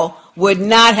Daryl would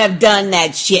not have done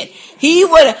that shit. He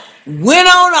would have went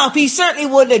on off. He certainly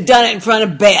wouldn't have done it in front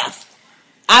of Beth.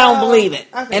 I don't believe it.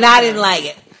 I didn't like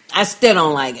it. I still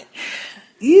don't like it.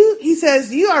 He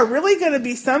says, you are really going to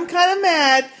be some kind of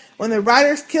mad when the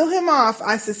writers kill him off,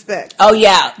 I suspect. Oh,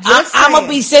 yeah. I'm going to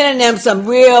be sending them some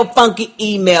real funky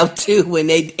email, too,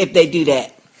 if they do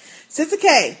that. Sister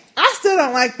K, I still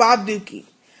don't like Bob Dookie.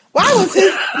 Why was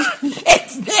his...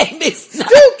 His name is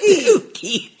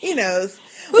Dookie. He knows.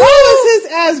 Why was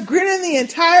his ass grinning the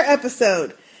entire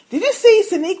episode? Did you see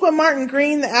Sonequa Martin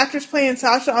Green, the actress playing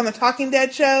Sasha on the Talking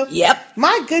Dead show? Yep.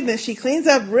 My goodness, she cleans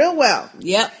up real well.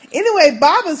 Yep. Anyway,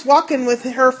 Bob is walking with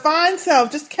her fine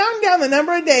self, just counting down the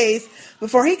number of days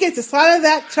before he gets a slice of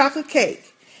that chocolate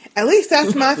cake. At least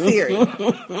that's my theory.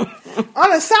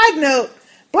 On a side note,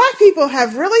 Black people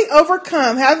have really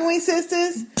overcome, haven't we,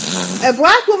 sisters? A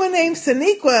black woman named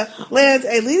Sonequa lands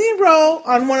a leading role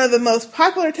on one of the most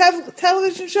popular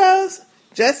television shows.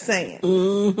 Just saying.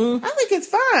 I think it's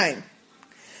fine.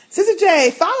 Sister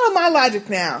J, follow my logic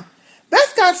now.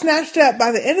 Beth got snatched up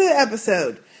by the end of the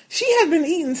episode. She had been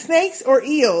eating snakes or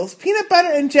eels, peanut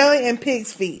butter and jelly, and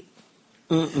pig's feet.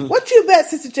 What you bet,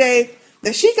 Sister J,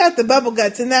 that she got the bubble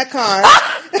guts in that car?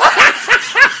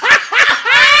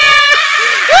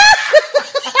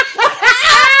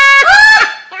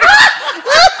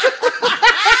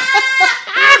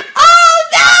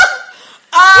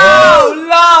 Oh,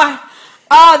 Lord.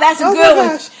 Oh, that's a good one.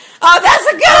 Gosh. Oh, that's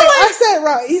a good one. I said it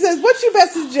wrong. He says, what you bet,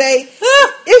 Sister J,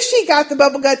 if she got the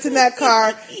bubble guts in that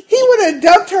car, he would have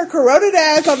dumped her corroded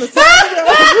ass on the side of the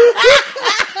road.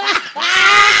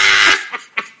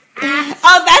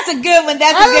 Oh, that's a good one.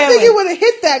 That's a good one. I don't think it would have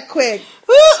hit that quick.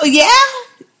 Ooh, yeah.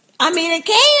 I mean, it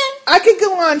can. I could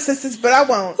go on, sisters, but I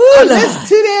won't. Ooh, on this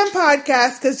too damn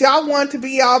podcast, because y'all want to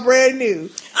be all brand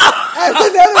new.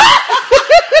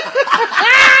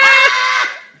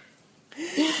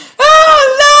 Oh,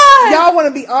 Lord. Y'all want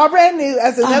to be all brand new,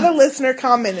 as another listener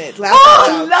commented.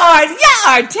 Oh, Lord. Y'all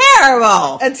are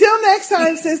terrible. Until next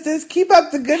time, sisters, keep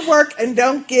up the good work and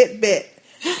don't get bit.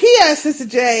 P.S. Sister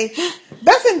J,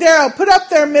 Beth and Daryl put up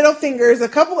their middle fingers a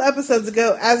couple episodes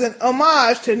ago as an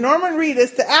homage to Norman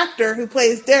Reedus, the actor who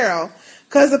plays Daryl,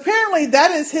 because apparently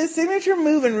that is his signature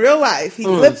move in real life. He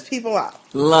flips people off.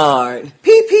 Lord.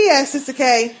 P.P.S. Sister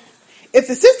K, if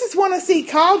the sisters want to see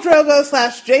Khal Drogo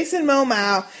 / Jason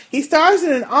Momoa, he stars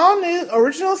in an all-new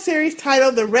original series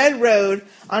titled The Red Road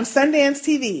on Sundance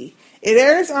TV. It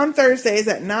airs on Thursdays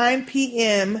at 9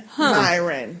 p.m.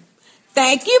 Myron.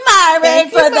 Thank you, Myron,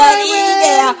 for Myron. the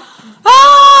email.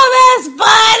 Oh, that's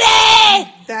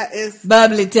funny. That is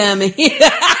bubbly tummy.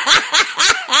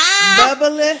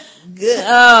 bubbly good.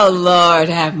 Oh, Lord,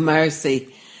 have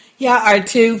mercy. Y'all are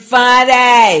too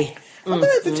funny. I'm gonna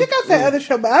have to check out that other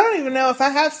show, but I don't even know if I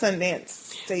have Sundance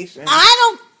Station.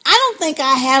 I don't think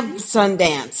I have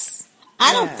Sundance.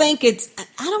 I don't think it's.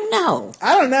 I don't know.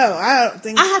 I don't know. I don't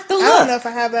think. I have to look. I don't know if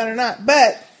I have that or not,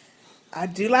 but I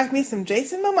do like me some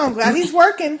Jason Momoa. I'm glad he's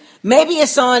working. Maybe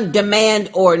it's on demand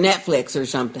or Netflix or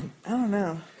something. I don't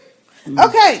know.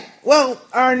 Okay, well,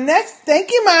 our next.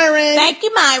 Thank you, Myron. Thank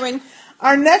you, Myron.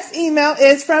 Our next email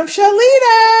is from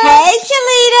Shalita. Hey,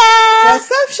 Shalita.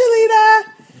 What's up, Shalita?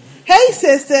 Hey,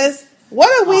 sisters.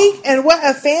 What a week and what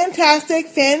a fantastic,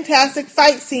 fantastic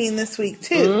fight scene this week,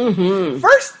 too.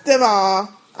 First of all,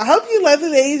 I hope you lovely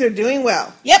ladies are doing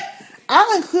well. Yep.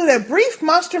 I'll include a brief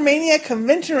Monster Mania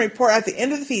convention report at the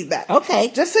end of the feedback. Okay.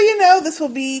 Just so you know, this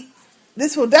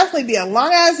will definitely be a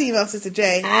long-ass email, Sister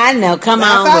J. I know. Come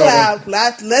Laugh on out with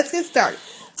loud. it. Let's get started.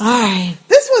 All right.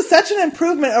 This was such an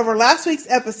improvement over last week's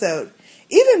episode.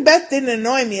 Even Beth didn't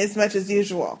annoy me as much as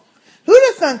usual. Who'd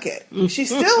have thunk it? She's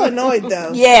still annoyed,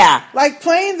 though. Yeah. Like,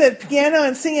 playing the piano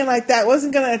and singing like that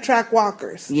wasn't going to attract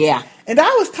walkers. Yeah. And I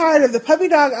was tired of the puppy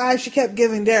dog eyes she kept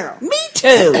giving Daryl. Me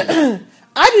too.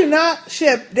 I do not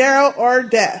ship Daryl or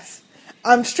Death.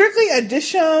 I'm strictly a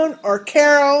Dishon or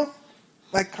Carol,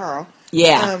 like Carl.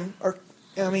 Yeah.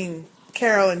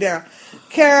 Carol and Daryl.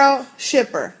 Carol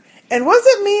shipper. And was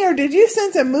it me, or did you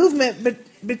sense a movement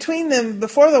between them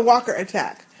before the walker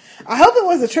attack? I hope it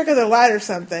was a trick of the light or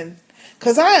something,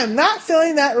 because I am not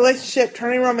feeling that relationship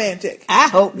turning romantic. I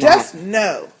hope not. Just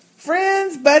no.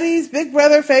 Friends, buddies, big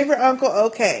brother, favorite uncle,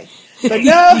 okay. But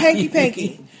no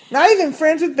hanky-panky. Not even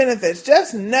friends with benefits.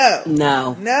 Just no.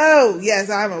 No. No. Yes,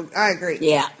 I agree.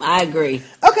 Yeah, I agree.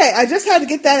 Okay, I just had to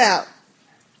get that out.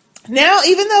 Now,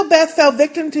 even though Beth fell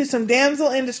victim to some damsel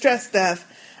in distress stuff,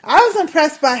 I was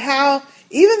impressed by how,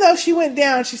 even though she went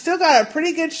down, she still got a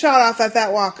pretty good shot off at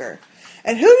that walker.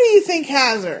 And who do you think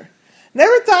has her?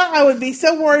 Never thought I would be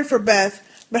so worried for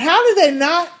Beth, but how did they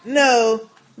not know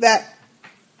that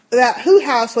Who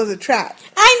House was a trap?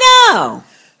 I know.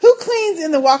 Who cleans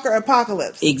in the walker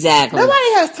apocalypse? Exactly.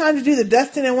 Nobody has time to do the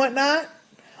dusting and whatnot,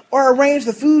 or arrange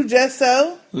the food just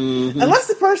so. Unless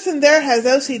the person there has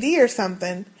OCD or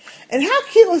something. And how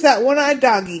cute was that one-eyed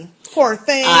doggy? Poor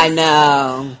thing. I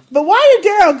know. But why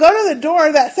did Daryl go to the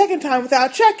door that second time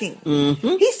without checking?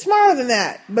 He's smarter than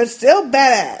that, but still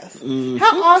badass.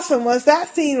 How awesome was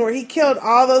that scene where he killed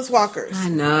all those walkers? I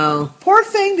know. Poor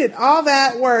thing did all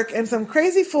that work, and some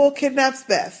crazy fool kidnaps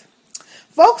Beth.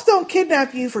 Folks don't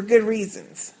kidnap you for good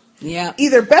reasons. Yep.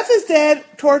 Either Beth is dead,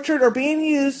 tortured, or being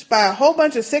used by a whole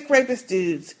bunch of sick rapist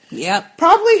dudes. Yep.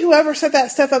 Probably whoever set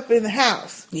that stuff up in the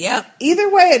house. Yep. Either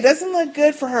way, it doesn't look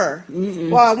good for her. Mm-mm.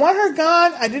 While I want her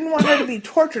gone, I didn't want her to be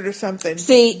tortured or something.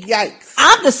 See, yikes.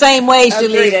 I'm the same way,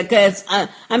 Agreed. Shalita, because, I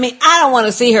don't want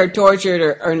to see her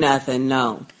tortured or nothing,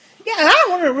 no. Yeah, and I don't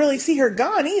want to really see her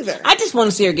gone either. I just want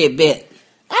to see her get bit.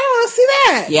 I don't want to see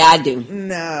that. Yeah, I do.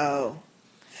 No.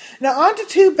 Now, on to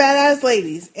two badass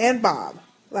ladies and Bob.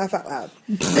 Laugh out loud.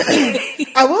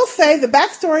 I will say the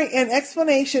backstory and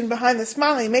explanation behind the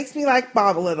smiling makes me like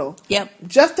Bob a little. Yep.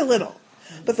 Just a little.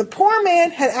 But the poor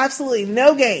man had absolutely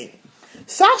no gain.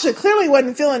 Sasha clearly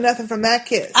wasn't feeling nothing from that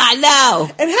kiss. I know.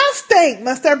 And how stank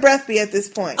must our breath be at this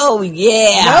point? Oh,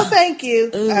 yeah. No thank you.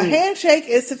 Ooh. A handshake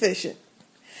is sufficient.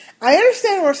 I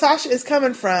understand where Sasha is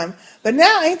coming from, but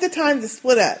now ain't the time to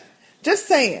split up. Just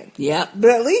saying. Yep.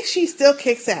 But at least she still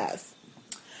kicks ass.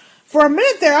 For a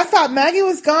minute there, I thought Maggie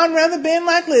was gone round the bend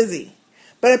like Lizzie.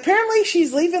 But apparently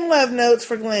she's leaving love notes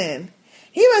for Glenn.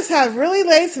 He must have really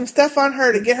laid some stuff on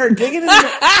her to get her digging in to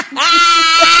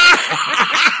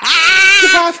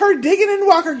have her digging in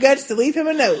Walker guts to leave him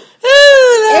a note.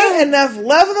 Ain't enough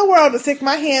love in the world to stick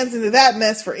my hands into that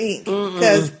mess for ink.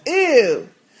 Because, ew.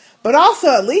 But also,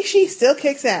 at least she still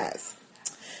kicks ass.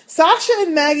 Sasha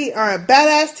and Maggie are a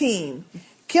badass team.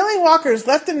 Killing walkers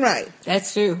left and right.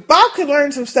 That's true. Bob could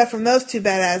learn some stuff from those two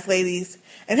badass ladies.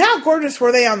 And how gorgeous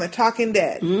were they on The Talking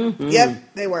Dead? Mm-hmm.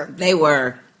 Yep, they were. They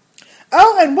were.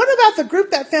 Oh, and what about the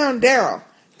group that found Daryl?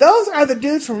 Those are the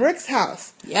dudes from Rick's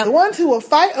house. Yep. The ones who will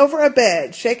fight over a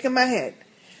bed. Shaking my head.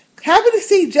 Happy to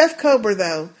see Jeff Kober,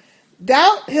 though.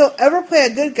 Doubt he'll ever play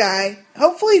a good guy.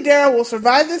 Hopefully Daryl will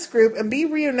survive this group and be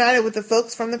reunited with the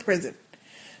folks from the prison.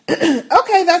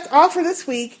 Okay, that's all for this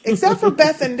week. Except for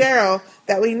Beth and Daryl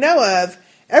that we know of,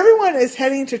 everyone is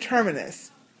heading to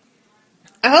Terminus.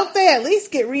 I hope they at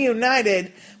least get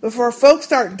reunited before folks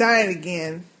start dying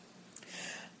again.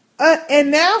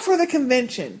 And now for the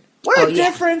convention. What a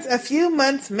difference a few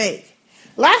months make.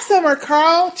 Last summer,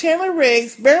 Carl Chandler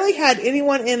Riggs barely had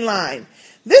anyone in line.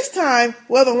 This time,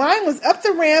 well, the line was up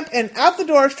the ramp and out the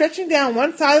door, stretching down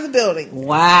one side of the building.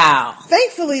 Wow.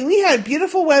 Thankfully, we had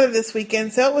beautiful weather this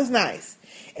weekend, so it was nice.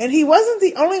 And he wasn't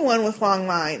the only one with long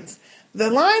lines.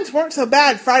 The lines weren't so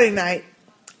bad Friday night.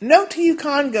 Note to you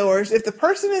con-goers, if the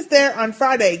person is there on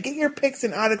Friday, get your pics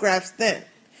and autographs then.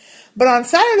 But on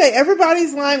Saturday,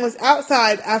 everybody's line was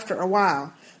outside after a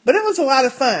while. But it was a lot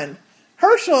of fun.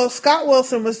 Herschel, Scott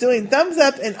Wilson, was doing thumbs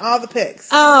up in all the pics.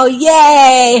 Oh,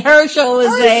 yay! Herschel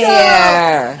was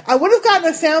there. I would have gotten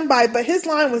a soundbite, but his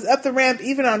line was up the ramp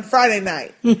even on Friday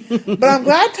night. But I'm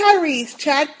glad Tyrese,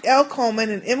 Chad L.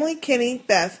 Coleman, and Emily Kinney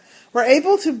Beth were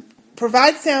able to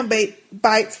provide sound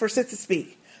bites for Sit to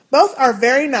Speak. Both are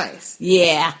very nice.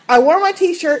 Yeah. I wore my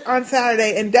t-shirt on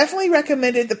Saturday and definitely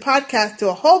recommended the podcast to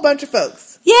a whole bunch of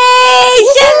folks. Yay,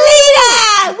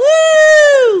 Shalita!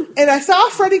 Woo! And I saw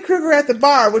Freddy Krueger at the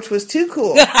bar, which was too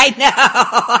cool. I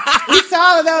know. We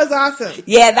saw that was awesome.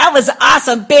 Yeah, that was an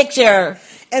awesome picture.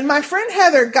 And my friend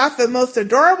Heather got the most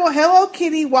adorable Hello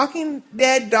Kitty Walking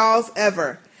Dead dolls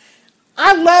ever.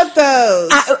 I love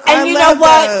those. And you know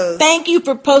what? Thank you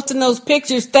for posting those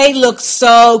pictures. They look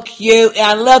so cute. And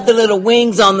I love the little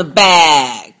wings on the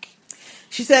bag.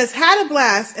 She says, had a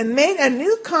blast and made a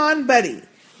new con buddy.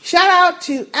 Shout out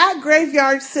to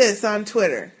 @GraveyardSis on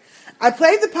Twitter. I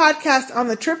played the podcast on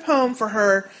the trip home for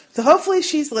her, so hopefully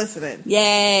she's listening.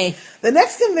 Yay. The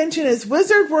next convention is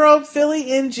Wizard World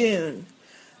Philly in June.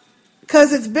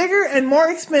 Because it's bigger and more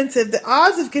expensive, the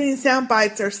odds of getting sound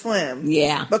bites are slim.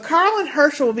 Yeah. But Carl and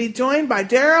Herschel will be joined by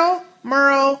Daryl,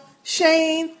 Merle,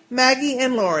 Shane, Maggie,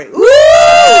 and Lori. Woo!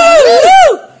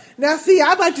 Woo! Now, see,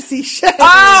 I'd like to see Shane. Oh,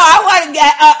 I want to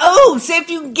get, see if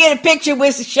you can get a picture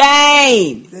with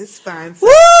Shane. That's fine.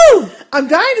 Woo! I'm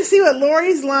dying to see what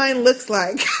Lori's line looks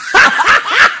like.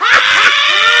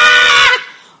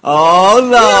 Oh, Lord.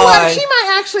 You know what? She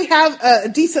might actually have a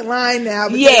decent line now.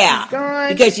 Because she's gone.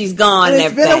 Because she's gone. And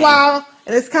it's been a while,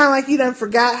 and it's kind of like you done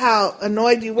forgot how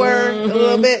annoyed you were a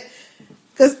little bit.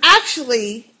 Because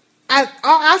actually,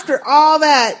 after all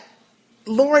that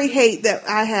Lori hate that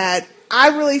I had, I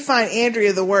really find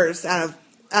Andrea the worst out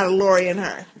of Lori and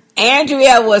her.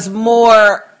 Andrea was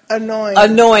more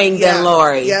annoying than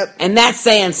Lori. Yep. And that's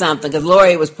saying something, because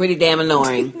Lori was pretty damn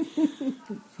annoying.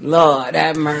 Lord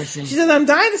have mercy. She says, I'm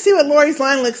dying to see what Lori's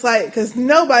line looks like, because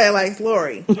nobody likes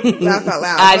Lori. Laugh out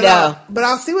loud. I know. But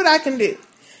I'll see what I can do.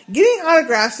 Getting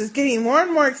autographs is getting more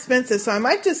and more expensive, so I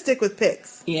might just stick with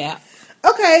pics. Yeah.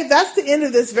 Okay, that's the end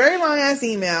of this very long-ass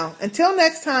email. Until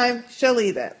next time,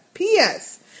 Shalita.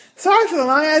 P.S. Sorry for the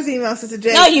long-ass email, Sister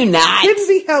J. No, you're not. Couldn't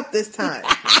be helped this time.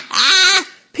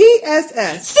 P.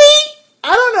 CSS. See?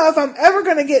 I don't know if I'm ever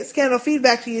going to get scandal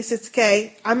feedback to you, Sister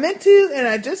K. I meant to, and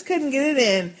I just couldn't get it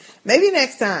in. Maybe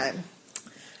next time.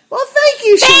 Well, thank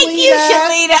you, Shalita. Thank you,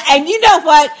 Shalita. And you know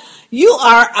what? You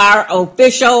are our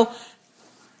official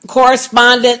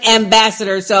correspondent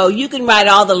ambassador, so you can write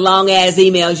all the long-ass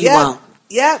emails you want.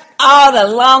 Yep. All the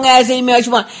long-ass emails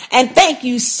you want. And thank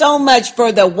you so much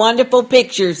for the wonderful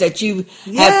pictures that you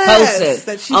have posted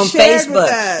that she on shared Facebook.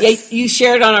 with us. Yeah, you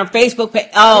shared on our Facebook page.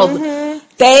 Oh,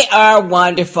 they are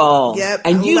wonderful. Yep,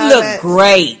 and I you love look it.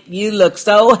 great. You look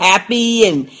so happy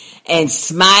and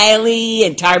smiley,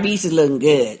 and Tyrese is looking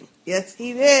good. Yes,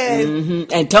 he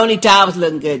did. And Tony Todd was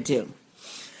looking good, too.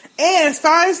 And as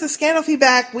far as the scandal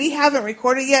feedback, we haven't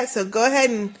recorded yet, so go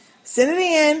ahead and send it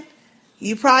in.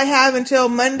 You probably have until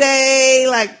Monday,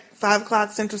 like 5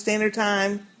 o'clock Central Standard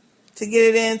Time, to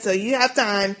get it in. So you have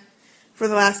time for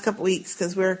the last couple weeks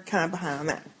because we're kind of behind on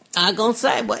that. I'm going to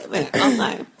say, wait a minute.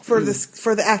 Okay. for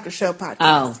the after show podcast.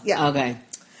 Oh, yeah. Okay.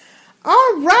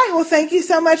 All right. Well, thank you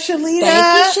so much, Shalita.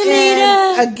 Thank you,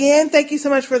 Shalita. And again, thank you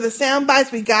so much for the sound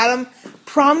bites. We got them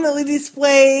prominently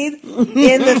displayed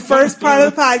in the first part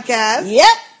of the podcast.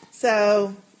 Yep.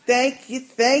 So thank you.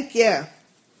 Thank you.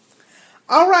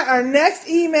 All right, our next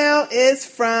email is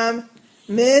from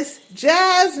Miss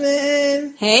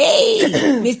Jasmine.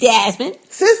 Hey, Miss Jasmine.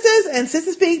 Sisters and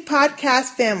Sister Speak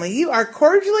podcast family, you are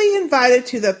cordially invited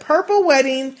to the purple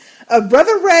wedding of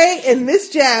Brother Ray and Miss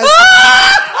Jasmine.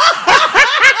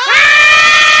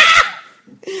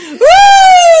 Woo!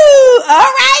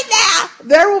 All right now.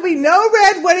 There will be no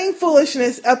red wedding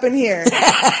foolishness up in here.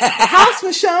 House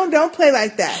Michonne don't play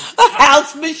like that.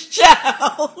 House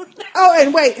Michonne. Oh,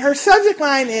 and wait, her subject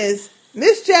line is,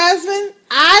 Miss Jasmine,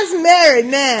 I's married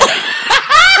now.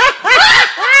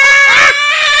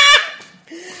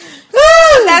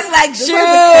 That's like This Suge.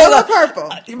 was the color purple.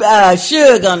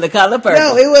 Suge on the color purple.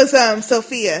 No, it was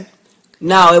Sophia.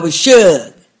 No, it was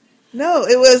Suge. No,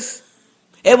 it was...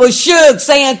 It was Suge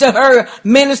saying to her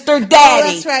minister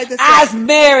daddy, that's right, I was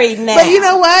married now. But you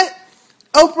know what?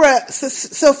 Oprah,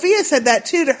 Sophia said that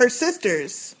too to her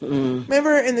sisters.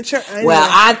 Remember in the church? Well,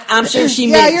 I'm sure she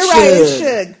yeah, meant you're Suge. right, it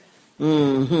should.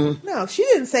 Mm-hmm. No, she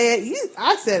didn't say it.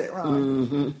 I said it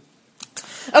wrong.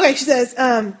 Okay, she says,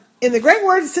 in the great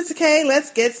words of Sister K, let's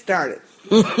get started.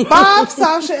 Bob,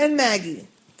 Sasha, and Maggie.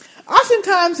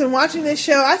 Oftentimes when watching this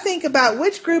show, I think about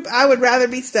which group I would rather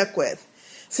be stuck with.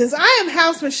 Since I am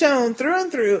House Michonne through and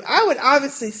through, I would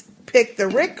obviously pick the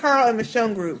Rick, Carl, and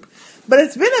Michonne group. But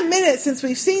it's been a minute since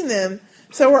we've seen them,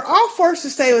 so we're all forced to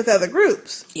stay with other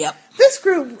groups. Yep. This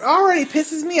group already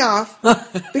pisses me off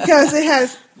because it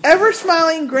has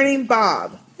ever-smiling, grinning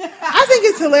Bob. I think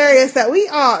it's hilarious that we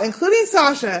all, including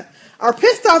Sasha, are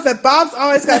pissed off that Bob's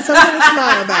always got something to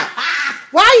smile about.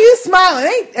 Why are you smiling?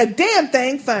 Ain't a damn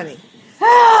thing funny.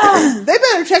 They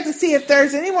better check to see if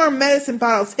there's any more medicine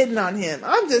bottles hidden on him.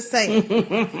 I'm just saying.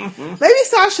 Maybe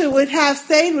Sasha would have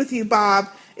stayed with you, Bob,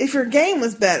 if your game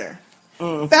was better.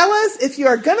 Fellas, if you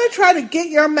are going to try to get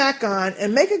your Mac on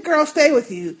and make a girl stay with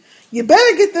you, you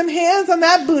better get them hands on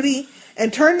that booty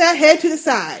and turn that head to the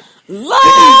side.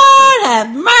 Lord have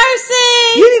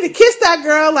mercy. You need to kiss that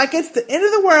girl like it's the end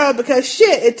of the world because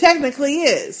shit, it technically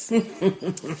is.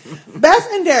 Beth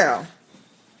and Daryl.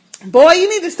 Boy, you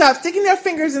need to stop sticking your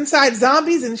fingers inside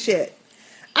zombies and shit.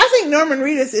 I think Norman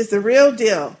Reedus is the real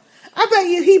deal. I bet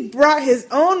you he brought his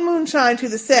own moonshine to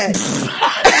the set.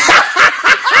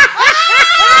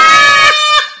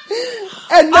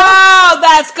 Oh,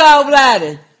 that's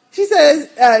cold-blooded. She says,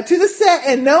 to the set,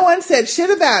 and no one said shit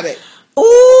about it.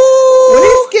 Ooh. When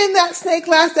he skinned that snake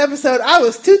last episode, I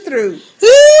was too through.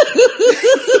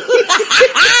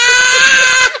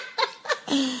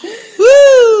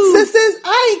 Sisters,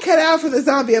 I ain't cut out for the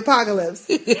zombie apocalypse.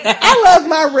 I love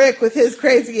my Rick with his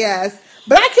crazy ass,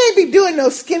 but I can't be doing no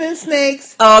skinning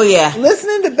snakes. Oh, yeah.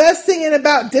 Listening to Beth singing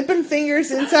about dipping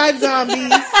fingers inside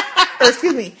zombies. Or,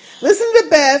 excuse me, listening to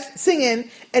Beth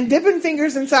singing and dipping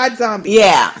fingers inside zombies.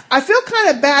 Yeah. I feel kind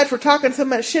of bad for talking so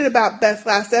much shit about Beth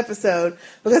last episode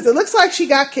because it looks like she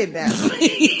got kidnapped.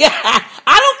 Yeah,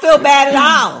 I don't feel bad at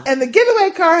all. And the getaway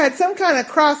car had some kind of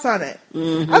cross on it.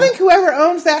 I think whoever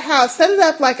owns that house set it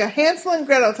up like a Hansel and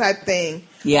Gretel type thing.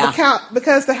 Yeah.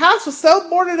 Because the house was so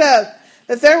boarded up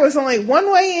that there was only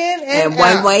one way in and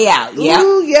one out. way out. Yep.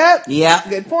 Ooh, yep. Yep.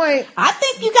 Good point. I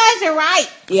think you guys are right.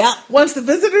 Yep. Once the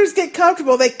visitors get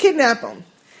comfortable, they kidnap them.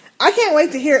 I can't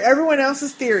wait to hear everyone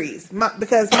else's theories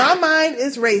because my mind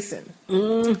is racing.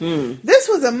 This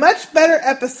was a much better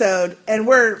episode, and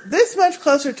we're this much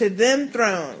closer to them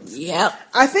thrones. Yep.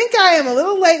 I think I am a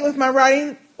little late with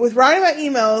writing my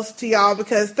emails to y'all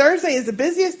because Thursday is the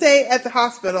busiest day at the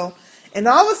hospital, And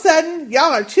all of a sudden,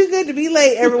 y'all are too good to be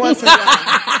late every once in a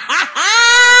while.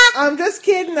 I'm just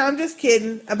kidding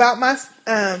about my,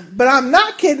 but I'm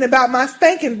not kidding about my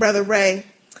spanking, Brother Ray.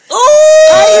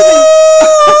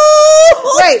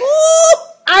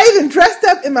 I even dressed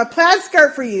up in my plaid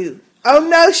skirt for you. Oh,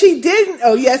 no, she didn't.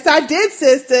 Oh, yes, I did,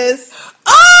 sisters.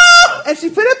 Oh! And she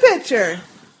put a picture.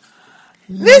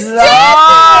 Miss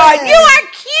Jasmine! You are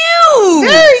cute!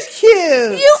 Very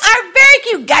cute. You are very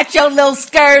cute. Got your little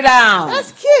skirt on.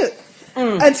 That's cute.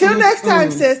 Until next time,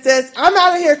 sisters, I'm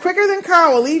out of here quicker than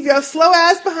Carl will leave your slow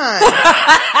ass behind.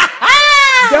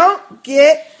 Don't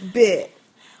get bit.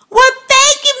 Well,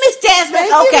 thank you, Miss Jasmine.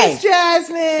 Thank you, Miss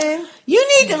Jasmine. You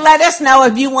need to let us know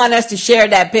if you want us to share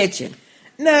that picture.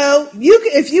 No, you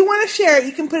can, if you want to share it,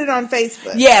 you can put it on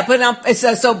Facebook. Yeah, put it on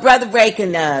so Brother Ray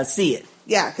can see it.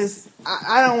 Yeah, because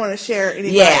I don't want to share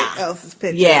anybody else's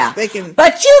pictures. Yeah, they can.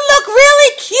 But you look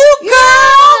really cute, girl.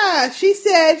 Yeah, she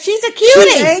said she's a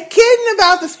cutie. She ain't kidding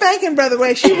about the spanking, Brother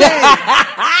Ray. She ready.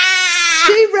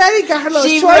 She ready. Got her little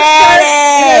short skirt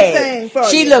and everything for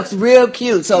She you. looks real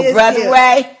cute. So, Brother cute.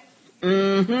 Ray.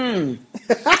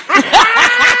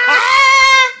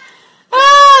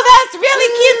 Oh, that's really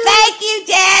cute. Thank you,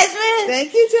 Jasmine.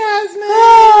 Thank you, Jasmine.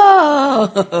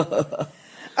 Oh.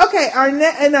 Okay, our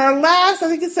last, I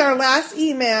think it's our last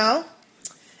email,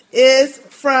 is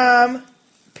from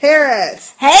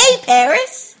Paris. Hey,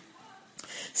 Paris.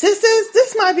 Sisters,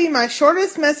 this might be my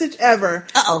shortest message ever.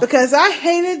 Because I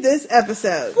hated this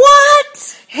episode.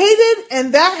 What? Hated,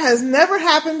 and that has never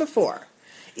happened before.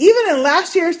 Even in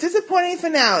last year's disappointing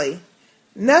finale,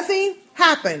 nothing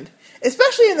happened.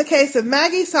 Especially in the case of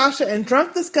Maggie, Sasha, and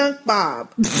Drunk the Skunk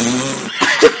Bob.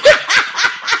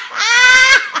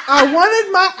 I wanted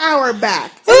my hour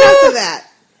back. Enough of that.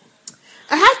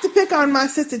 I have to pick on my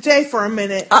sister Jay for a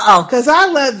minute. Because I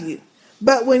love you.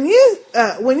 But when you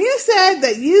said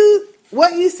that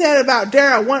what you said about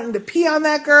Dara wanting to pee on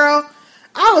that girl,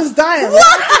 I was dying.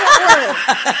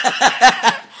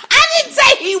 I didn't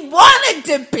say he wanted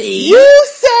to pee. You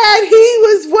said he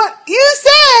was going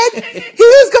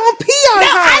to pee on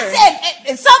her. I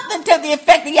said something to the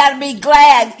effect that he had to be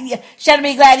glad. She had to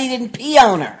be glad he didn't pee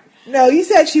on her. No, you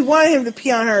said she wanted him to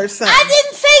pee on her or something. I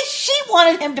didn't say she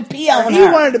wanted him to pee on her. He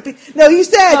wanted to pee. No, you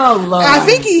said. Oh, Lord. I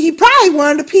think he probably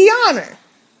wanted to pee on her.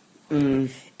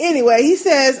 Anyway, he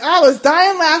says, I was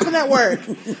dying laughing at work.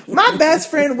 My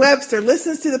best friend Webster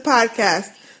listens to the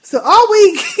podcast. So all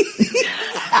week, so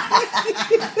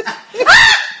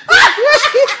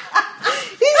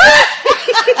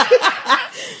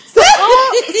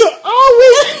all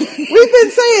week we've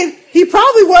been saying he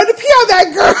probably wanted to pee on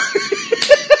that girl.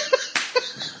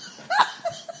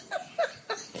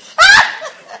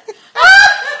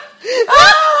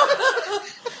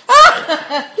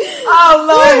 Oh,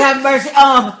 Lord have mercy.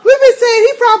 We've been saying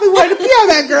he probably wanted to pee on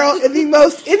that girl in the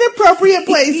most inappropriate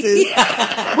places.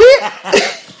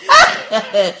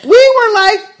 We were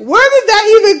like, where did that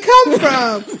even come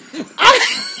from?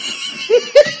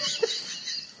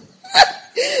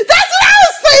 That's what I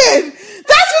was saying.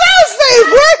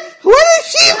 Where did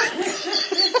she...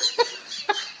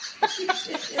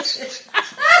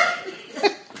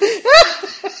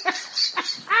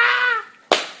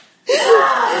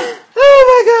 Oh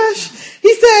my gosh.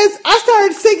 He says, I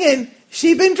started singing,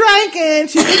 she been drinking.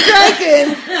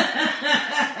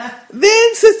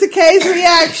 Then Sister K's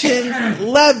reaction,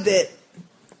 loved it.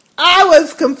 I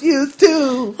was confused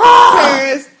too.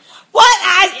 Paris. What?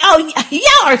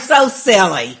 Y'all are so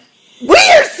silly.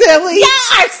 We're silly.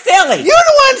 Y'all are silly. You're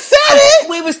the one said it.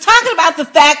 We was talking about the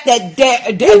fact that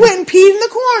he went and peed in the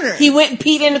corner. He went and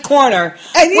peed in the corner.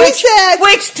 And you said...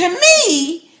 Which to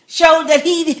me showed that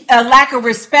he lack of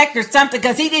respect or something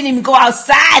because he didn't even go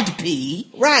outside to pee.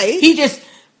 Right. He just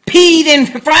peed in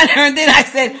front of her, and then I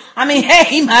said, hey,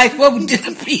 he might as well just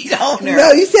peed on her.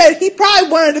 No, you said he probably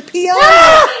wanted to pee on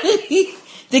her.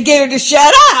 To get her to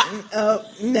shut up.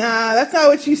 Nah, that's not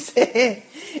what you said.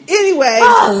 Anyway.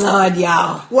 Oh, Lord,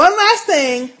 y'all. One last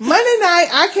thing. Monday night,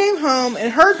 I came home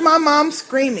and heard my mom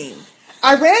screaming.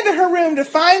 I ran to her room to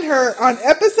find her on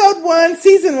episode 1,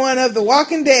 season 1 of The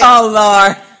Walking Dead. Oh,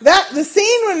 Lord. The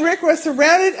scene when Rick was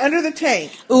surrounded under the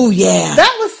tank. Oh, yeah.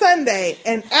 That was Sunday.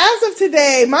 And as of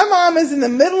today, my mom is in the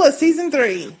middle of season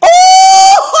 3.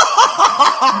 Oh,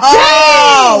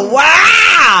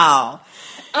 wow.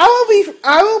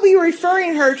 I will be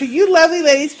referring her to You Lovely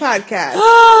Ladies podcast.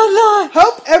 Oh, Lord.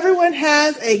 Hope everyone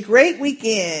has a great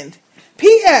weekend.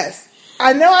 P.S.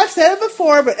 I know I've said it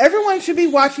before, but everyone should be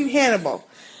watching Hannibal.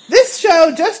 This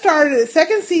show just started its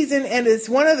second season and is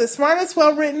one of the smartest,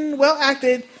 well-written,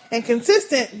 well-acted, and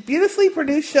consistent, beautifully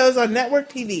produced shows on network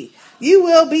TV. You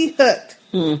will be hooked.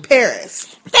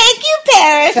 Paris. Thank you,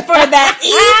 Paris, for that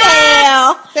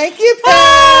email. Thank you,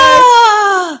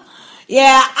 Paris.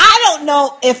 Yeah, I don't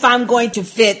know if I'm going to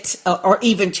fit or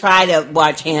even try to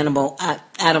watch Hannibal. I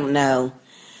don't know.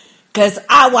 Because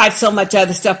I watch so much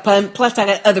other stuff. Plus, I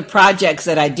got other projects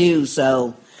that I do.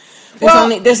 So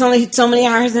there's only so many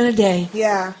hours in a day.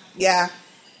 Yeah.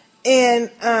 And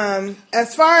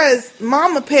as far as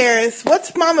Mama Paris,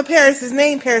 what's Mama Paris's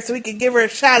name, Paris, so we could give her a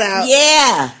shout out?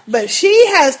 Yeah. But she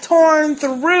has torn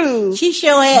through She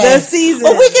sure has. the season.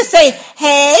 Or we could say,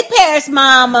 hey, Paris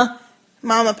Mama.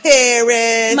 Mama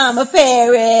Paris. Mama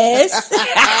Paris.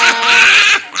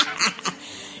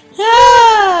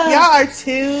 Y'all are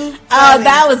too funny. Oh,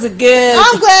 that was a good.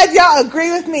 I'm glad y'all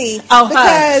agree with me. Oh,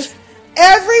 because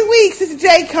every week Sister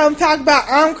J come talk about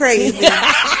I'm crazy.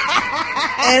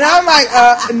 And I'm like,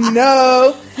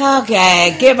 no.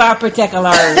 Okay, give our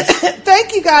particulars.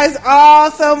 Thank you guys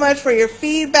all so much for your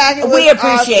feedback. We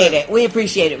appreciate it. We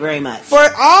appreciate it very much. For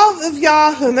all of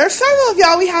y'all, and there's several of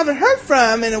y'all we haven't heard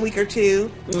from in a week or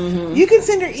two, you can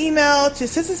send your email to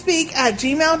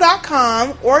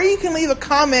sisterspeak@gmail.com, or you can leave a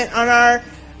comment on our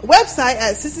website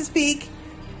at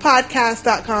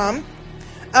sisterspeakpodcast.com.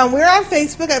 We're on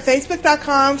Facebook at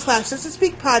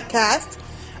facebook.com/sisterspeakpodcast.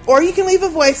 Or you can leave a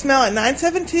voicemail at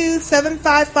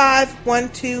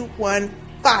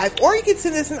 972-755-1215. Or you can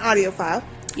send us an audio file.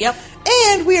 Yep.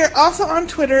 And we are also on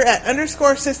Twitter at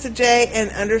 _SistaJ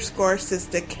and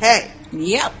 _SistaK.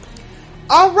 Yep.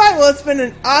 All right. Well, it's been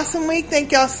an awesome week.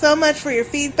 Thank y'all so much for your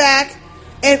feedback.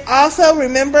 And also,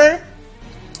 remember,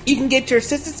 you can get your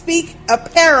Sister Speak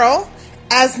apparel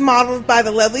as modeled by the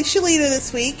lovely Shalita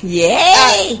this week.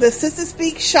 Yay! At the Sister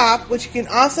Speak shop, which you can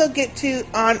also get to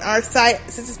on our site,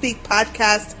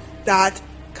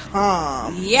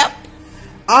 sisterspeakpodcast.com. Yep.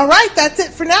 All right, that's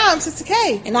it for now. I'm Sister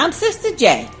K. And I'm Sister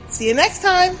J. See you next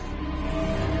time.